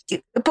left.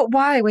 But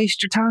why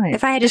waste your time?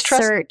 If I had to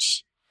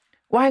search.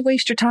 Why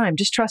waste your time?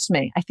 Just trust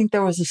me. I think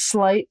there was a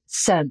slight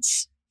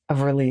sense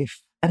of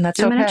relief. And that's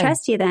I'm going to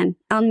trust you then.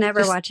 I'll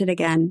never watch it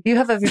again. You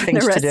have other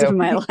things to do. The rest of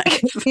my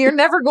life. You're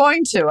never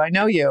going to. I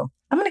know you.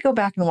 I'm going to go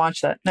back and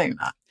watch that. No, you're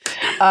not.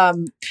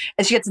 And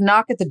she gets a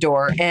knock at the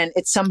door and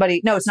it's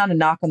somebody. No, it's not a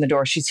knock on the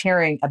door. She's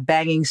hearing a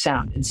banging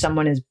sound and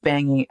someone is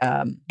banging.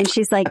 And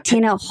she's like,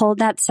 Tina, hold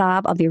that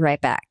sob. I'll be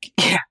right back.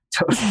 Yeah,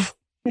 totally.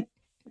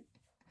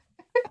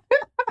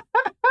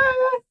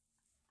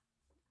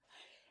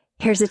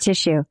 Here's a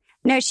tissue.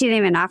 No, she didn't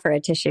even offer a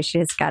tissue. She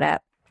just got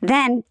up.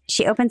 Then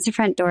she opens the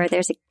front door.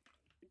 There's a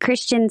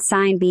Christian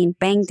sign being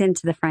banged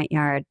into the front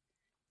yard.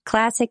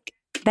 Classic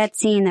Bet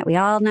scene that we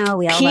all know,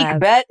 we all Peak love.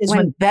 Bet is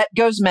when Bet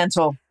goes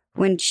mental.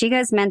 When she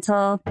goes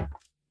mental,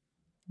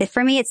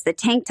 for me, it's the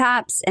tank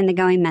tops and the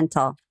going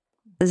mental.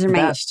 Those are my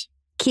best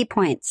key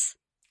points.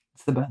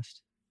 It's the best.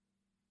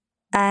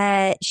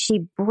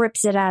 She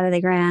rips it out of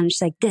the ground.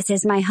 She's like, this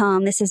is my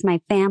home. This is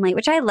my family,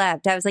 which I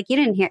loved. I was like,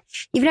 you've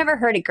never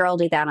heard a girl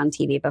do that on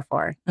TV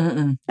before.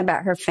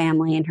 About her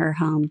family and her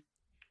home.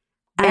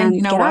 And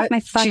you know get what? Off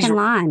my fucking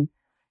lawn.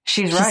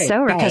 She's right. So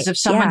right. Because if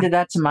someone did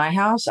that to my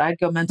house, I'd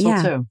go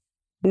mental too.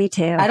 Me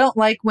too. I don't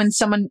like when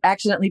someone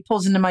accidentally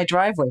pulls into my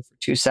driveway for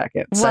 2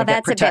 seconds. Well,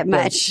 that's a bit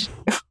much.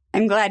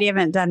 I'm glad you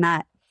haven't done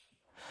that.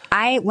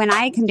 When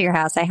I come to your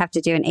house, I have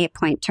to do an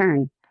 8-point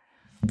turn.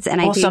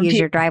 And I do use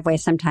your driveway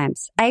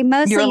sometimes. I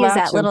mostly use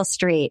that little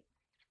street.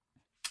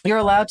 You're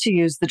allowed to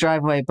use the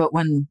driveway, but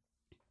when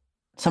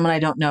someone I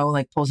don't know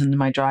like pulls into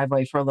my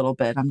driveway for a little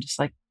bit, I'm just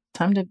like,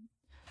 I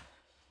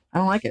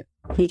don't like it.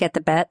 You get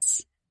the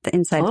bets, the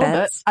inside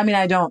bets. I mean,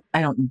 I don't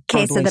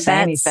Case of the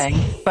say bets.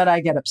 anything, but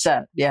I get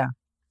upset. Yeah.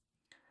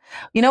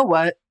 You know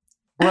what?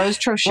 Rose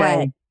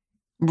Trochet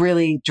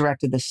really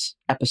directed this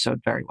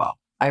episode very well.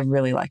 I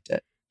really liked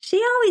it. She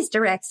always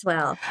directs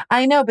well.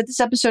 I know, but this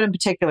episode in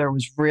particular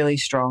was really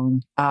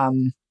strong.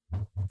 I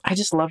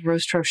just love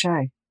Rose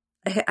Trochet.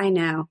 I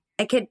know.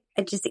 I'd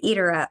just eat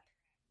her up.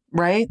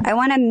 Right? I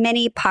want a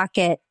mini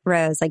pocket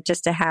Rose, like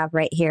just to have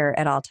right here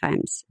at all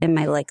times in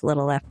my like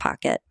little left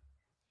pocket.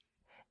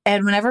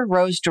 And whenever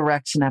Rose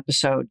directs an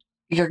episode,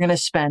 you're going to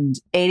spend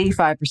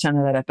 85%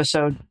 of that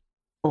episode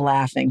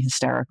laughing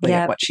hysterically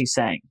at what she's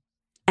saying.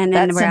 And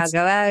then I'll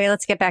go, oh,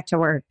 let's get back to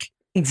work.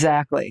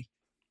 Exactly.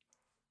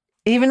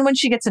 Even when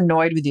she gets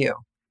annoyed with you.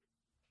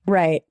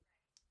 Right.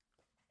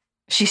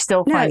 She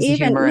still finds the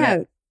humor in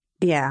it.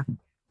 Yeah.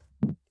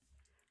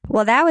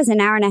 Well, that was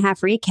an hour and a half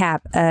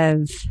recap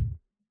of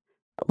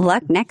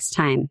Luck Next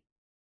Time.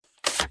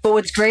 But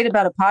what's great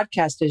about a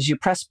podcast is you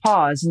press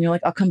pause and you're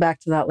like, I'll come back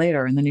to that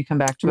later. And then you come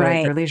back to it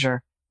at your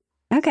leisure.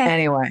 Okay.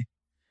 Anyway.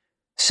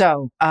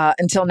 So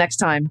until next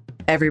time,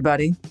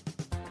 everybody.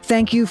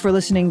 Thank you for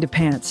listening to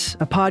Pants,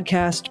 a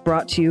podcast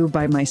brought to you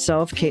by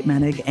myself, Kate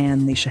Menig,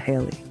 and Leisha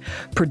Haley.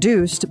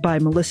 Produced by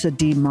Melissa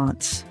D.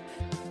 Montz.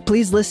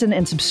 Please listen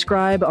and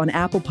subscribe on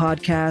Apple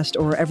Podcast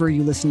or wherever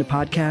you listen to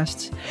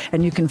podcasts.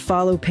 And you can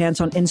follow Pants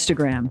on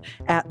Instagram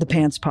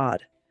 @ThePantsPod.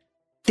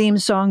 Theme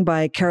song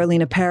by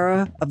Carolina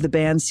Parra of the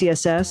band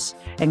CSS,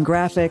 and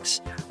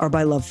graphics are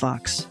by Love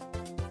Fox.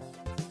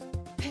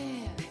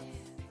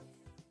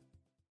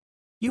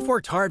 You've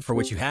worked hard for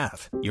what you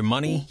have. Your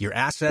money, your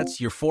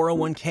assets, your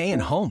 401k,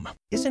 and home.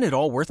 Isn't it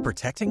all worth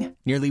protecting?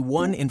 Nearly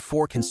 1 in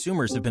 4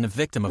 consumers have been a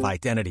victim of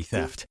identity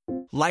theft.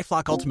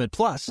 LifeLock Ultimate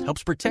Plus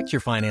helps protect your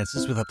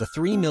finances with up to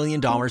 $3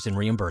 million in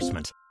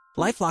reimbursement.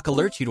 LifeLock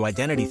alerts you to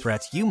identity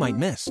threats you might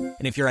miss. And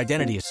if your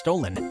identity is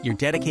stolen, your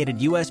dedicated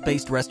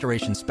U.S.-based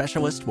restoration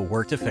specialist will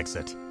work to fix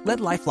it. Let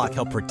LifeLock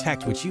help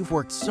protect what you've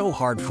worked so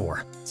hard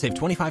for. Save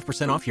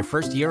 25% off your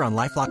first year on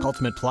LifeLock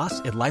Ultimate Plus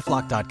at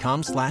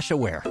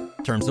LifeLock.com/aware.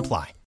 Terms apply.